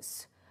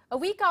focus. A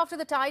week after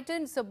the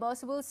Titan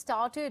submersible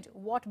started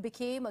what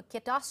became a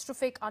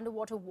catastrophic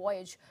underwater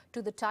voyage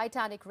to the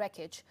Titanic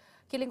wreckage,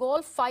 killing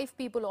all 5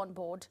 people on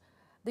board,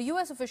 the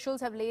U.S.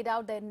 officials have laid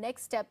out their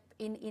next step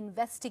in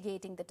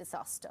investigating the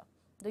disaster.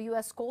 The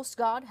U.S. Coast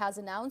Guard has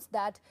announced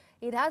that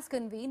it has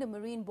convened a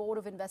Marine Board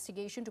of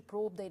Investigation to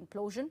probe the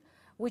implosion,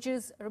 which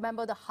is,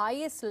 remember, the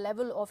highest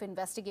level of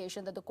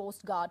investigation that the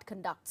Coast Guard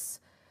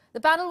conducts. The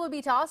panel will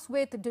be tasked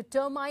with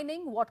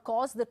determining what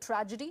caused the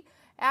tragedy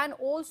and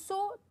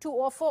also to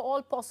offer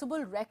all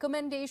possible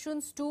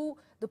recommendations to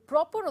the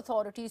proper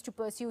authorities to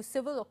pursue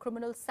civil or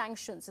criminal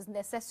sanctions as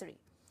necessary.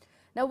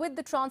 Now, with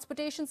the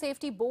Transportation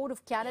Safety Board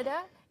of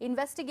Canada,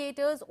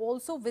 investigators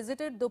also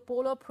visited the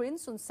Polar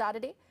Prince on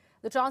Saturday.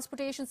 The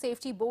Transportation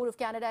Safety Board of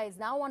Canada is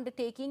now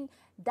undertaking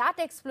that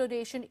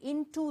exploration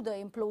into the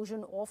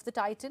implosion of the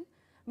Titan.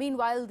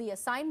 Meanwhile, the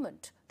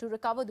assignment to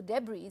recover the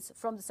debris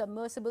from the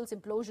submersible's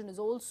implosion is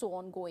also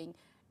ongoing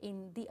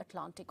in the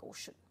Atlantic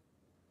Ocean.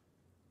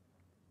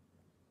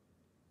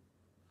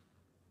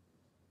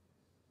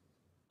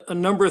 A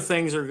number of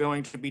things are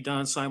going to be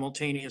done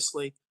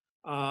simultaneously.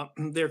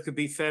 There could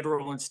be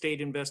federal and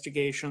state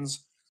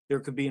investigations.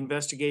 There could be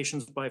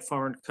investigations by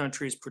foreign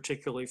countries,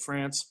 particularly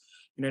France,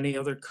 and any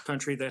other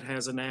country that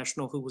has a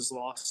national who was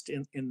lost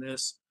in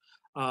this.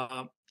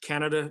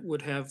 Canada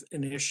would have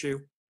an issue,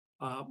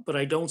 but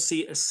I don't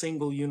see a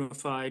single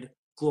unified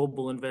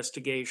global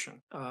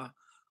investigation.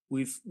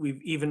 We've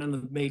even in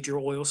the major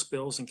oil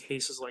spills and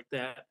cases like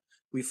that,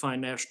 we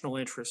find national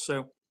interest.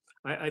 So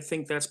I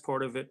think that's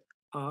part of it.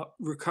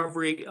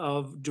 Recovery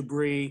of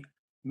debris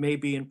may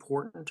be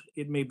important.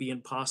 It may be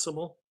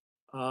impossible.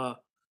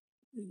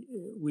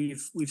 We've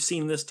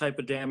seen this type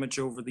of damage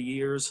over the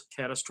years,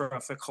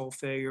 catastrophic hull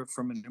failure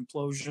from an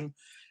implosion,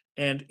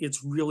 and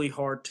it's really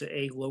hard to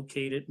A,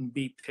 locate it, and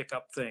B, pick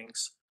up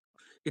things.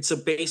 It's a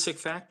basic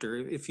factor.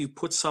 If you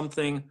put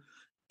something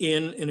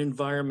in an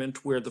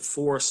environment where the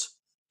force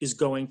is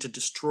going to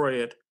destroy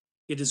it,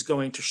 it is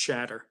going to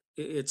shatter.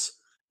 It's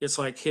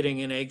like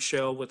hitting an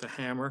eggshell with a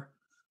hammer,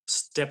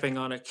 stepping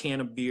on a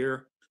can of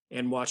beer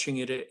and watching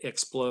it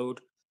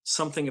explode.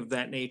 Something of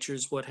that nature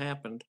is what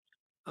happened.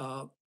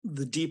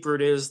 The deeper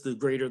it is, the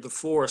greater the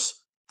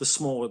force, the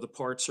smaller the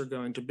parts are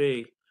going to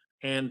be.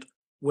 And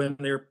when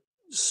they're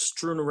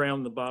strewn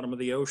around the bottom of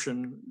the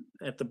ocean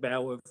at the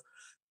bow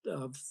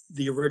of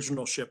the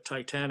original ship,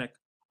 Titanic,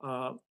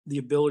 the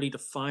ability to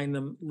find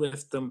them,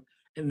 lift them,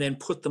 and then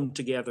put them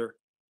together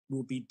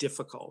will be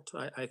difficult.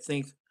 I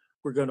think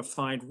we're going to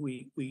find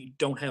we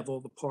don't have all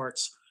the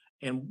parts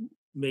and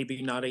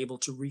maybe not able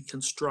to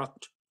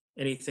reconstruct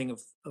anything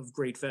of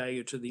great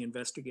value to the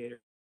investigator.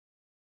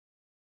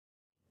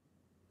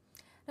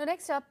 Now,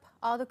 next up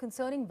are the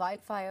concerning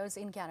wildfires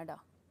in Canada.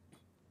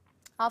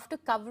 After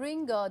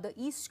covering the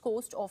east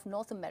coast of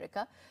North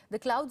America, the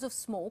clouds of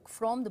smoke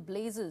from the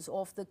blazes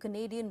of the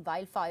Canadian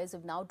wildfires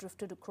have now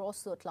drifted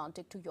across the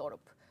Atlantic to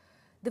Europe.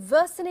 The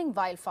worsening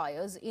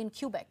wildfires in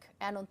Quebec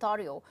and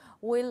Ontario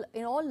will,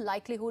 in all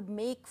likelihood,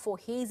 make for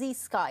hazy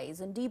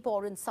skies and deep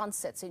orange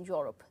sunsets in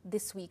Europe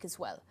this week as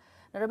well.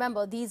 Now,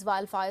 remember, these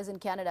wildfires in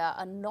Canada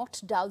are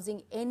not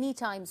dousing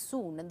anytime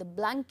soon, and the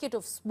blanket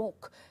of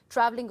smoke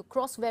traveling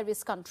across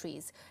various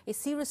countries is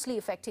seriously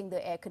affecting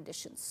the air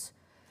conditions.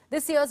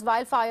 This year's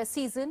wildfire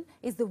season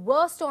is the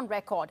worst on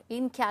record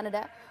in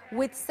Canada,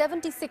 with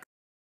 76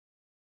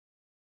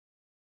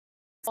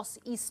 across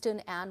eastern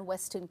and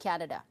western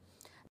Canada.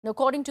 Now,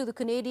 according to the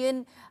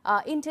Canadian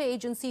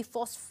Interagency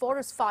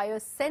Forest Fire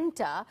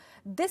Centre,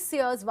 this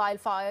year's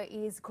wildfire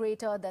is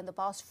greater than the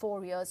past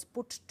 4 years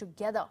put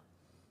together.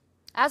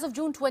 As of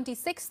June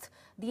 26th,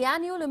 the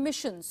annual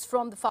emissions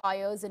from the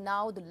fires are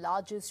now the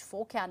largest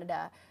for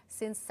Canada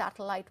since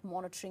satellite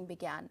monitoring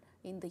began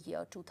in the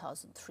year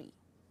 2003.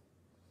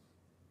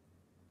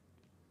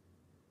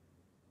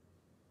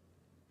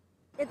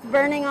 It's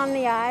burning on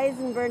the eyes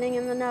and burning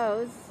in the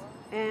nose,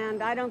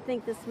 and I don't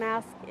think this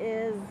mask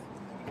is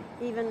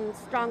even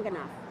strong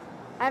enough.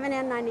 I have an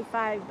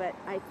N95, but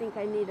I think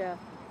I need a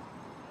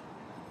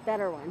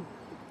better one.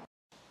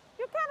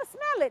 You kind of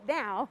smell it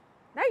now.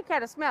 Now you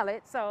kind of smell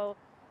it, so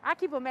I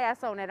keep a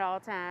mask on at all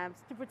times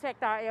to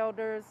protect our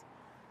elders.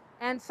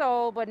 And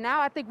so, but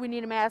now I think we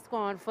need a mask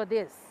on for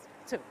this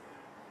too.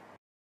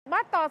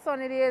 My thoughts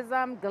on it is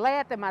I'm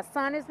glad that my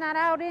son is not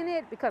out in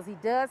it because he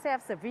does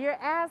have severe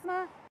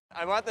asthma.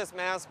 I bought this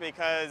mask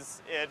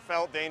because it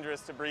felt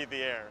dangerous to breathe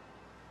the air.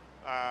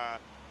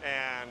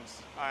 And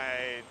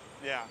I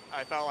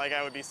felt like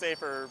I would be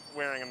safer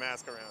wearing a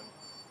mask around.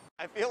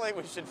 I feel like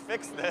we should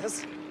fix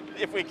this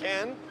if we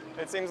can.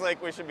 It seems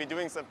like we should be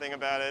doing something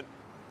about it.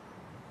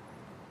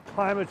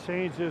 Climate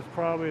change is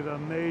probably the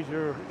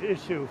major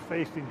issue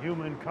facing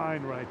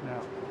humankind right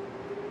now,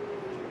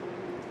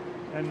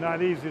 and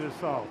not easy to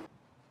solve.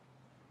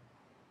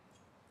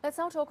 Let's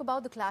now talk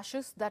about the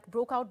clashes that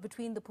broke out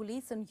between the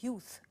police and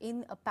youth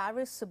in a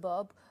Paris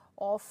suburb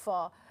of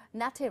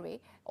Natere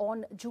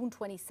on June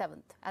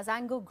 27th, as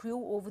anger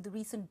grew over the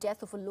recent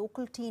death of a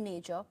local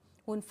teenager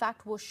who in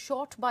fact was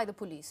shot by the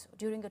police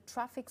during a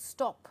traffic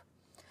stop.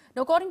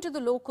 Now, according to the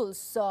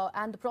locals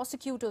and the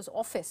prosecutor's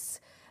office,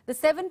 the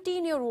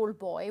 17-year-old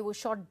boy was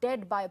shot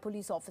dead by a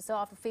police officer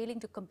after failing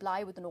to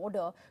comply with an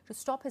order to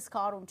stop his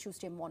car on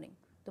Tuesday morning.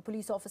 The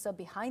police officer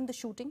behind the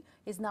shooting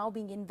is now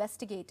being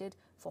investigated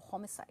for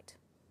homicide.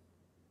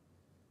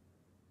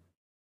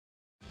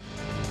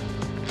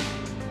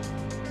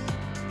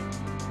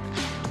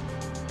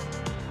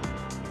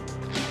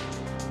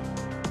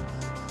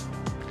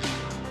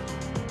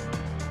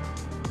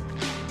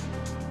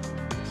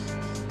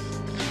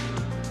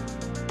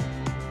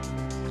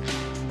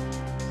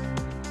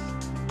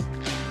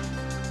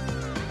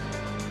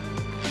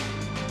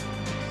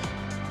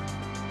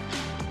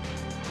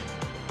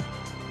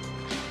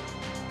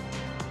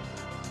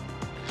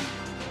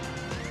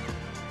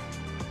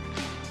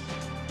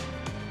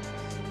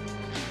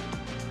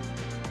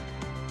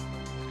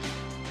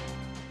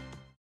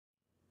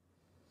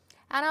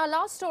 And our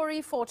last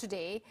story for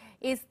today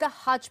is the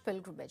Hajj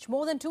pilgrimage.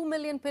 More than 2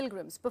 million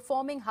pilgrims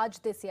performing Hajj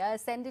this year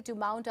ascended to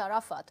Mount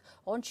Arafat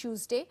on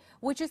Tuesday,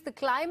 which is the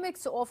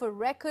climax of a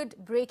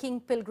record-breaking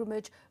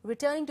pilgrimage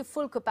returning to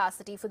full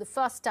capacity for the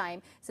first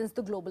time since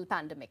the global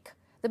pandemic.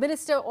 The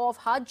Minister of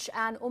Hajj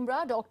and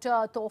Umrah,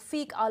 Dr.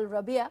 Tawfiq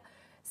Al-Rabia,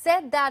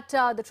 said that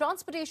the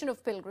transportation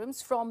of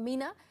pilgrims from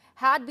Mina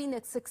had been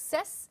a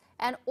success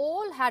and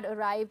all had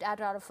arrived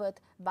at Arafat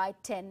by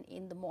 10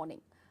 in the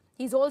morning.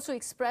 He's also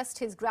expressed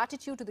his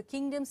gratitude to the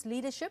kingdom's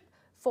leadership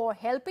for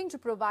helping to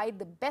provide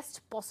the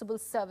best possible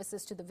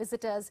services to the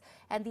visitors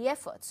and the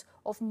efforts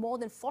of more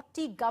than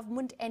 40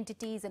 government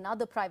entities and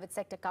other private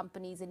sector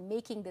companies in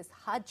making this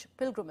Hajj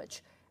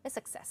pilgrimage a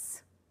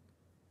success.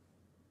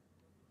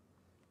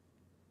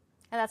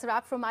 And that's a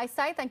wrap from my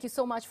side. Thank you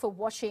so much for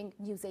watching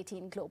News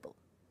 18 Global.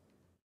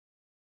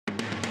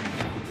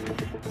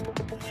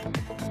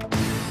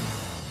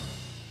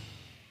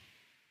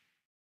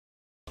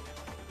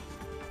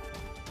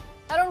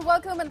 Hello and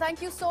welcome, and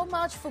thank you so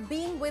much for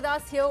being with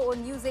us here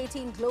on News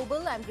 18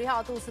 Global. I'm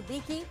Rihato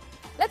Siddiqui.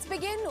 Let's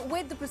begin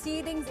with the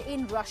proceedings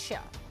in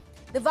Russia.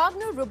 The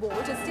Wagner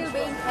Revolt is still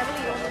weighing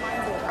heavily on the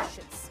minds of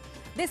Russians.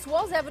 This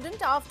was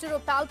evident after a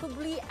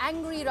palpably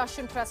angry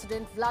Russian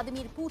President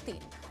Vladimir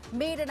Putin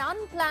made an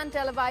unplanned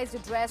televised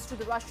address to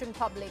the Russian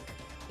public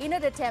in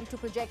an attempt to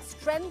project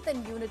strength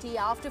and unity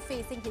after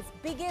facing his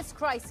biggest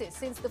crisis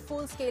since the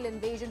full-scale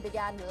invasion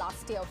began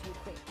last year of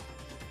Ukraine.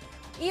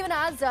 Even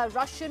as a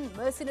Russian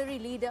mercenary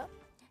leader,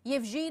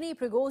 Yevgeny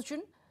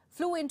Prigozhin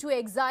flew into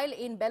exile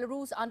in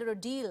Belarus under a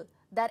deal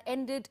that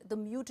ended the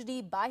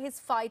mutiny by his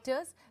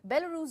fighters,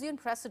 Belarusian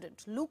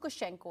President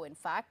Lukashenko, in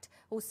fact,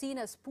 who's seen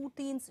as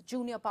Putin's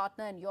junior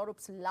partner and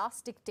Europe's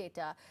last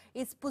dictator,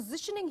 is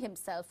positioning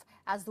himself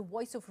as the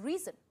voice of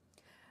reason.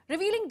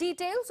 Revealing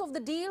details of the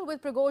deal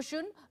with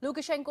Prigozhin,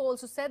 Lukashenko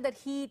also said that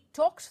he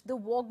talked the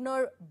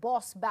Wagner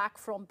boss back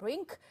from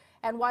brink.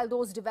 And while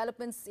those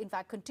developments, in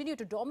fact, continue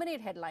to dominate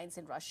headlines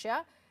in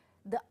Russia,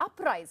 the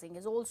uprising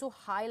has also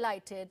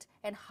highlighted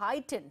and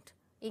heightened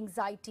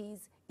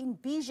anxieties in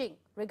Beijing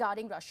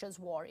regarding Russia's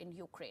war in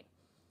Ukraine.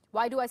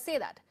 Why do I say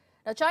that?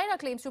 Now, China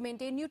claims to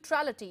maintain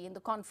neutrality in the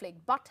conflict,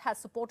 but has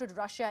supported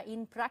Russia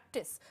in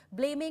practice,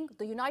 blaming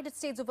the United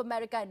States of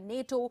America and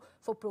NATO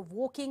for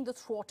provoking the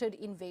thwarted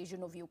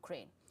invasion of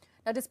Ukraine.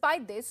 Now,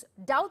 despite this,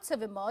 doubts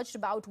have emerged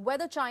about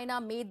whether China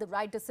made the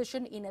right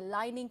decision in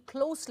aligning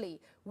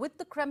closely with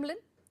the Kremlin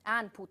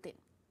and Putin.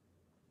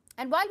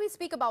 And while we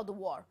speak about the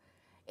war,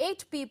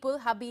 8 people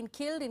have been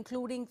killed,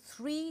 including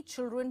 3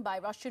 children, by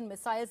Russian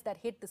missiles that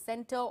hit the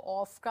center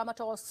of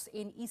Kramatorsk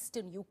in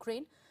eastern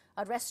Ukraine.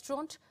 A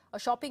restaurant, a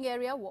shopping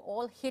area were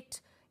all hit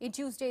in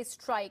Tuesday's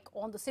strike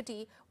on the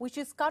city, which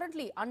is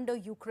currently under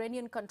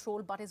Ukrainian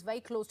control but is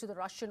very close to the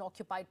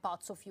Russian-occupied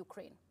parts of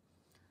Ukraine.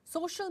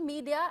 Social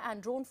media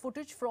and drone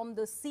footage from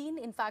the scene,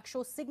 in fact,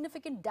 show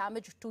significant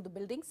damage to the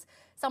buildings,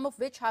 some of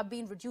which have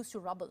been reduced to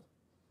rubble.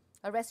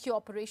 A rescue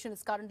operation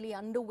is currently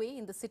underway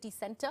in the city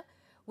center,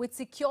 with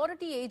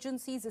security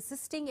agencies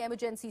assisting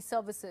emergency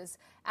services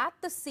at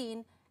the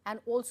scene and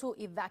also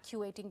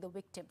evacuating the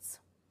victims.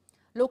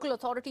 Local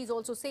authorities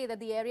also say that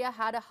the area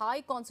had a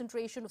high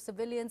concentration of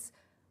civilians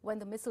when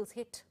the missiles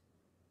hit.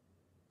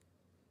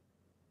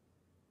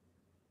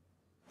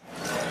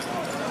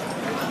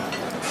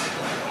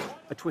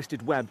 A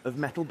twisted web of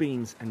metal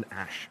beams and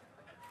ash.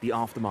 The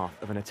aftermath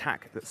of an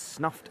attack that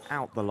snuffed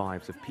out the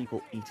lives of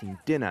people eating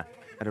dinner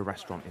at a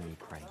restaurant in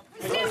Ukraine.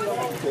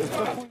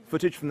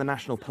 Footage from the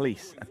National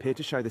Police appeared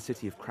to show the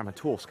city of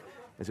Kramatorsk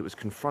as it was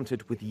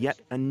confronted with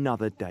yet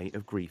another day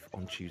of grief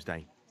on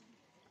Tuesday.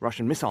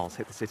 Russian missiles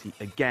hit the city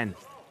again,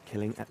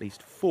 killing at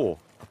least 4,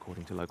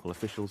 according to local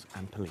officials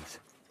and police.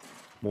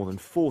 More than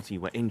 40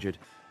 were injured.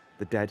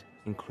 The dead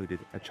included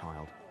a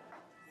child.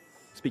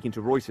 Speaking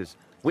to Reuters,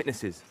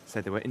 witnesses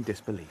said they were in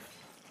disbelief.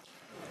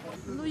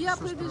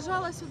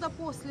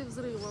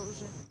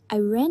 I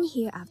ran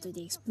here after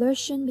the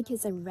explosion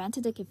because I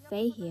rented a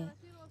cafe here.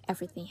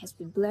 Everything has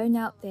been blown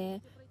out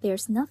there.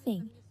 There's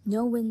nothing.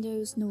 No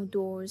windows, no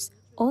doors.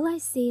 All I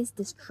see is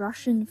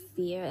destruction,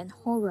 fear, and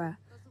horror.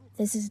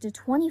 This is the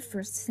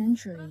 21st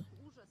century.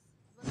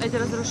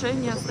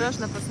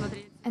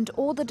 And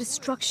all the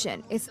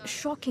destruction is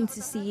shocking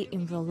to see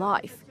in real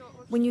life.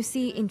 When you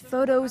see in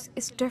photos,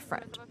 it's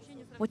different.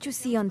 What you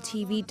see on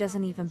TV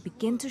doesn't even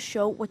begin to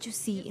show what you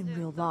see in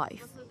real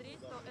life.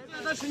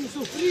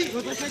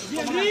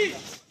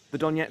 The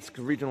Donetsk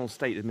Regional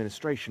State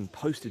Administration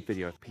posted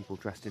video of people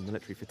dressed in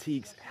military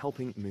fatigues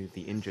helping move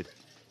the injured.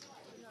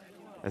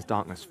 As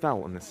darkness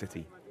fell on the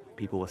city,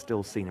 people were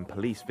still seen in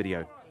police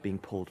video being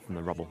pulled from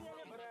the rubble.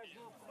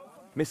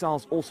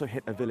 Missiles also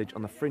hit a village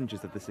on the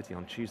fringes of the city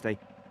on Tuesday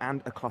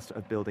and a cluster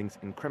of buildings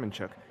in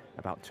Kramatorsk,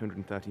 about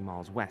 230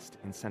 miles west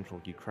in central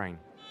Ukraine.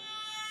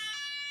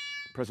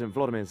 President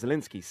Vladimir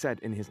Zelensky said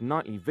in his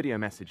nightly video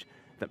message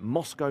that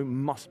Moscow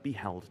must be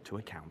held to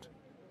account.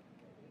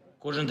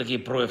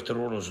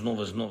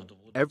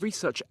 Every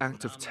such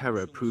act of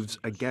terror proves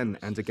again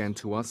and again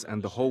to us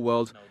and the whole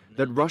world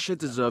that Russia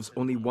deserves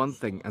only one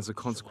thing as a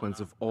consequence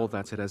of all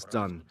that it has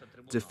done: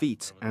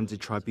 defeat and a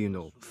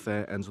tribunal,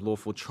 fair and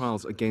lawful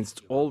trials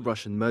against all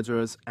Russian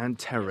murderers and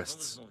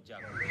terrorists.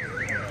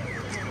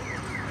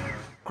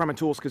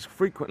 Kramatorsk has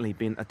frequently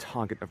been a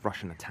target of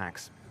Russian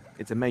attacks.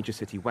 It's a major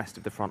city west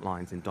of the front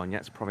lines in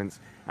Donetsk province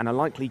and a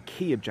likely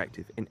key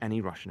objective in any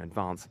Russian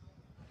advance.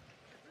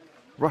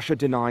 Russia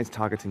denies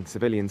targeting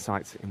civilian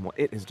sites in what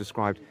it has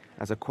described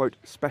as a, quote,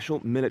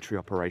 special military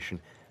operation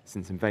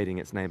since invading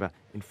its neighbor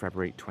in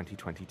February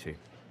 2022.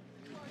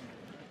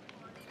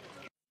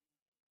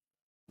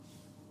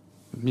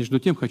 Между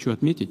тем хочу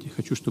отметить, и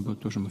хочу, чтобы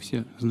тоже мы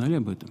все знали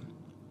об этом,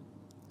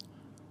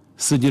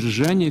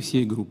 содержание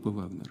всей группы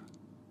 «Вагнер»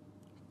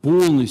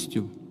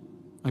 полностью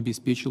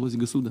обеспечилось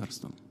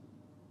государством.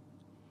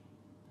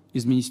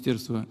 Из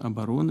Министерства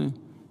обороны,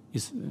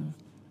 из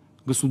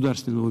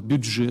государственного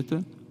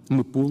бюджета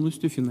мы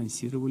полностью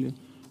финансировали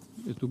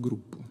эту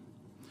группу.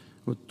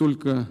 Вот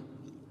только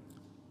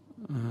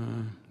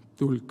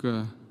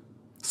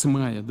с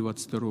мая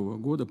 22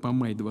 года по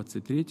май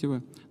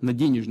 23 на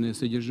денежное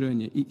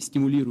содержание и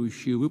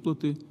стимулирующие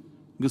выплаты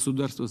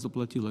государство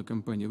заплатило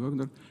компании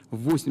 «Вагнер»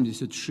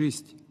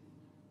 86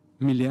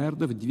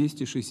 миллиардов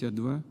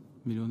 262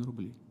 миллиона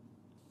рублей.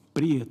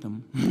 При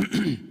этом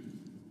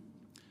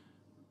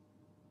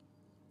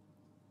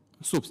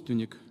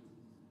собственник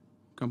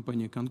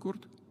компании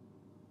 «Конкорд»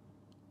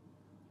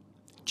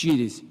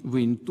 через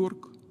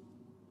военторг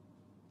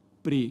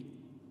при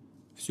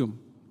всем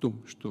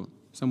том, что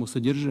само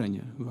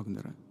содержание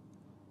Вагнера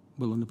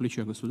было на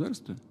плечах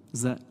государства,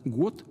 за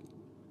год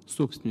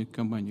собственник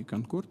компании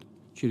 «Конкорд»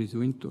 через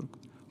военторг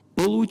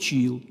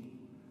получил,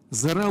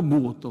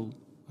 заработал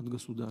от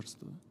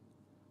государства,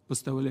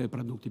 поставляя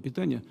продукты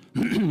питания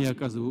и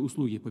оказывая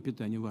услуги по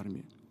питанию в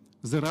армии,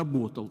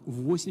 заработал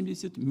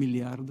 80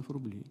 миллиардов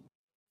рублей.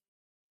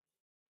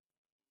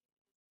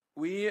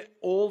 We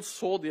all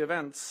saw the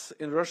events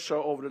in Russia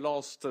over the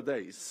last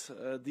days.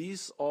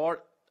 These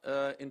are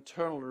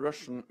internal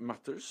Russian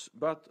matters,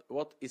 but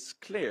what is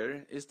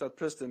clear is that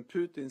President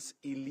Putin's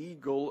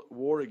illegal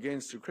war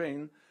against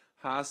Ukraine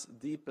has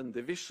deepened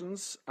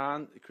divisions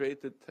and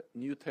created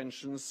new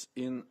tensions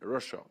in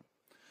Russia.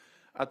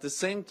 At the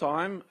same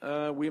time,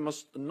 we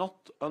must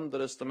not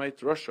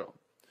underestimate Russia.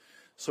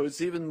 So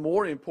it's even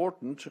more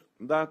important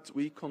that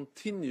we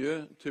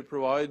continue to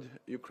provide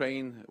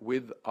Ukraine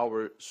with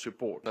our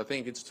support. I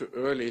think it's too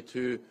early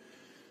to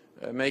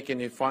make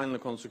any final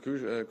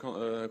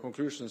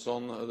conclusions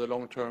on the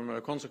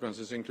long-term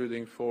consequences,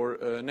 including for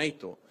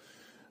NATO.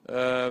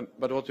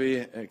 But what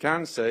we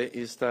can say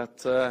is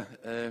that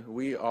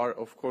we are,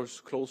 of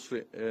course,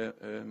 closely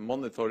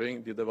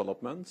monitoring the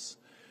developments,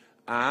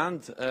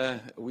 and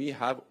we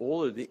have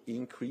already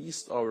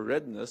increased our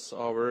readiness,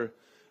 our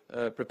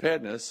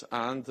preparedness,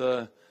 and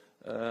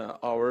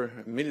our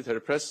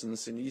military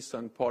presence in the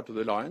eastern part of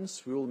the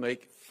alliance. We will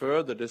make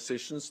further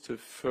decisions to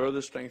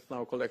further strengthen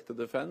our collective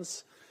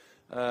defense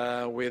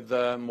with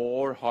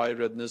more high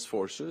readiness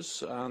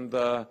forces and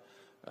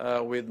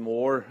with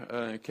more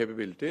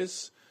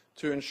capabilities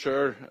to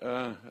ensure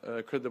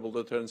credible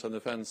deterrence and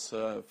defense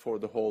for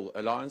the whole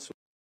alliance.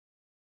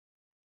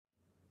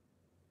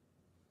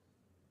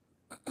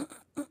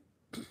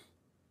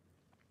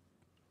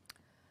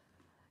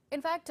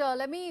 In fact,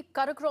 let me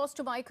cut across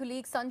to my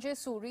colleague Sanjay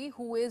Suri,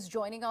 who is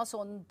joining us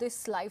on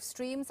this live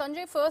stream.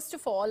 Sanjay, first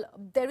of all,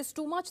 there is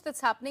too much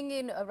that's happening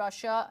in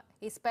Russia,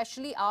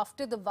 especially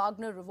after the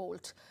Wagner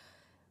Revolt.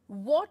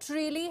 What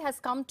really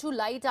has come to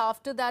light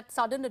after that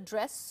sudden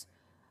address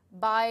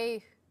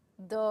by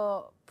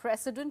the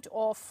president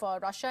of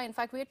Russia? In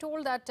fact, we are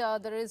told that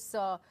there is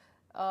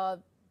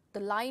the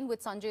line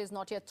with Sanjay is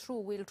not yet through.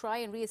 We'll try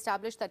and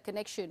re-establish that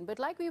connection. But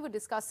like we were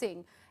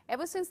discussing,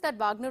 ever since that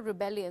Wagner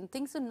rebellion,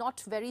 things are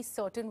not very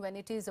certain when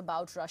it is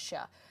about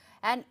Russia.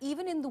 And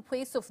even in the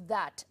face of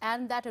that,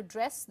 and that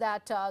address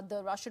that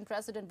the Russian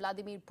President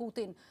Vladimir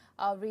Putin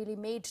really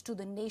made to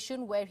the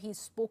nation, where he's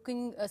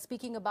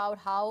speaking about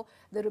how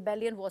the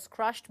rebellion was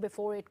crushed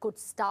before it could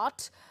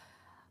start,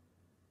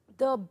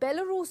 the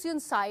Belarusian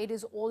side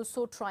is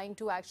also trying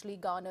to actually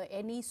garner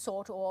any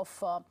sort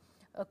of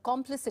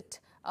complicit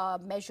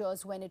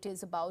measures when it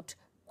is about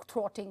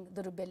thwarting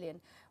the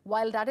rebellion.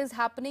 While that is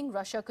happening,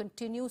 Russia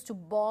continues to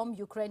bomb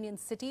Ukrainian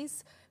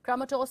cities.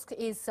 Kramatorsk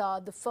is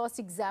the first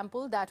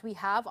example that we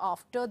have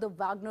after the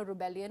Wagner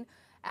Rebellion,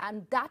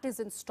 and that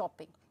isn't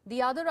stopping.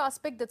 The other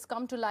aspect that's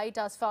come to light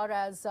as far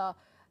as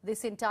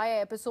this entire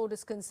episode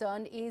is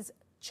concerned is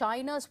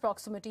China's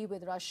proximity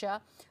with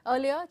Russia.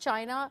 Earlier,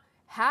 China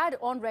had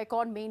on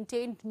record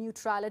maintained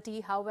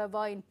neutrality.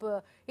 However,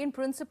 in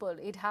principle,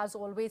 it has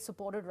always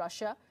supported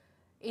Russia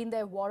in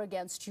their war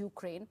against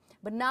Ukraine.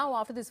 But now,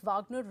 after this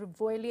Wagner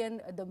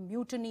Rebellion, the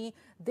mutiny,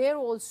 they're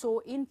also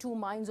in two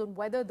minds on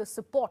whether the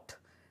support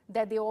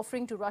that they're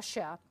offering to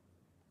Russia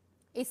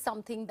is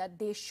something that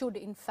they should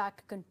in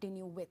fact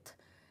continue with.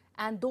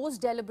 And those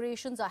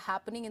deliberations are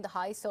happening in the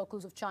high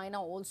circles of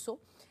China also.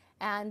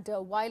 And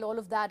while all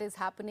of that is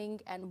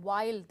happening, and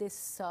while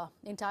this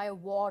entire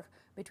war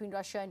between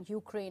Russia and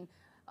Ukraine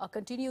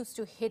continues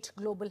to hit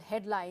global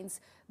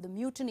headlines, the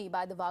mutiny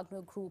by the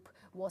Wagner Group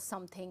was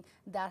something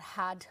that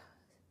had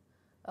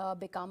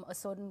become a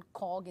certain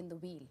cog in the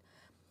wheel.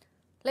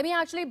 Let me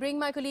actually bring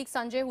my colleague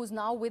Sanjay, who's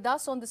now with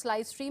us on this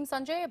live stream.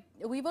 Sanjay,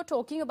 we were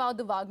talking about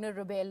the Wagner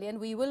Rebellion.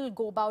 We will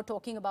go about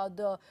talking about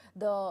the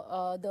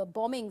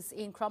bombings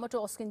in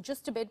Kramatorsk in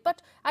just a bit.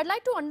 But I'd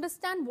like to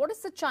understand, what is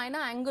the China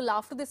angle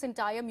after this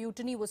entire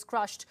mutiny was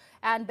crushed?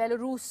 And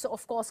Belarus,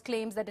 of course,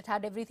 claims that it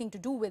had everything to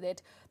do with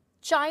it.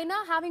 China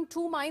having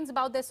two minds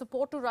about their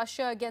support to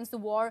Russia against the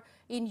war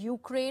in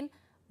Ukraine.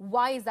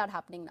 Why is that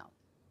happening now?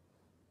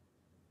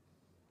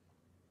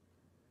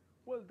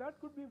 Well,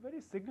 that could be a very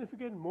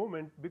significant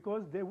moment,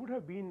 because there would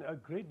have been a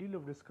great deal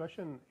of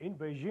discussion in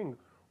Beijing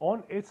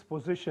on its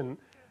position,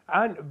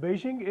 and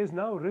Beijing is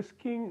now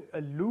risking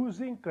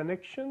losing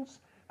connections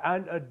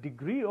and a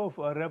degree of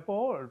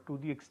rapport, to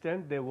the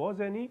extent there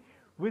was any,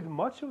 with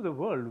much of the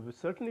world,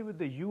 certainly with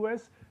the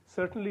US,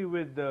 certainly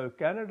with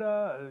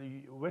Canada,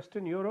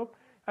 Western Europe,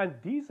 and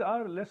these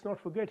are, let's not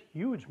forget,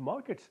 huge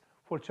markets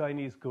for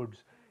Chinese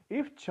goods.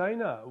 If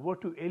China were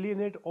to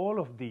alienate all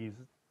of these,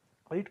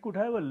 it could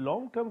have a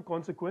long-term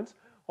consequence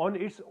on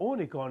its own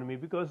economy,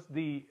 because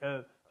the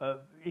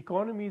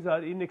economies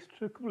are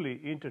inextricably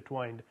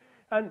intertwined.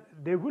 And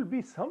there will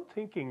be some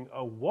thinking,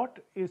 what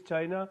is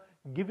China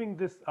giving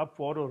this up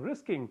for, or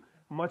risking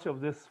much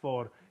of this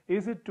for?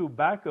 Is it to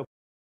back up?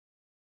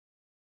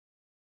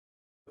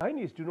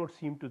 Chinese do not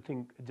seem to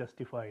think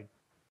justified.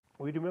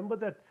 We remember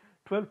that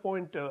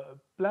 12-point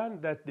plan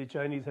that the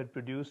Chinese had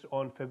produced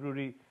on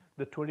February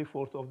the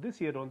 24th of this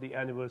year, on the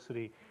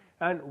anniversary.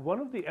 And one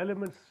of the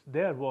elements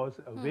there was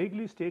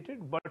vaguely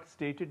stated, but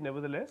stated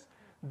nevertheless,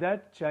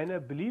 that China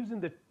believes in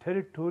the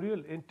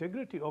territorial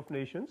integrity of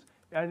nations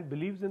and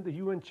believes in the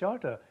UN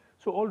Charter.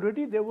 So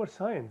already there were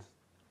signs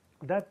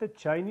that the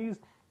Chinese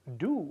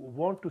do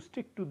want to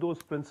stick to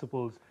those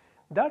principles.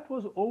 That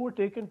was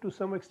overtaken to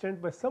some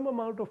extent by some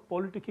amount of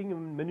politicking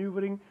and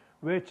maneuvering,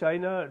 where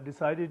China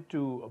decided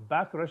to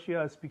back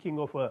Russia, speaking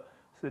of a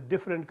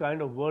different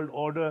kind of world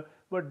order.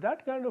 But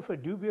that kind of a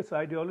dubious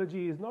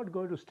ideology is not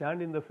going to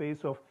stand in the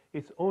face of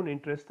its own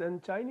interests,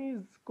 and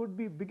Chinese could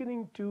be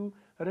beginning to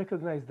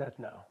recognize that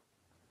now.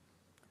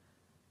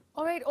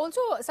 All right.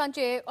 Also,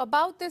 Sanjay,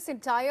 about this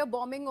entire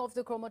bombing of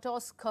the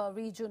Kramatorsk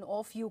region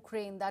of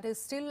Ukraine, that is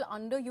still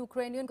under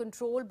Ukrainian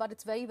control, but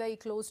it's very, very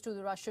close to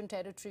the Russian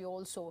territory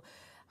also.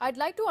 I'd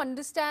like to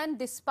understand,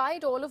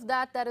 despite all of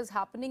that is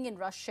happening in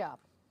Russia,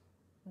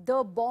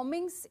 the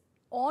bombings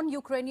on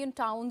Ukrainian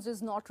towns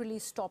is not really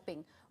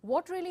stopping.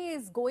 What really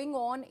is going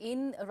on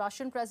in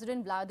Russian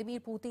President Vladimir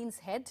Putin's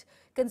head,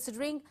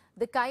 considering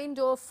the kind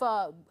of,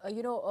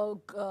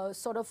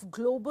 sort of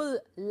global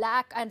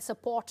lack and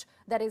support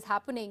that is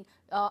happening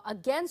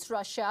against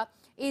Russia,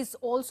 is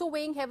also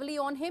weighing heavily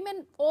on him,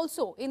 and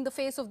also in the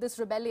face of this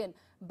rebellion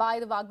by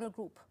the Wagner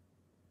Group?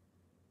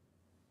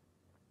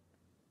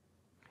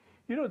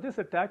 You know, this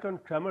attack on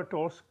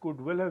Kramatorsk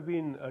could well have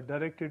been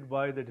directed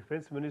by the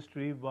Defense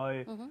Ministry,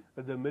 by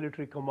the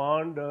military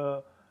command,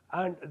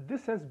 and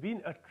this has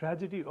been a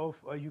tragedy of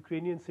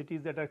Ukrainian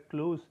cities that are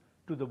close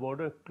to the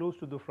border, close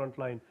to the front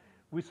line.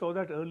 We saw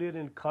that earlier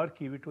in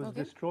Kharkiv, it was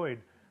destroyed.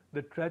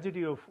 The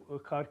tragedy of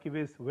Kharkiv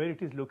is, where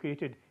it is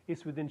located,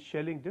 is within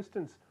shelling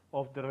distance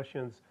of the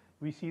Russians.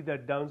 We see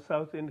that down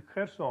south in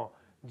Kherson,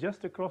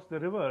 just across the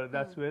river,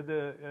 that's where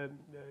the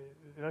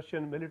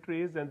Russian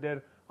military is and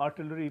their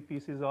artillery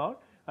pieces are,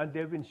 and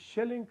they've been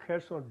shelling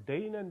Kherson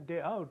day in and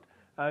day out.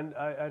 And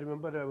I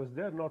remember I was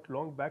there not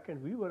long back,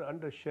 and we were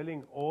under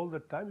shelling all the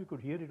time. You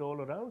could hear it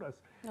all around us.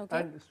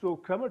 And so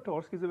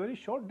Kramatorsk is a very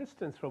short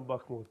distance from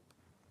Bakhmut.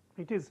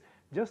 It is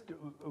just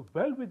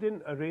well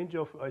within a range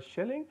of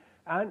shelling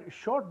and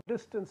short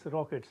distance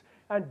rockets.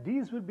 And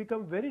these will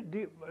become very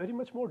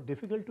much more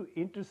difficult to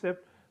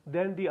intercept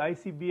than the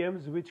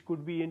ICBMs, which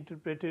could be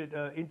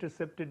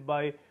intercepted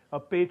by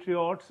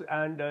Patriots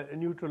and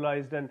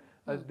neutralized. And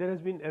there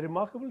has been a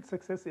remarkable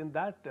success in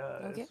that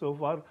so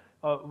far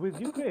with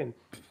Ukraine.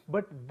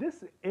 But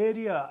this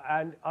area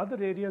and other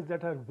areas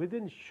that are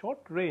within short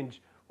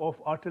range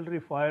of artillery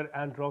fire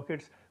and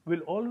rockets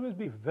will always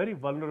be very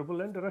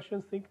vulnerable, and the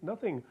Russians think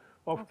nothing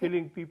of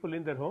killing people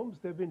in their homes.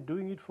 They've been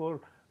doing it for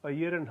a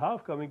year and a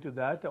half, coming to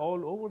that,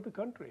 all over the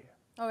country.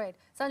 All right.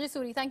 Sanjay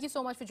Suri, thank you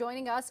so much for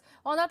joining us.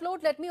 On that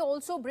note, let me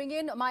also bring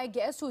in my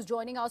guest who's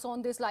joining us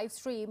on this live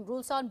stream.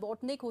 Ruslan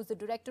Botnik, who's the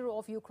director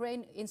of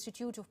Ukraine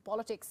Institute of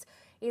Politics,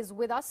 is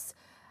with us.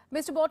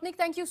 Mr. Botnik,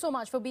 thank you so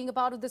much for being a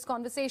part of this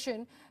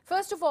conversation.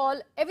 First of all,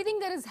 everything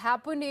that has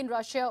happened in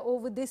Russia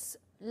over this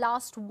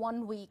last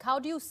 1 week, how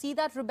do you see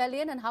that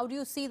rebellion and how do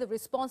you see the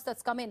response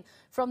that's come in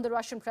from the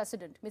Russian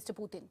president, Mr.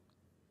 Putin?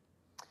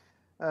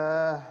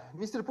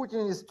 Mr.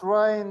 Putin is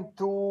trying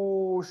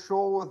to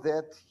show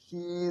that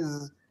he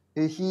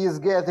is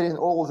gathering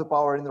all the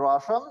power in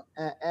Russia,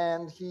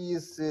 and he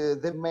is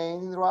the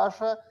man in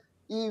Russia,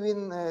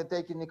 even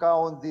taking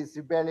account this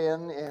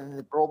rebellion and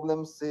the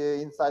problems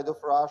inside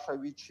of Russia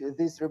which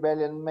this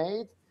rebellion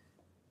made.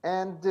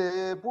 And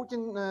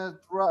Putin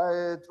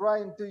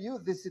trying to use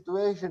this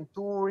situation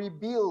to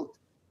rebuild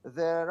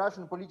the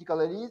Russian political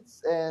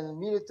elites and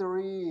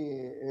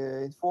military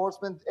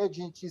enforcement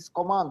agencies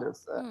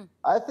commanders.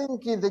 I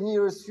think in the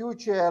nearest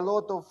future, a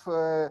lot of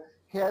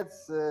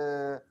heads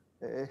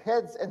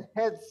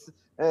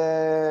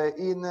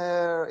in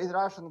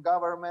Russian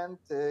government,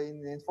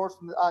 in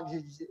enforcement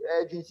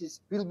agencies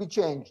will be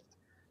changed.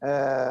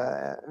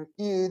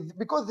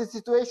 Because the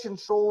situation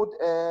showed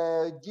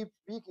a deep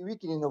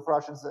weakening of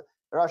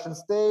Russian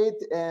state,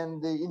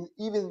 and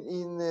even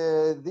in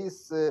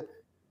this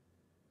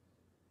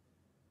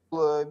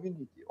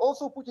immunity.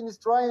 Also, Putin is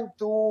trying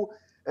to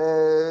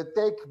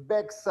take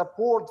back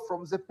support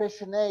from the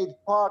passionate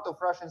part of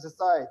Russian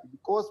society,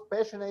 because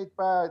passionate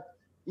part,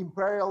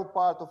 imperial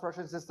part of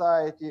Russian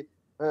society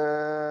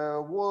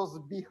was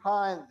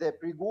behind the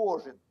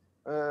Prigozhin,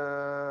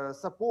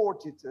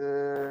 supported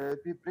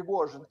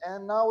Prigozhin,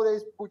 and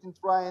nowadays Putin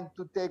trying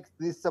to take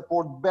this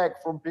support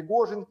back from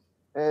Prigozhin,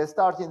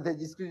 starting the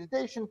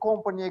discreditation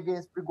campaign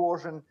against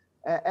Prigozhin,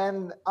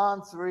 and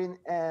answering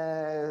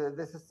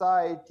the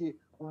society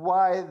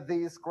why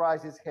this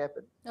crisis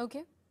happened.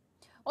 Okay.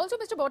 Also,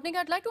 Mr. Botnik,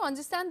 I'd like to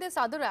understand this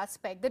other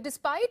aspect, that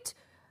despite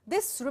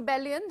this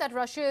rebellion that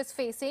Russia is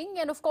facing,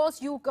 and of course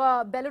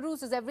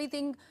Belarus has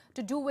everything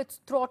to do with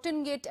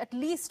throttling it, at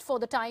least for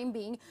the time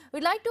being,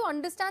 we'd like to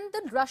understand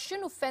the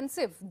Russian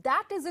offensive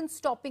that isn't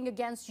stopping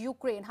against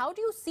Ukraine. How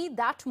do you see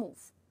that move?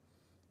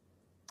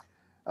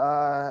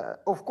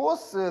 Of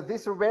course,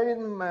 this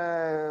rebellion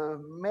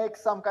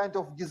makes some kind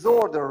of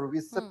disorder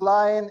with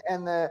supplying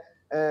and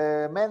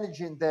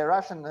managing the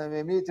Russian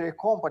military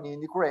company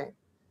in Ukraine.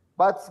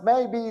 But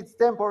maybe it's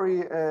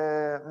temporary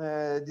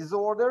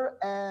disorder,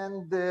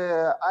 and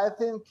I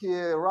think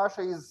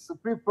Russia is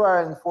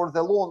preparing for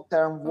the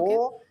long-term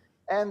war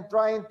and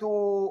trying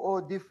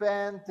to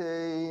defend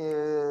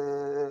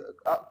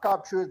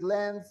captured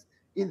lands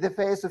in the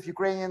face of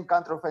Ukrainian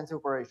counteroffensive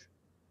operation.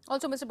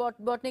 Also, Mr.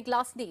 Botnik,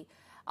 lastly,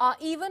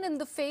 even in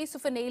the face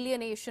of an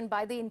alienation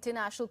by the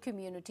international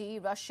community,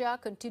 Russia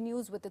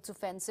continues with its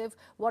offensive.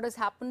 What has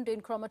happened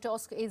in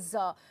Kramatorsk is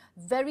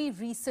very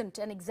recent,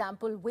 an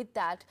example with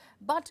that.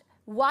 But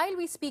while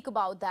we speak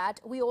about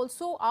that, we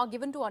also are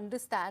given to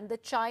understand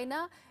that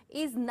China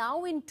is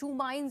now in two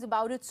minds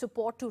about its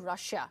support to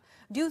Russia.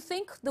 Do you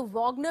think the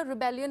Wagner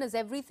Rebellion has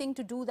everything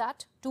to do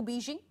that to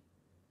Beijing?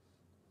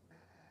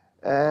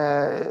 We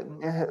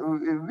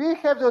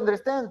have to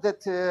understand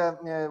that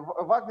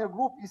Wagner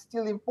Group is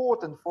still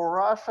important for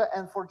Russia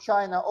and for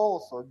China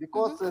also,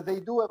 because they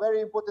do a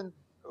very important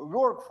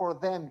work for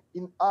them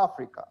in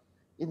Africa,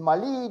 in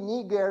Mali,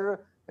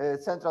 Niger,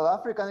 Central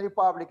African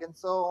Republic, and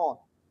so on.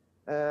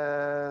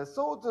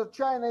 So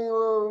China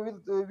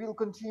will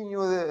continue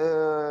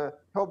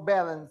her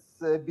balance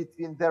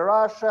between the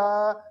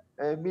Russia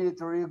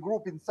military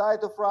group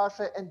inside of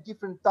Russia and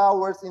different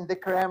towers in the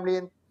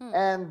Kremlin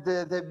and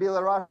the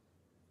Belarus.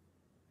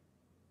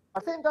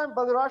 At the same time,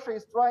 Belarus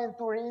is trying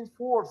to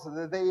reinforce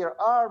their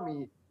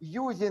army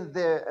using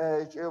the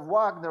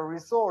Wagner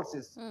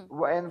resources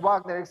and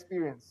Wagner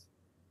experience.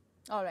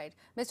 All right.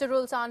 Mr.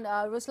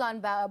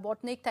 Ruslan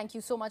Botnik, thank you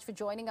so much for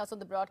joining us on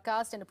the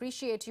broadcast, and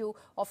appreciate you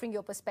offering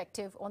your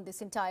perspective on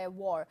this entire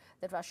war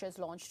that Russia has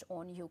launched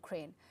on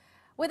Ukraine.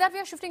 With that, we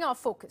are shifting our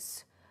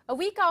focus. A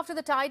week after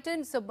the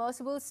Titan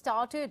submersible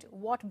started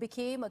what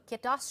became a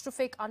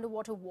catastrophic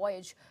underwater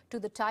voyage to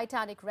the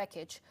Titanic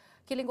wreckage,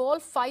 killing all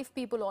 5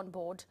 people on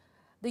board,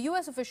 the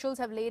U.S. officials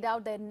have laid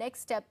out their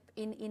next step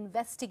in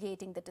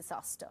investigating the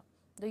disaster.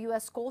 The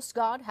U.S. Coast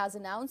Guard has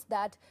announced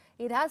that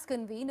it has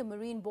convened a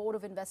Marine Board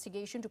of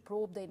Investigation to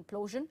probe the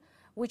implosion,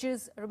 which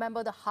is,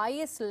 remember, the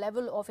highest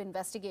level of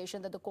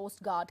investigation that the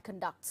Coast Guard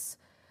conducts.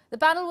 The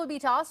panel will be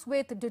tasked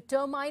with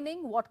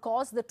determining what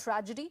caused the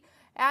tragedy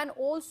and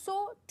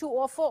also to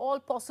offer all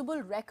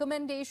possible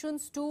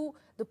recommendations to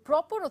the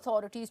proper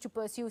authorities to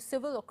pursue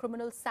civil or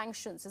criminal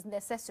sanctions as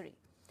necessary.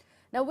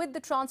 Now, with the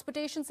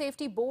Transportation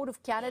Safety Board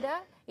of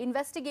Canada,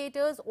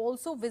 investigators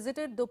also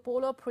visited the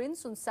Polar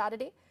Prince on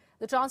Saturday.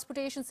 The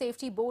Transportation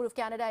Safety Board of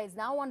Canada is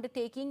now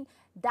undertaking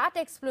that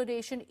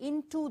exploration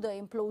into the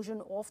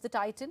implosion of the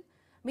Titan.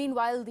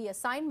 Meanwhile, the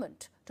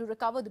assignment to to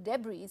recover the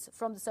debris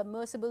from the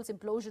submersible's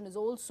implosion is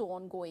also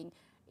ongoing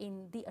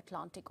in the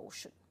Atlantic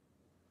Ocean.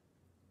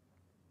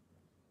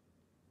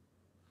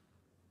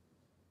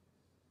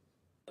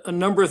 A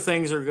number of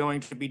things are going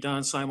to be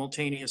done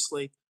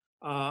simultaneously.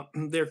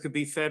 There could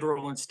be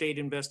federal and state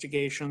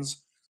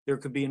investigations. There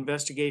could be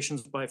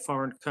investigations by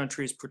foreign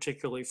countries,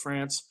 particularly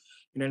France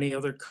and any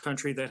other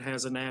country that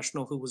has a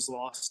national who was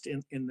lost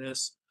in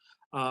this.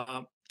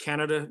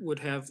 Canada would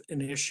have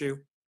an issue,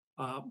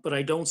 but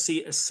I don't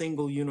see a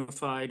single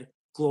unified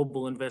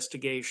global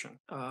investigation.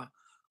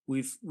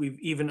 We've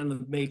even in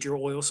the major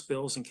oil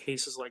spills and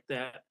cases like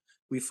that,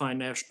 we find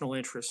national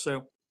interest.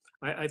 So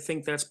I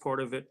think that's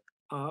part of it.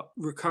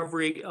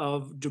 Recovery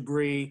of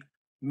debris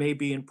may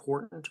be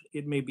important.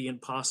 It may be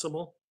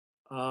impossible.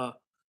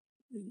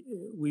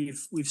 We've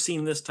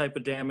seen this type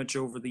of damage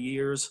over the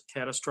years,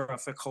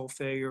 catastrophic hull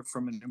failure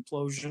from an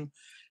implosion,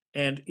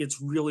 and it's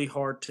really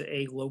hard to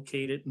A,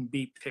 locate it, and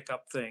B, pick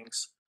up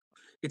things.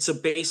 It's a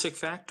basic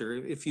factor.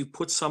 If you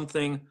put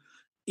something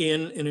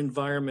in an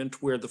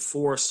environment where the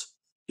force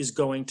is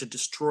going to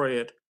destroy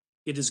it,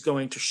 it is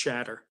going to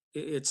shatter.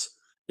 It's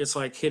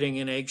like hitting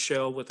an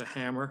eggshell with a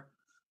hammer,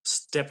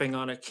 stepping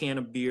on a can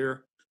of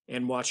beer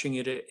and watching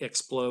it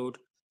explode.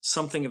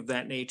 Something of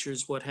that nature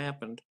is what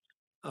happened.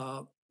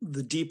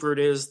 The deeper it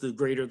is, the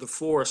greater the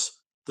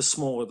force, the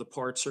smaller the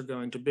parts are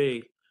going to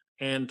be.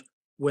 And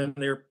when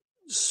they're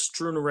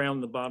strewn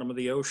around the bottom of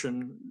the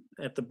ocean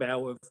at the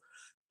bow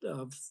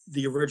of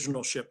the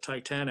original ship,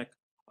 Titanic,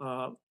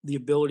 the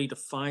ability to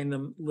find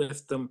them,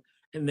 lift them,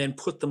 and then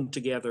put them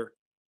together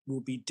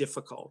will be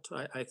difficult.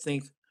 I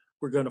think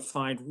we're going to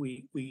find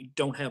we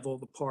don't have all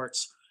the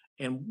parts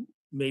and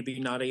maybe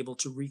not able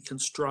to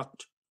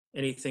reconstruct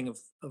anything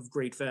of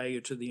great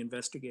value to the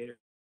investigator.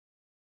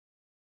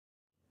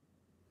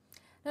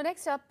 Now,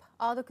 next up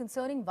are the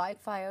concerning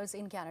wildfires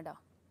in Canada.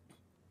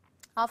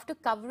 After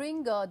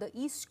covering the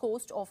east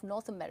coast of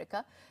North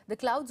America, the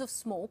clouds of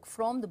smoke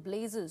from the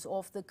blazes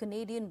of the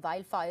Canadian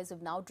wildfires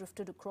have now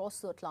drifted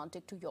across the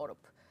Atlantic to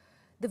Europe.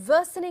 The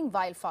worsening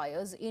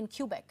wildfires in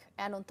Quebec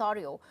and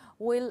Ontario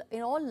will,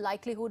 in all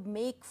likelihood,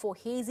 make for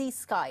hazy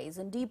skies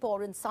and deep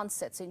orange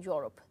sunsets in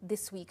Europe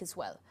this week as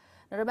well.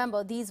 Now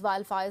remember, these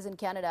wildfires in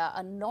Canada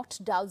are not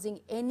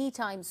dousing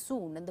anytime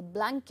soon, and the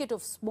blanket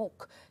of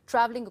smoke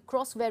traveling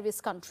across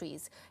various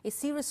countries is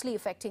seriously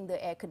affecting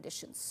the air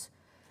conditions.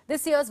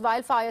 This year's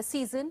wildfire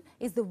season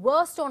is the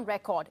worst on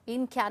record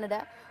in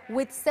Canada,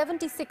 with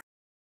 76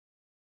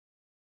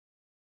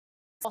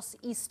 across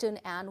eastern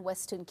and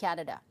western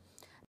Canada.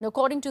 Now,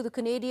 according to the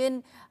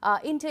Canadian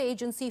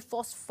Interagency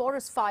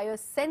Forest Fire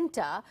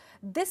Centre,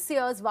 this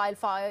year's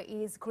wildfire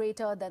is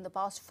greater than the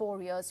past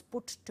 4 years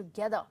put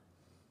together.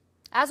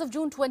 As of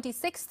June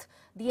 26th,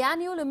 the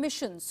annual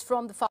emissions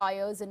from the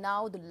fires are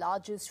now the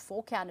largest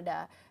for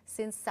Canada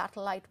since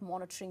satellite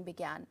monitoring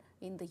began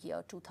in the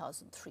year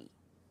 2003.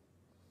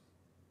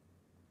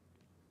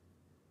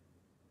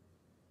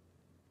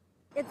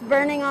 It's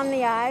burning on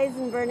the eyes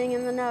and burning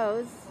in the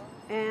nose,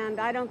 and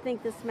I don't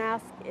think this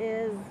mask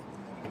is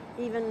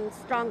even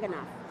strong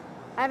enough.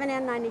 I have an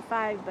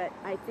N95, but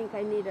I think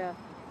I need a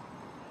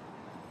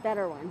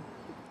better one.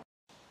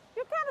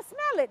 You kind of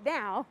smell it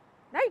now.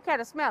 Now you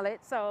kind of smell it,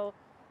 so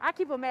I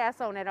keep a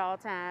mask on at all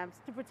times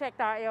to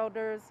protect our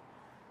elders.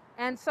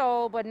 And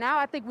so, but now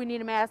I think we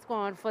need a mask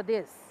on for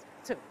this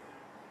too.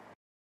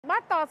 My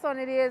thoughts on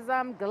it is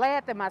I'm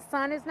glad that my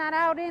son is not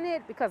out in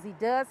it because he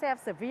does have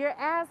severe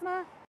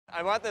asthma.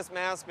 I bought this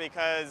mask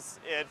because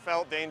it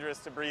felt dangerous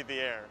to breathe the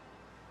air.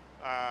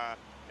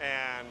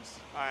 And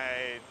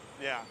I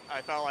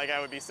felt like I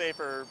would be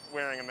safer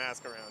wearing a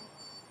mask around.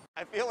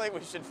 I feel like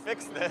we should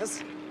fix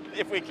this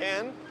if we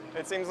can.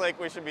 It seems like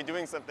we should be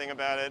doing something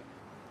about it.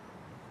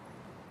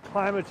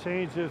 Climate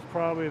change is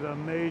probably the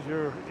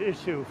major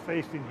issue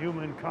facing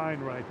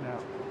humankind right now,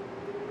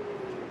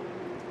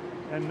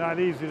 and not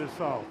easy to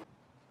solve.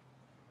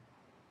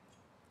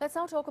 Let's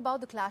now talk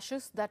about the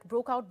clashes that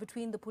broke out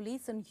between the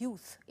police and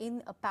youth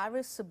in a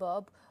Paris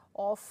suburb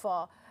of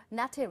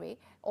Natere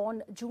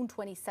on June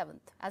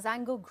 27th, as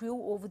anger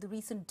grew over the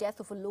recent death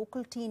of a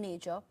local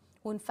teenager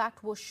who in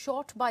fact was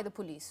shot by the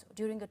police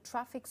during a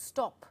traffic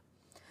stop.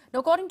 Now,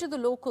 according to the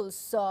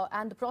locals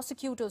and the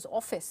prosecutor's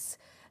office,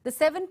 the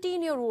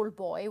 17-year-old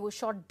boy was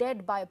shot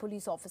dead by a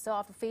police officer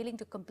after failing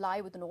to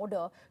comply with an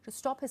order to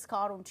stop his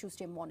car on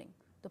Tuesday morning.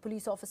 The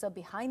police officer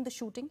behind the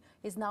shooting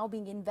is now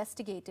being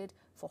investigated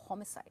for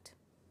homicide.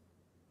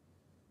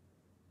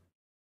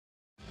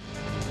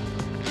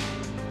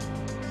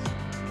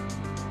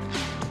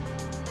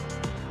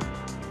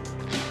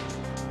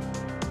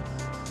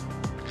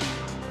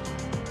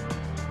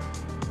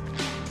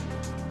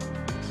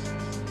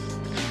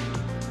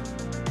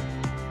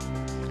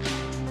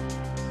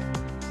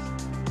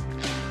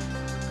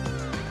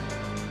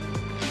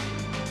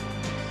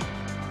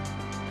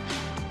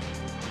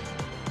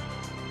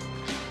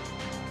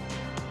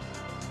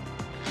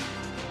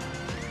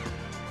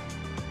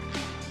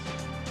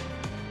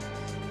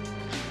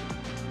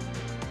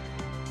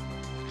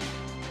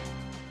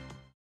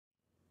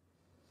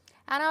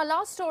 And our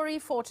last story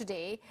for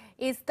today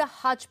is the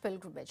Hajj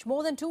pilgrimage.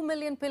 More than 2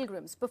 million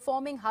pilgrims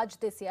performing Hajj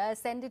this year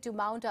ascended to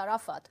Mount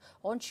Arafat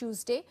on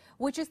Tuesday,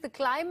 which is the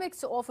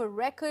climax of a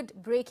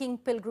record-breaking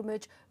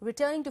pilgrimage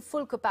returning to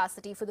full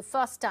capacity for the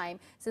first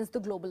time since the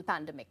global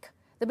pandemic.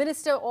 The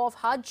Minister of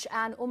Hajj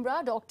and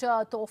Umrah,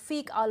 Dr.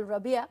 Tawfiq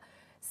Al-Rabia,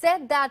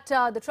 said that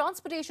the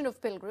transportation of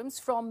pilgrims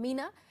from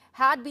Mina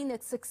had been a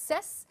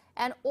success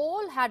and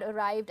all had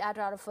arrived at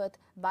Arafat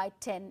by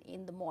 10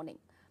 in the morning.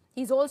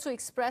 He's also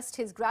expressed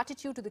his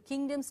gratitude to the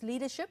kingdom's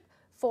leadership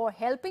for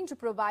helping to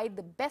provide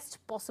the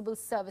best possible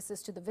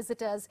services to the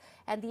visitors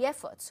and the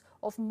efforts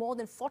of more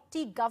than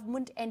 40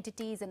 government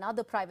entities and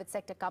other private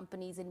sector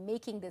companies in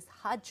making this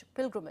Hajj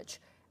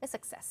pilgrimage a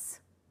success.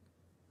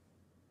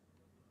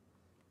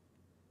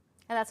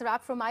 And that's a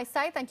wrap from my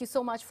side. Thank you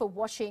so much for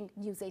watching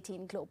News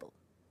 18 Global.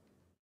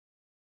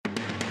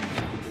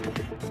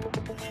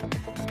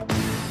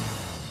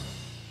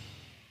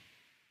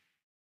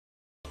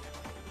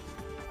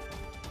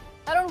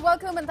 Hello and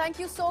welcome, and thank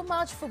you so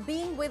much for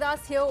being with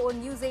us here on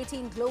News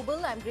 18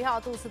 Global. I'm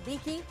Rihato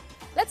Siddiqui.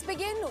 Let's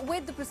begin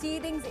with the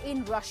proceedings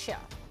in Russia.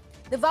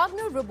 The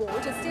Wagner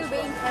Revolt is still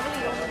weighing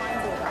heavily on the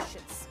minds of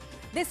Russians.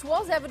 This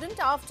was evident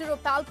after a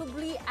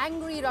palpably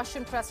angry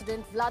Russian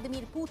President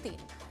Vladimir Putin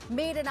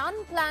made an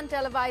unplanned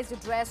televised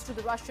address to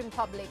the Russian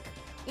public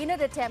in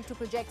an attempt to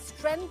project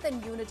strength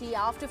and unity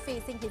after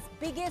facing his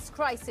biggest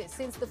crisis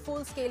since the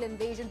full-scale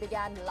invasion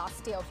began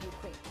last year of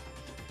Ukraine.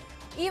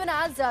 Even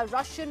as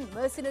Russian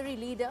mercenary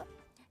leader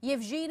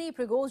Yevgeny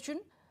Prigozhin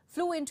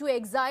flew into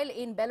exile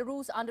in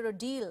Belarus under a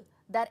deal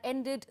that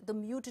ended the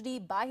mutiny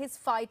by his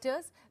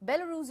fighters,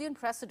 Belarusian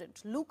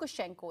President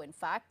Lukashenko, in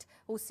fact,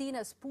 who's seen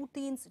as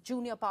Putin's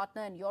junior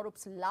partner and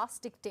Europe's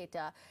last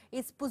dictator,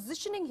 is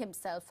positioning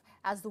himself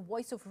as the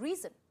voice of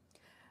reason.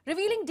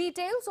 Revealing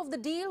details of the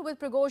deal with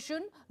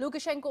Prigozhin,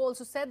 Lukashenko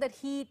also said that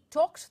he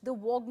talked the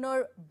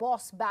Wagner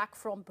boss back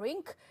from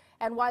brink.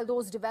 And while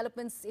those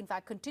developments, in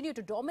fact, continue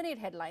to dominate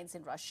headlines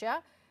in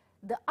Russia,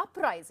 the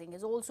uprising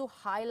has also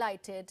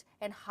highlighted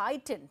and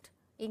heightened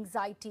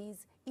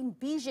anxieties in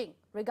Beijing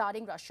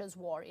regarding Russia's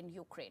war in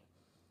Ukraine.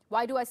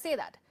 Why do I say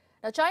that?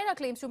 Now, China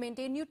claims to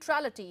maintain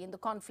neutrality in the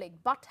conflict,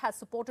 but has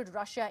supported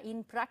Russia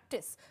in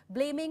practice,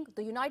 blaming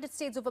the United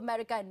States of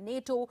America and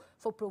NATO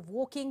for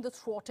provoking the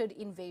thwarted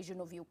invasion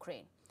of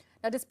Ukraine.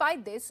 Now,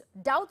 despite this,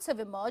 doubts have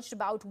emerged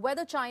about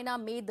whether China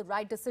made the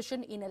right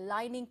decision in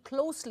aligning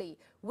closely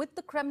with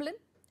the Kremlin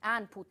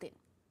and Putin.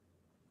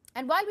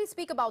 And while we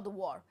speak about the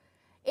war,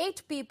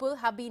 8 people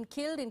have been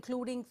killed,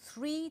 including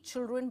 3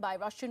 children, by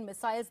Russian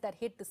missiles that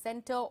hit the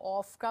center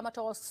of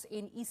Kramatorsk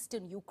in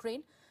eastern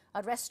Ukraine.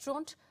 A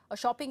restaurant, a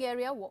shopping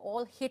area were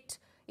all hit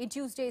in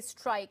Tuesday's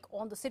strike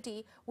on the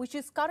city, which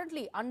is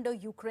currently under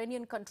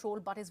Ukrainian control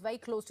but is very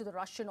close to the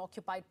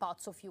Russian-occupied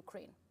parts of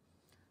Ukraine.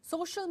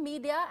 Social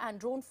media and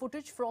drone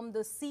footage from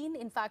the scene,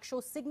 in fact,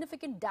 show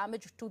significant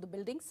damage to the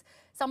buildings,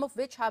 some of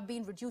which have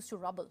been reduced to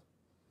rubble.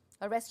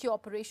 A rescue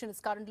operation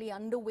is currently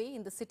underway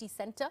in the city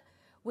center,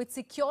 with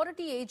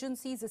security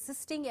agencies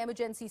assisting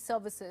emergency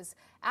services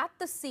at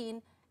the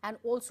scene and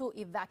also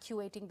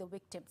evacuating the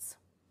victims.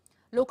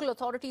 Local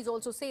authorities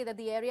also say that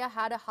the area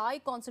had a high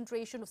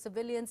concentration of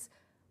civilians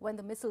when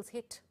the missiles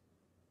hit.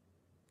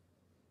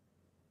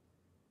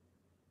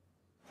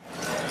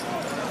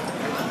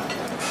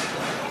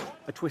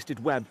 A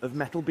twisted web of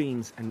metal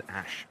beams and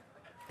ash.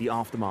 The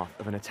aftermath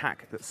of an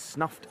attack that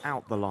snuffed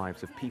out the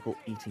lives of people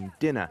eating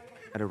dinner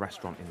at a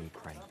restaurant in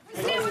Ukraine.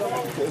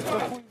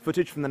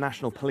 Footage from the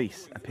National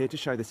Police appeared to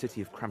show the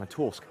city of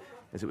Kramatorsk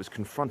as it was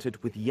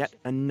confronted with yet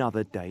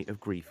another day of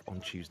grief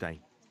on Tuesday.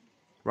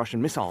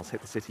 Russian missiles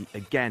hit the city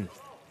again,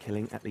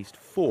 killing at least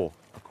 4,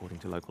 according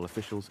to local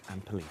officials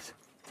and police.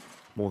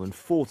 More than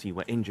 40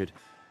 were injured.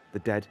 The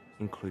dead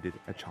included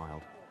a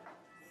child.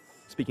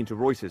 Speaking to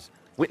Reuters,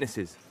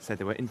 witnesses said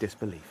they were in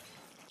disbelief.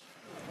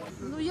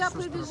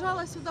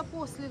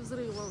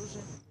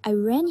 I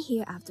ran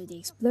here after the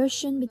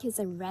explosion because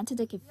I rented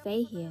a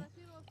cafe here.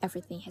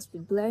 Everything has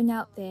been blown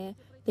out there.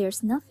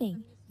 There's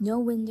nothing. No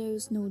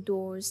windows, no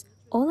doors.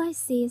 All I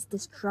see is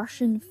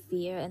destruction,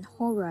 fear, and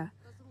horror.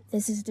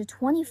 This is the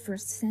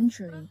 21st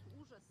century.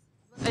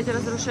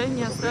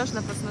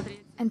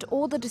 And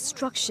all the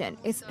destruction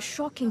is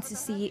shocking to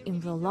see in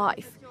real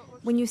life.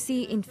 When you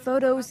see in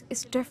photos,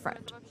 it's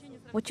different.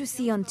 What you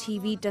see on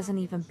TV doesn't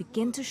even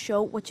begin to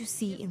show what you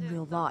see in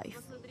real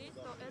life.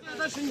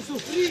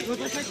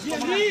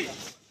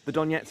 The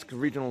Donetsk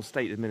Regional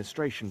State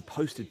Administration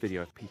posted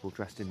video of people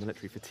dressed in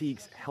military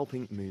fatigues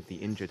helping move the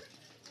injured.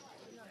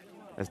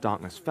 As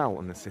darkness fell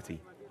on the city,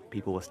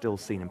 people were still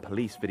seen in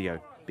police video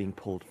being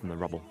pulled from the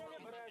rubble.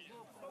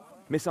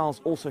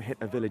 Missiles also hit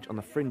a village on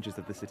the fringes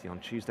of the city on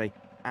Tuesday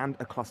and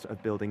a cluster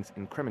of buildings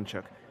in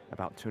Kramatorsk,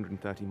 about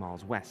 230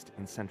 miles west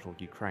in central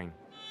Ukraine.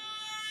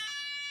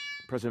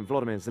 President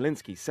Vladimir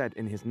Zelensky said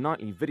in his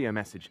nightly video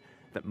message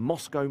that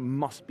Moscow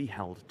must be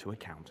held to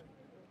account.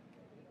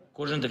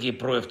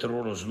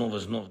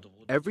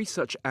 Every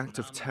such act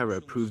of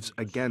terror proves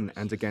again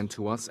and again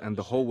to us and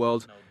the whole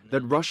world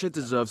that Russia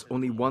deserves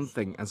only one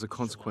thing as a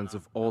consequence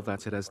of all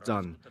that it has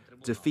done: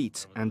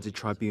 defeat and a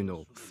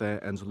tribunal, fair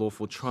and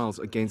lawful trials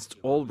against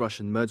all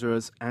Russian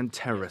murderers and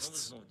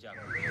terrorists.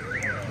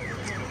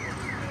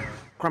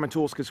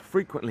 Kramatorsk has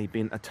frequently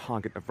been a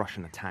target of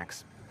Russian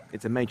attacks.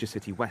 It's a major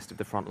city west of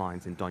the front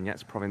lines in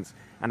Donetsk province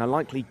and a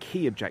likely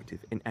key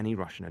objective in any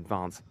Russian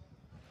advance.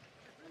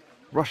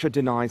 Russia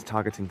denies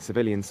targeting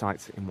civilian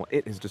sites in what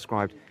it has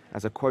described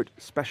as a, quote,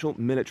 special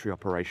military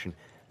operation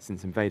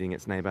since invading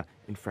its neighbor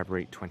in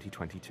February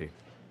 2022.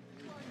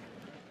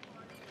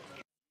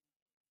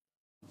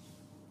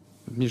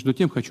 Между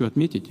тем хочу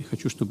отметить, и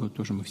хочу, чтобы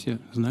тоже мы все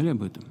знали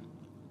об этом,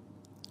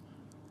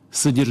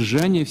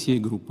 содержание всей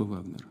группы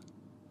 «Вагнер»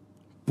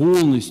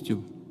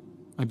 полностью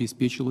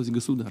обеспечилось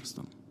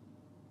государством.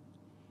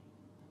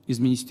 Из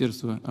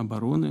Министерства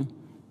обороны,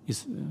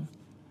 из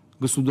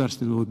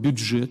государственного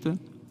бюджета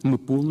мы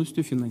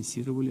полностью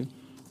финансировали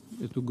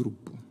эту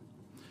группу.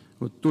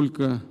 Вот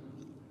только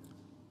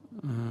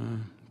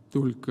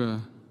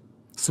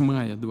с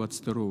мая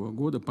 22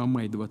 года по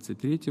май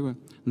 23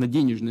 на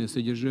денежное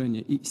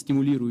содержание и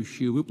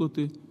стимулирующие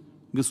выплаты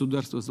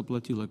государство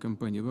заплатило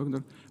компании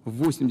 «Вагнер»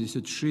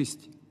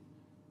 86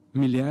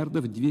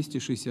 миллиардов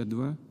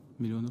 262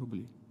 миллиона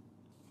рублей.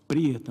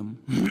 При этом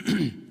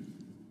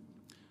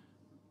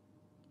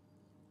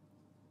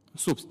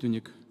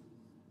собственник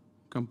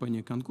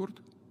компании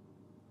 «Конкорд»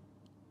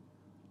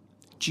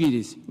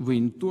 через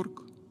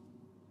военторг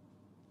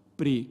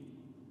при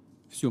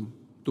всем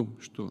том,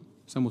 что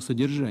само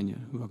содержание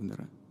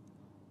Вагнера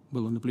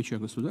было на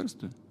плечах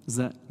государства,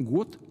 за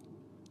год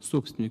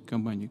собственник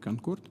компании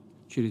 «Конкорд»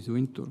 через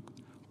военторг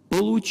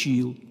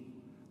получил,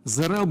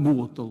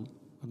 заработал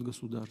от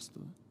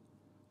государства,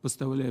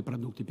 поставляя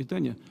продукты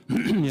питания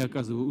и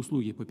оказывая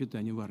услуги по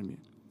питанию в армии,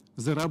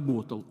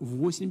 заработал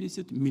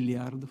 80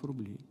 миллиардов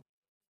рублей.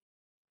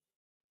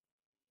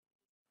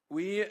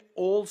 We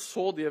all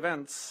saw the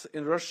events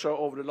in Russia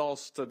over the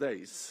last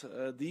days.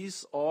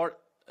 These are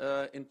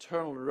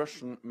internal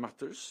Russian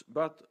matters,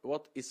 but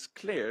what is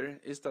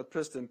clear is that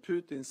President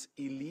Putin's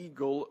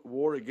illegal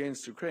war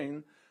against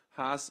Ukraine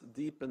has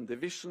deepened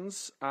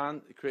divisions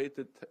and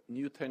created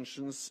new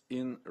tensions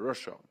in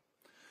Russia.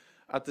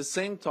 At the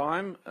same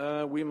time,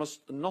 we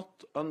must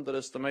not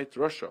underestimate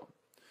Russia.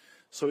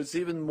 So it's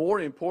even more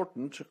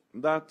important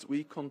that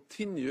we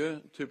continue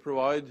to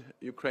provide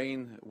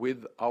Ukraine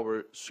with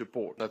our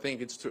support. I think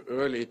it's too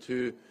early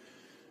to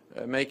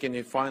make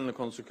any final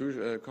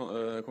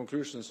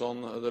conclusions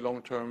on the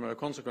long-term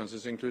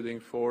consequences,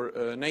 including for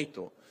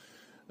NATO.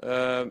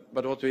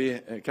 But what we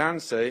can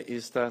say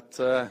is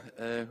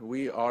that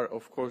we are,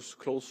 of course,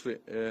 closely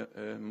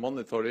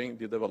monitoring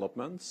the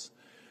developments,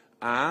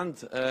 and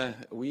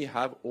we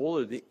have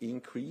already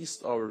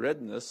increased our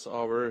readiness,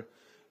 our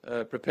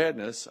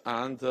preparedness,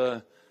 and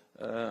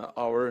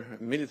our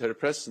military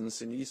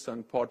presence in the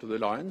eastern part of the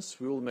alliance.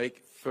 We will make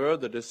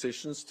further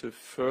decisions to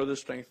further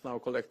strengthen our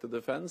collective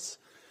defense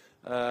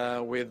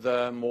with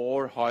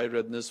more high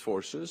readiness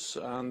forces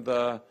and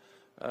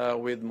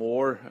with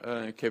more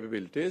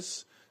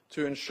capabilities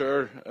to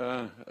ensure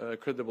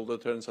credible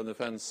deterrence and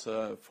defense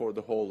for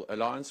the whole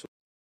alliance.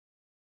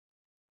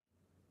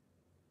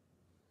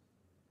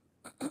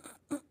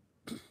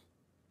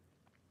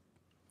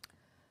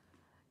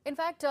 In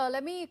fact,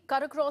 let me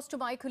cut across to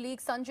my colleague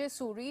Sanjay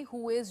Suri,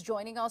 who is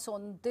joining us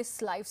on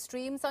this live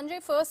stream.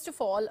 Sanjay, first of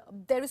all,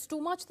 there is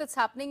too much that's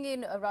happening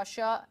in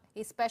Russia,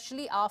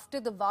 especially after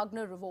the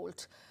Wagner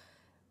Revolt.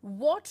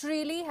 What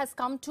really has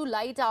come to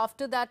light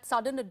after that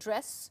sudden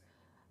address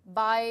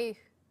by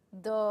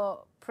the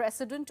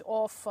president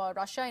of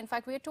Russia? In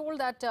fact, we are told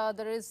that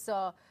there is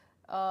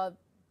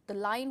the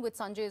line with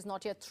Sanjay is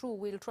not yet through.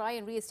 We'll try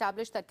and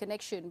re-establish that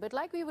connection. But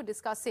like we were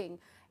discussing,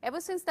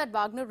 ever since that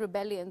Wagner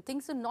rebellion,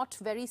 things are not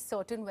very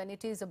certain when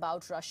it is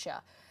about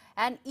Russia.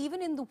 And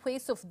even in the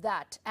face of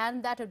that,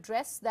 and that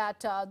address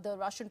that the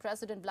Russian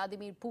President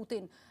Vladimir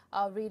Putin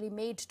really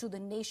made to the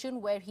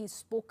nation, where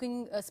he's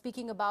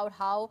speaking about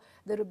how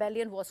the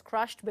rebellion was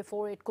crushed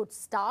before it could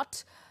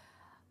start,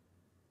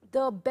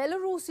 the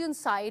Belarusian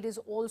side is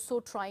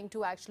also trying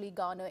to actually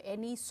garner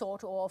any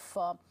sort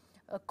of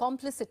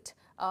complicit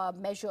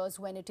measures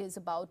when it is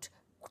about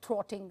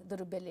thwarting the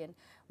rebellion.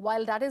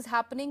 While that is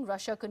happening,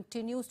 Russia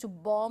continues to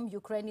bomb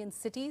Ukrainian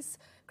cities.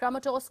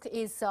 Kramatorsk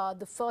is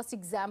the first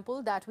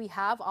example that we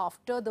have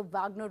after the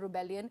Wagner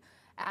rebellion,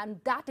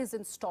 and that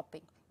isn't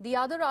stopping. The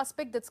other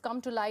aspect that's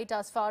come to light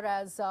as far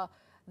as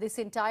this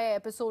entire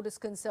episode is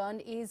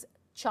concerned is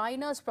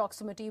China's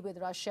proximity with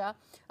Russia.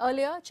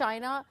 Earlier,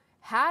 China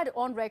had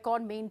on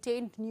record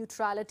maintained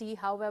neutrality.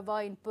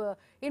 However,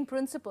 in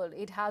principle,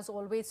 it has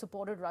always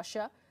supported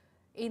Russia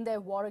in their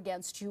war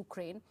against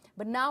Ukraine.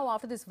 But now,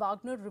 after this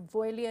Wagner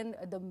rebellion,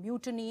 the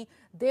mutiny,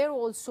 they're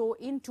also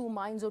in two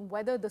minds on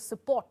whether the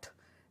support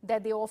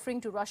that they're offering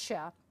to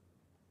Russia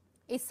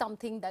is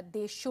something that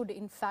they should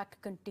in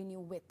fact continue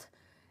with.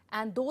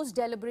 And those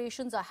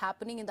deliberations are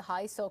happening in the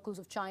high circles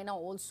of China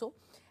also.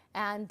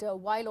 And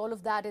while all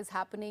of that is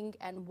happening,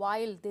 and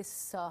while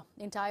this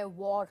entire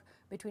war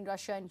between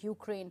Russia and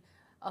Ukraine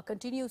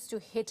continues to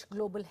hit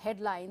global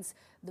headlines,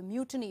 the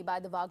mutiny by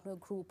the Wagner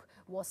Group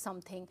was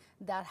something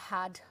that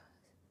had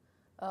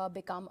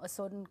become a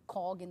certain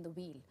cog in the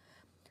wheel.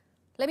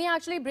 Let me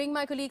actually bring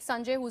my colleague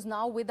Sanjay, who's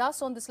now with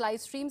us on this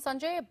live stream.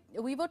 Sanjay,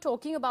 we were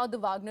talking about the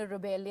Wagner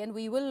Rebellion.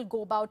 We will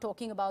go about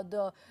talking about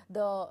the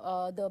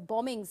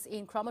bombings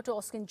in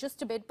Kramatorsk in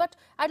just a bit. But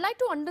I'd like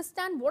to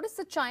understand, what is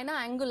the China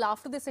angle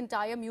after this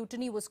entire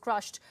mutiny was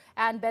crushed?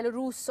 And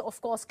Belarus,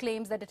 of course,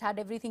 claims that it had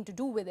everything to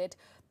do with it.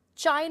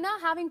 China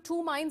having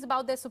two minds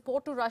about their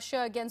support to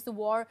Russia against the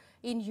war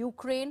in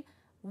Ukraine.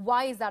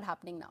 Why is that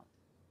happening now?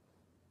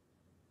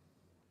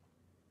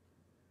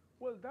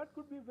 Well, that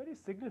could be a very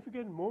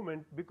significant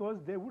moment, because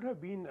there would have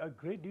been a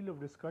great deal of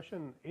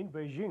discussion in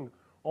Beijing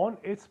on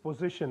its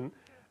position,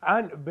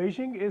 and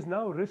Beijing is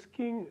now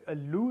risking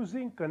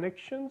losing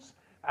connections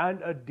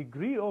and a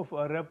degree of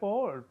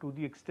rapport, to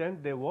the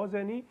extent there was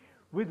any,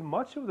 with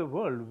much of the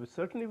world,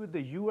 certainly with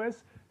the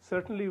US,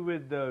 certainly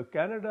with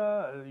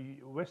Canada,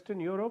 Western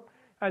Europe,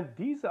 and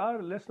these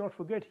are, let's not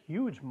forget,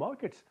 huge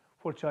markets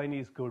for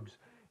Chinese goods.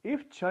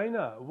 If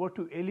China were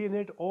to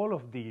alienate all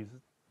of these,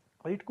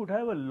 it could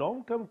have a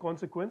long-term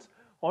consequence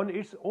on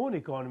its own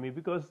economy,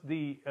 because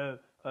the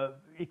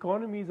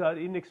economies are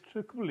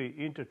inextricably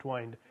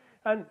intertwined.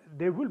 And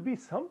there will be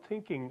some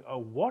thinking,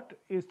 what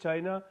is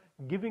China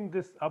giving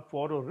this up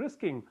for, or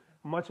risking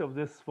much of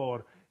this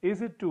for?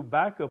 Is it to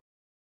back up?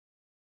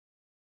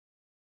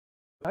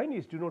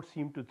 Chinese do not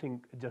seem to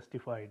think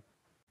justified.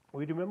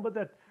 We remember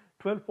that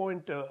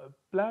 12-point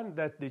plan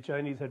that the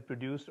Chinese had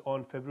produced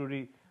on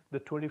February the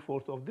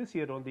 24th of this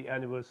year, on the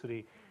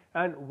anniversary.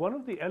 And one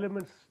of the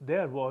elements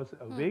there was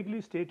vaguely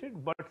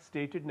stated, but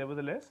stated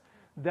nevertheless,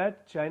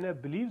 that China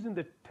believes in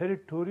the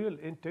territorial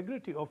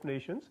integrity of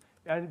nations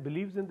and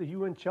believes in the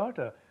UN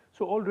Charter.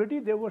 So already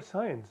there were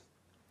signs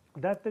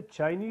that the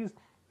Chinese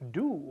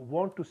do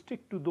want to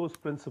stick to those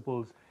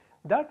principles.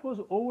 That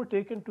was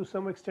overtaken to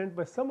some extent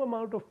by some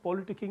amount of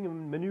politicking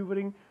and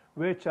maneuvering,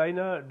 where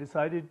China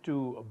decided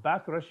to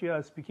back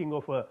Russia, speaking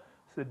of a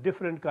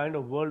different kind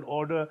of world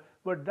order.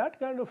 But that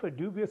kind of a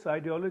dubious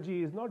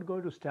ideology is not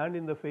going to stand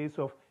in the face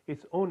of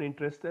its own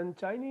interests, and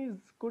Chinese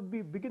could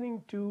be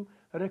beginning to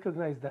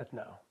recognize that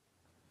now.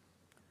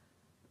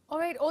 All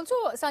right. Also,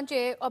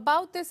 Sanjay,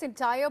 about this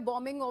entire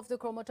bombing of the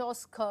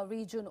Kramatorsk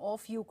region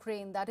of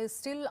Ukraine, that is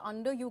still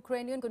under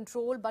Ukrainian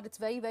control, but it's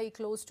very, very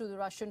close to the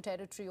Russian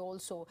territory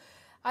also.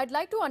 I'd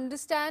like to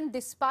understand,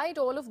 despite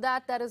all of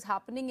that is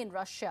happening in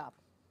Russia,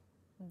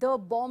 the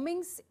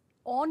bombings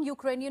on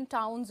Ukrainian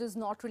towns is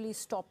not really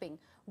stopping.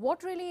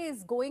 What really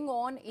is going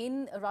on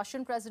in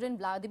Russian President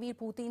Vladimir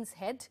Putin's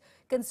head,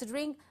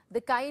 considering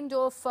the kind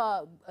of,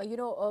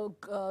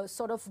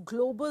 sort of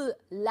global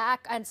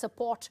lack and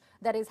support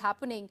that is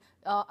happening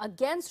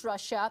against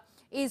Russia,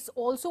 is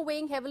also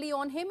weighing heavily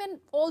on him,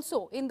 and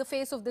also in the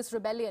face of this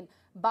rebellion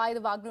by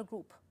the Wagner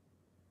Group?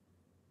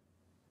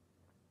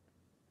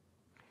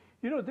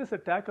 You know, this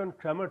attack on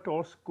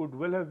Kramatorsk could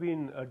well have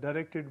been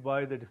directed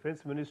by the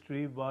Defense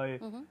Ministry, by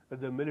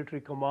the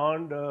military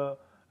command,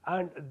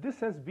 and this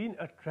has been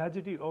a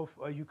tragedy of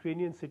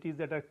Ukrainian cities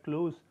that are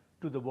close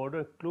to the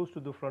border, close to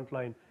the front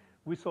line.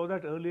 We saw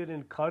that earlier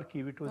in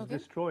Kharkiv, it was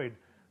destroyed.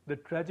 The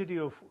tragedy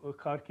of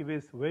Kharkiv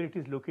is, where it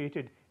is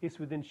located, is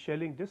within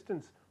shelling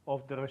distance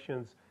of the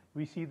Russians.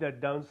 We see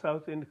that down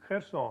south in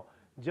Kherson,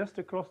 just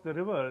across the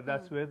river,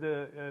 that's where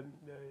the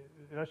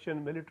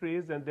Russian military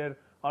is and their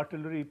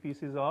artillery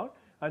pieces are,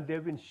 and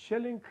they've been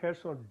shelling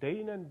Kherson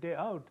day in and day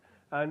out.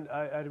 And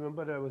I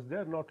remember I was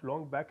there not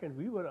long back, and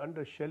we were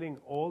under shelling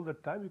all the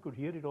time. We could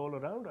hear it all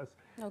around us.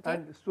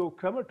 And so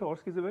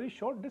Kramatorsk is a very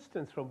short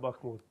distance from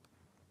Bakhmut.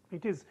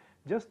 It is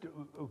just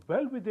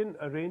well within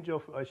a range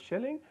of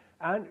shelling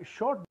and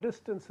short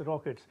distance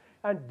rockets,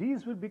 and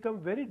these will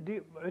become very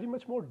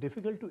much more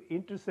difficult to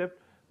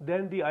intercept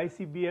than the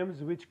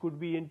ICBMs, which could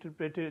be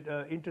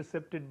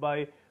intercepted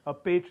by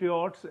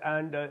Patriots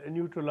and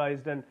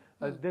neutralized. And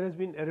there has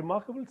been a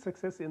remarkable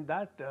success in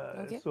that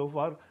so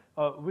far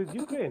with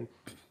Ukraine.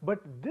 But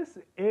this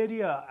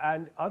area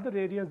and other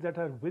areas that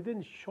are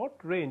within short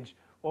range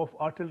of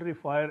artillery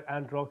fire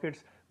and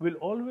rockets will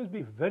always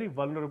be very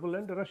vulnerable,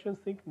 and the Russians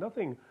think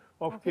nothing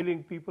of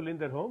killing people in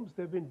their homes.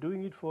 They've been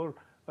doing it for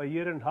a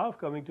year and a half,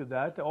 coming to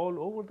that, all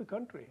over the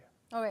country.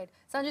 All right.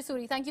 Sanjay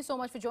Suri, thank you so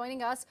much for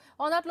joining us.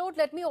 On that note,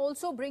 let me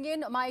also bring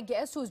in my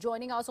guest who's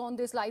joining us on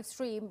this live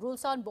stream.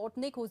 Ruslan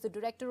Botnik, who's the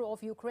director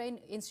of Ukraine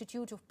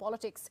Institute of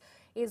Politics,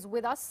 is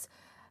with us.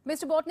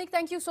 Mr. Botnik,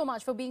 thank you so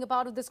much for being a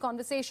part of this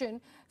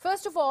conversation.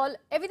 First of all,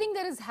 everything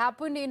that has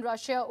happened in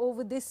Russia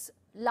over this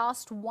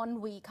last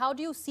 1 week, how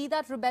do you see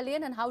that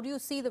rebellion, and how do you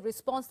see the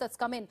response that's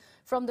come in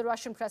from the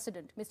Russian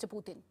president, Mr.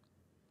 Putin?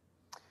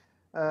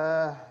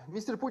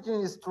 Mr.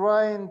 Putin is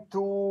trying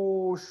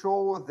to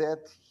show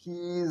that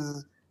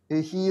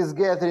he is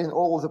gathering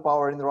all the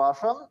power in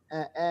Russia,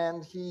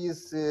 and he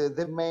is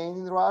the man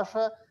in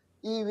Russia,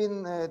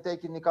 even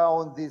taking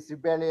account this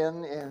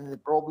rebellion and the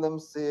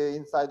problems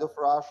inside of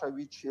Russia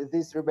which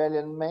this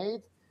rebellion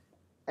made.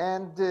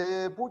 And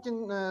Putin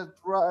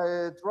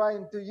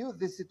trying to use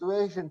this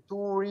situation to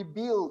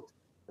rebuild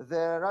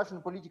the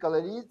Russian political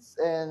elites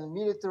and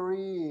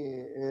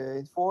military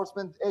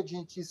enforcement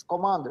agencies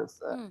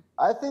commanders.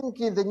 I think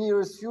in the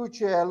nearest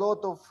future, a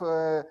lot of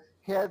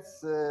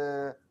heads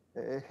in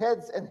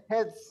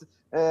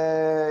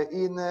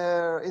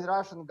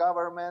Russian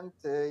government,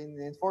 in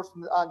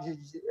enforcement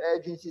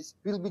agencies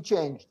will be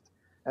changed.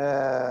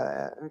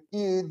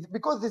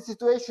 Because the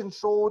situation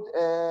showed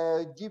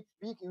a deep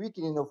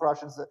weakening of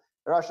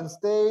Russian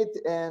state,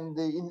 and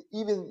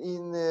even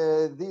in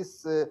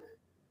this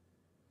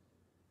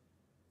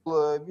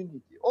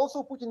community.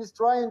 Also, Putin is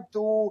trying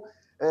to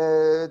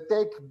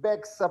take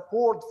back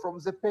support from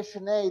the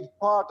passionate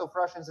part of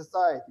Russian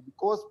society,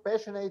 because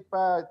passionate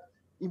part,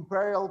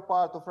 imperial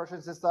part of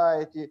Russian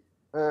society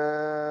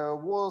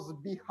was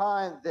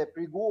behind the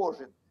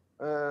Prigozhin,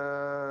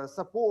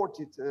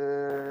 supported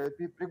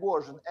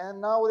Prigozhin,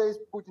 and nowadays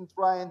Putin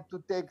trying to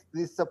take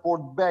this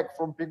support back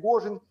from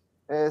Prigozhin,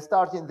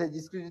 starting the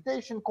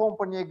discreditation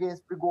campaign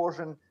against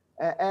Prigozhin,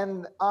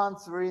 and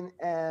answering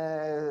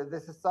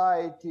the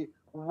society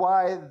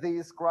why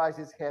this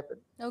crisis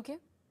happened. Okay.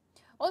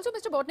 Also,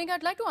 Mr. Botnik,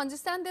 I'd like to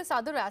understand this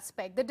other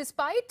aspect, that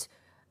despite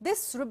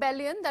this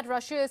rebellion that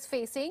Russia is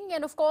facing,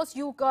 and of course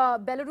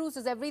Belarus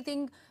has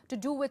everything to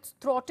do with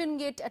throttling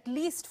it, at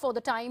least for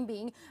the time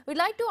being, we'd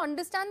like to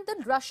understand the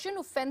Russian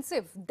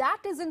offensive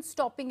that isn't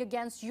stopping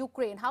against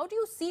Ukraine. How do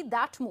you see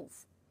that move?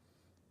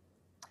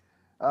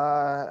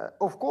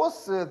 Of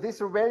course, this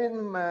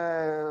rebellion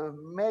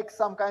makes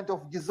some kind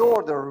of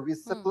disorder with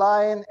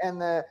supplying and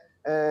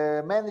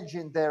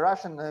managing the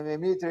Russian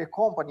military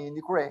company in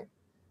Ukraine.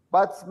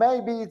 But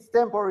maybe it's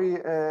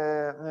temporary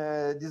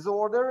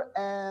disorder,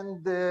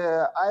 and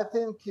I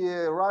think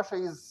Russia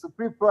is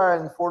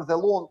preparing for the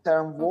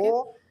long-term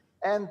war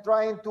and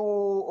trying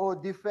to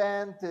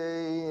defend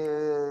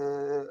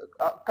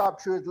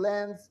captured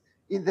lands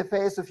in the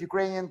face of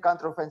Ukrainian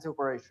counteroffensive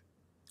operation.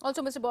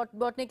 Also, Mr.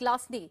 Botnik,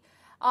 lastly,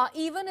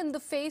 even in the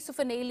face of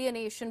an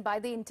alienation by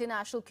the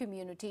international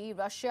community,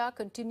 Russia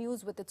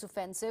continues with its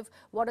offensive.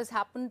 What has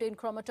happened in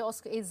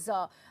Kramatorsk is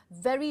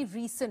very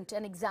recent,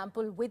 an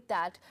example with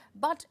that.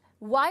 But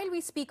while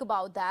we speak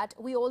about that,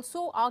 we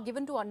also are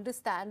given to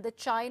understand that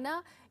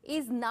China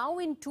is now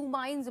in two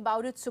minds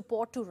about its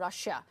support to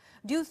Russia.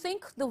 Do you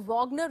think the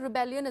Wagner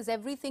Rebellion has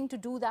everything to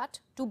do that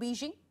to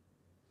Beijing?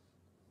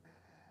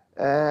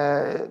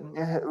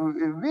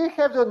 We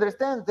have to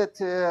understand that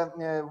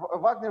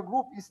Wagner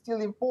Group is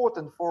still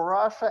important for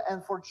Russia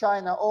and for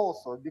China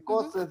also,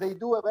 because they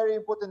do a very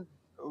important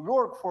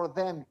work for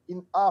them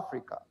in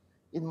Africa,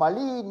 in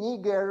Mali,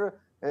 Niger,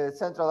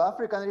 Central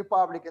African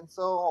Republic, and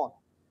so on.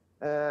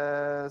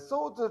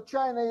 So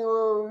China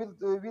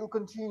will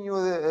continue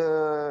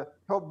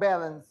her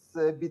balance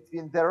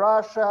between the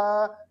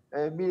Russia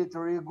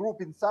military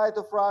group inside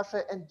of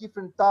Russia and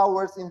different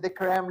towers in the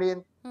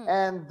Kremlin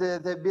and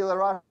the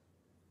Belarus.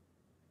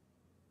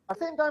 At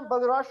the same time,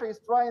 Belarus is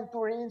trying to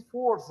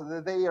reinforce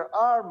their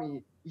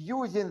army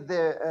using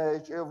the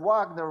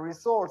Wagner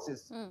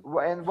resources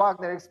and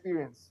Wagner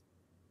experience.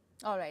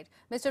 All right.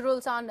 Mr.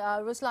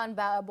 Ruslan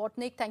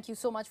Botnik, thank you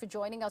so much for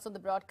joining us on the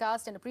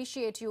broadcast, and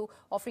appreciate you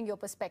offering your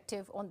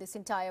perspective on this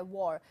entire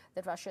war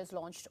that Russia has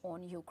launched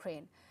on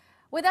Ukraine.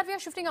 With that, we are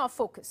shifting our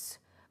focus.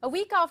 A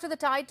week after the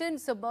Titan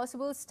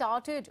submersible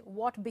started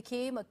what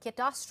became a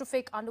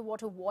catastrophic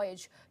underwater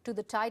voyage to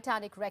the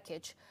Titanic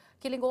wreckage,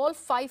 killing all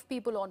 5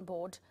 people on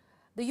board,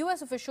 the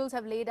U.S. officials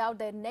have laid out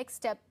their next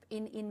step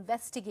in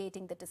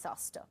investigating the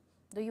disaster.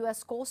 The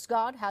U.S. Coast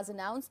Guard has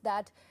announced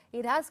that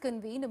it has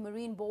convened a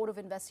Marine Board of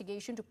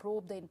Investigation to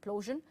probe the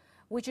implosion,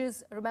 which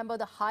is, remember,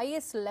 the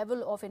highest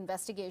level of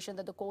investigation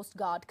that the Coast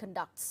Guard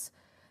conducts.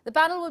 The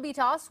panel will be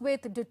tasked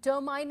with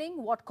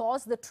determining what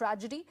caused the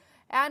tragedy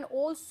and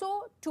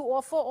also to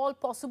offer all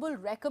possible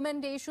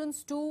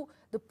recommendations to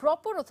the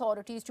proper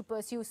authorities to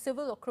pursue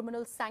civil or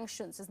criminal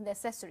sanctions as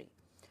necessary.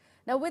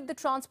 Now, with the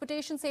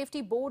Transportation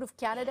Safety Board of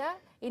Canada,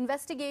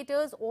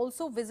 investigators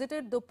also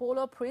visited the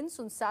Polar Prince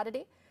on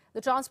Saturday. The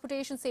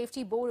Transportation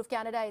Safety Board of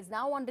Canada is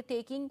now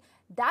undertaking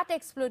that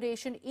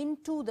exploration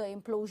into the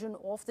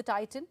implosion of the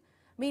Titan.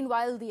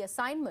 Meanwhile, the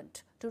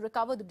assignment to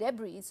recover the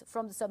debris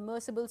from the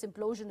submersible's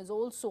implosion is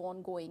also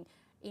ongoing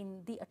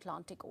in the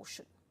Atlantic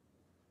Ocean.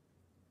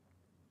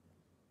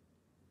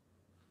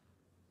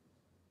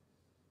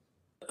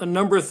 A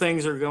number of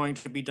things are going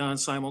to be done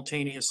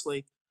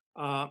simultaneously.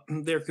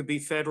 There could be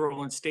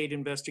federal and state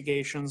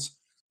investigations.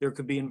 There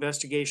could be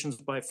investigations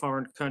by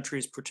foreign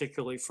countries,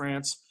 particularly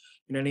France,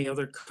 and any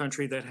other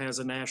country that has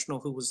a national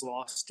who was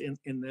lost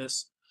in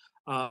this.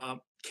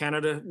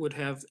 Canada would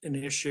have an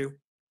issue,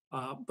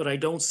 but I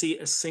don't see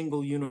a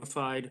single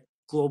unified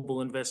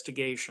global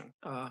investigation.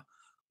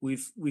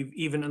 We've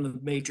even in the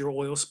major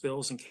oil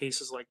spills and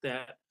cases like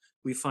that,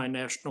 we find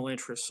national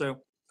interest. So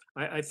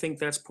I think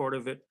that's part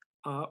of it.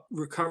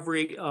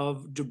 Recovery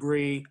of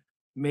debris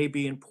may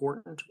be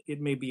important. It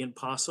may be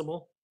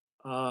impossible.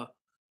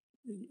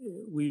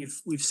 We've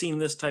seen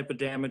this type of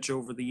damage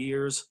over the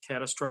years,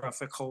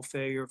 catastrophic hull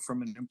failure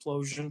from an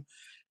implosion,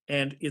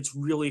 and it's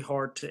really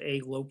hard to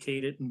A,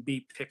 locate it, and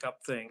B, pick up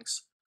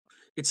things.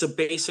 It's a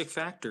basic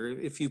factor.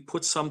 If you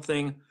put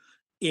something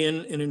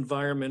in an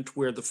environment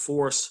where the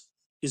force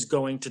is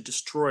going to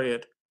destroy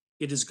it,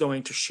 it is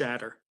going to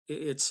shatter.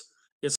 It's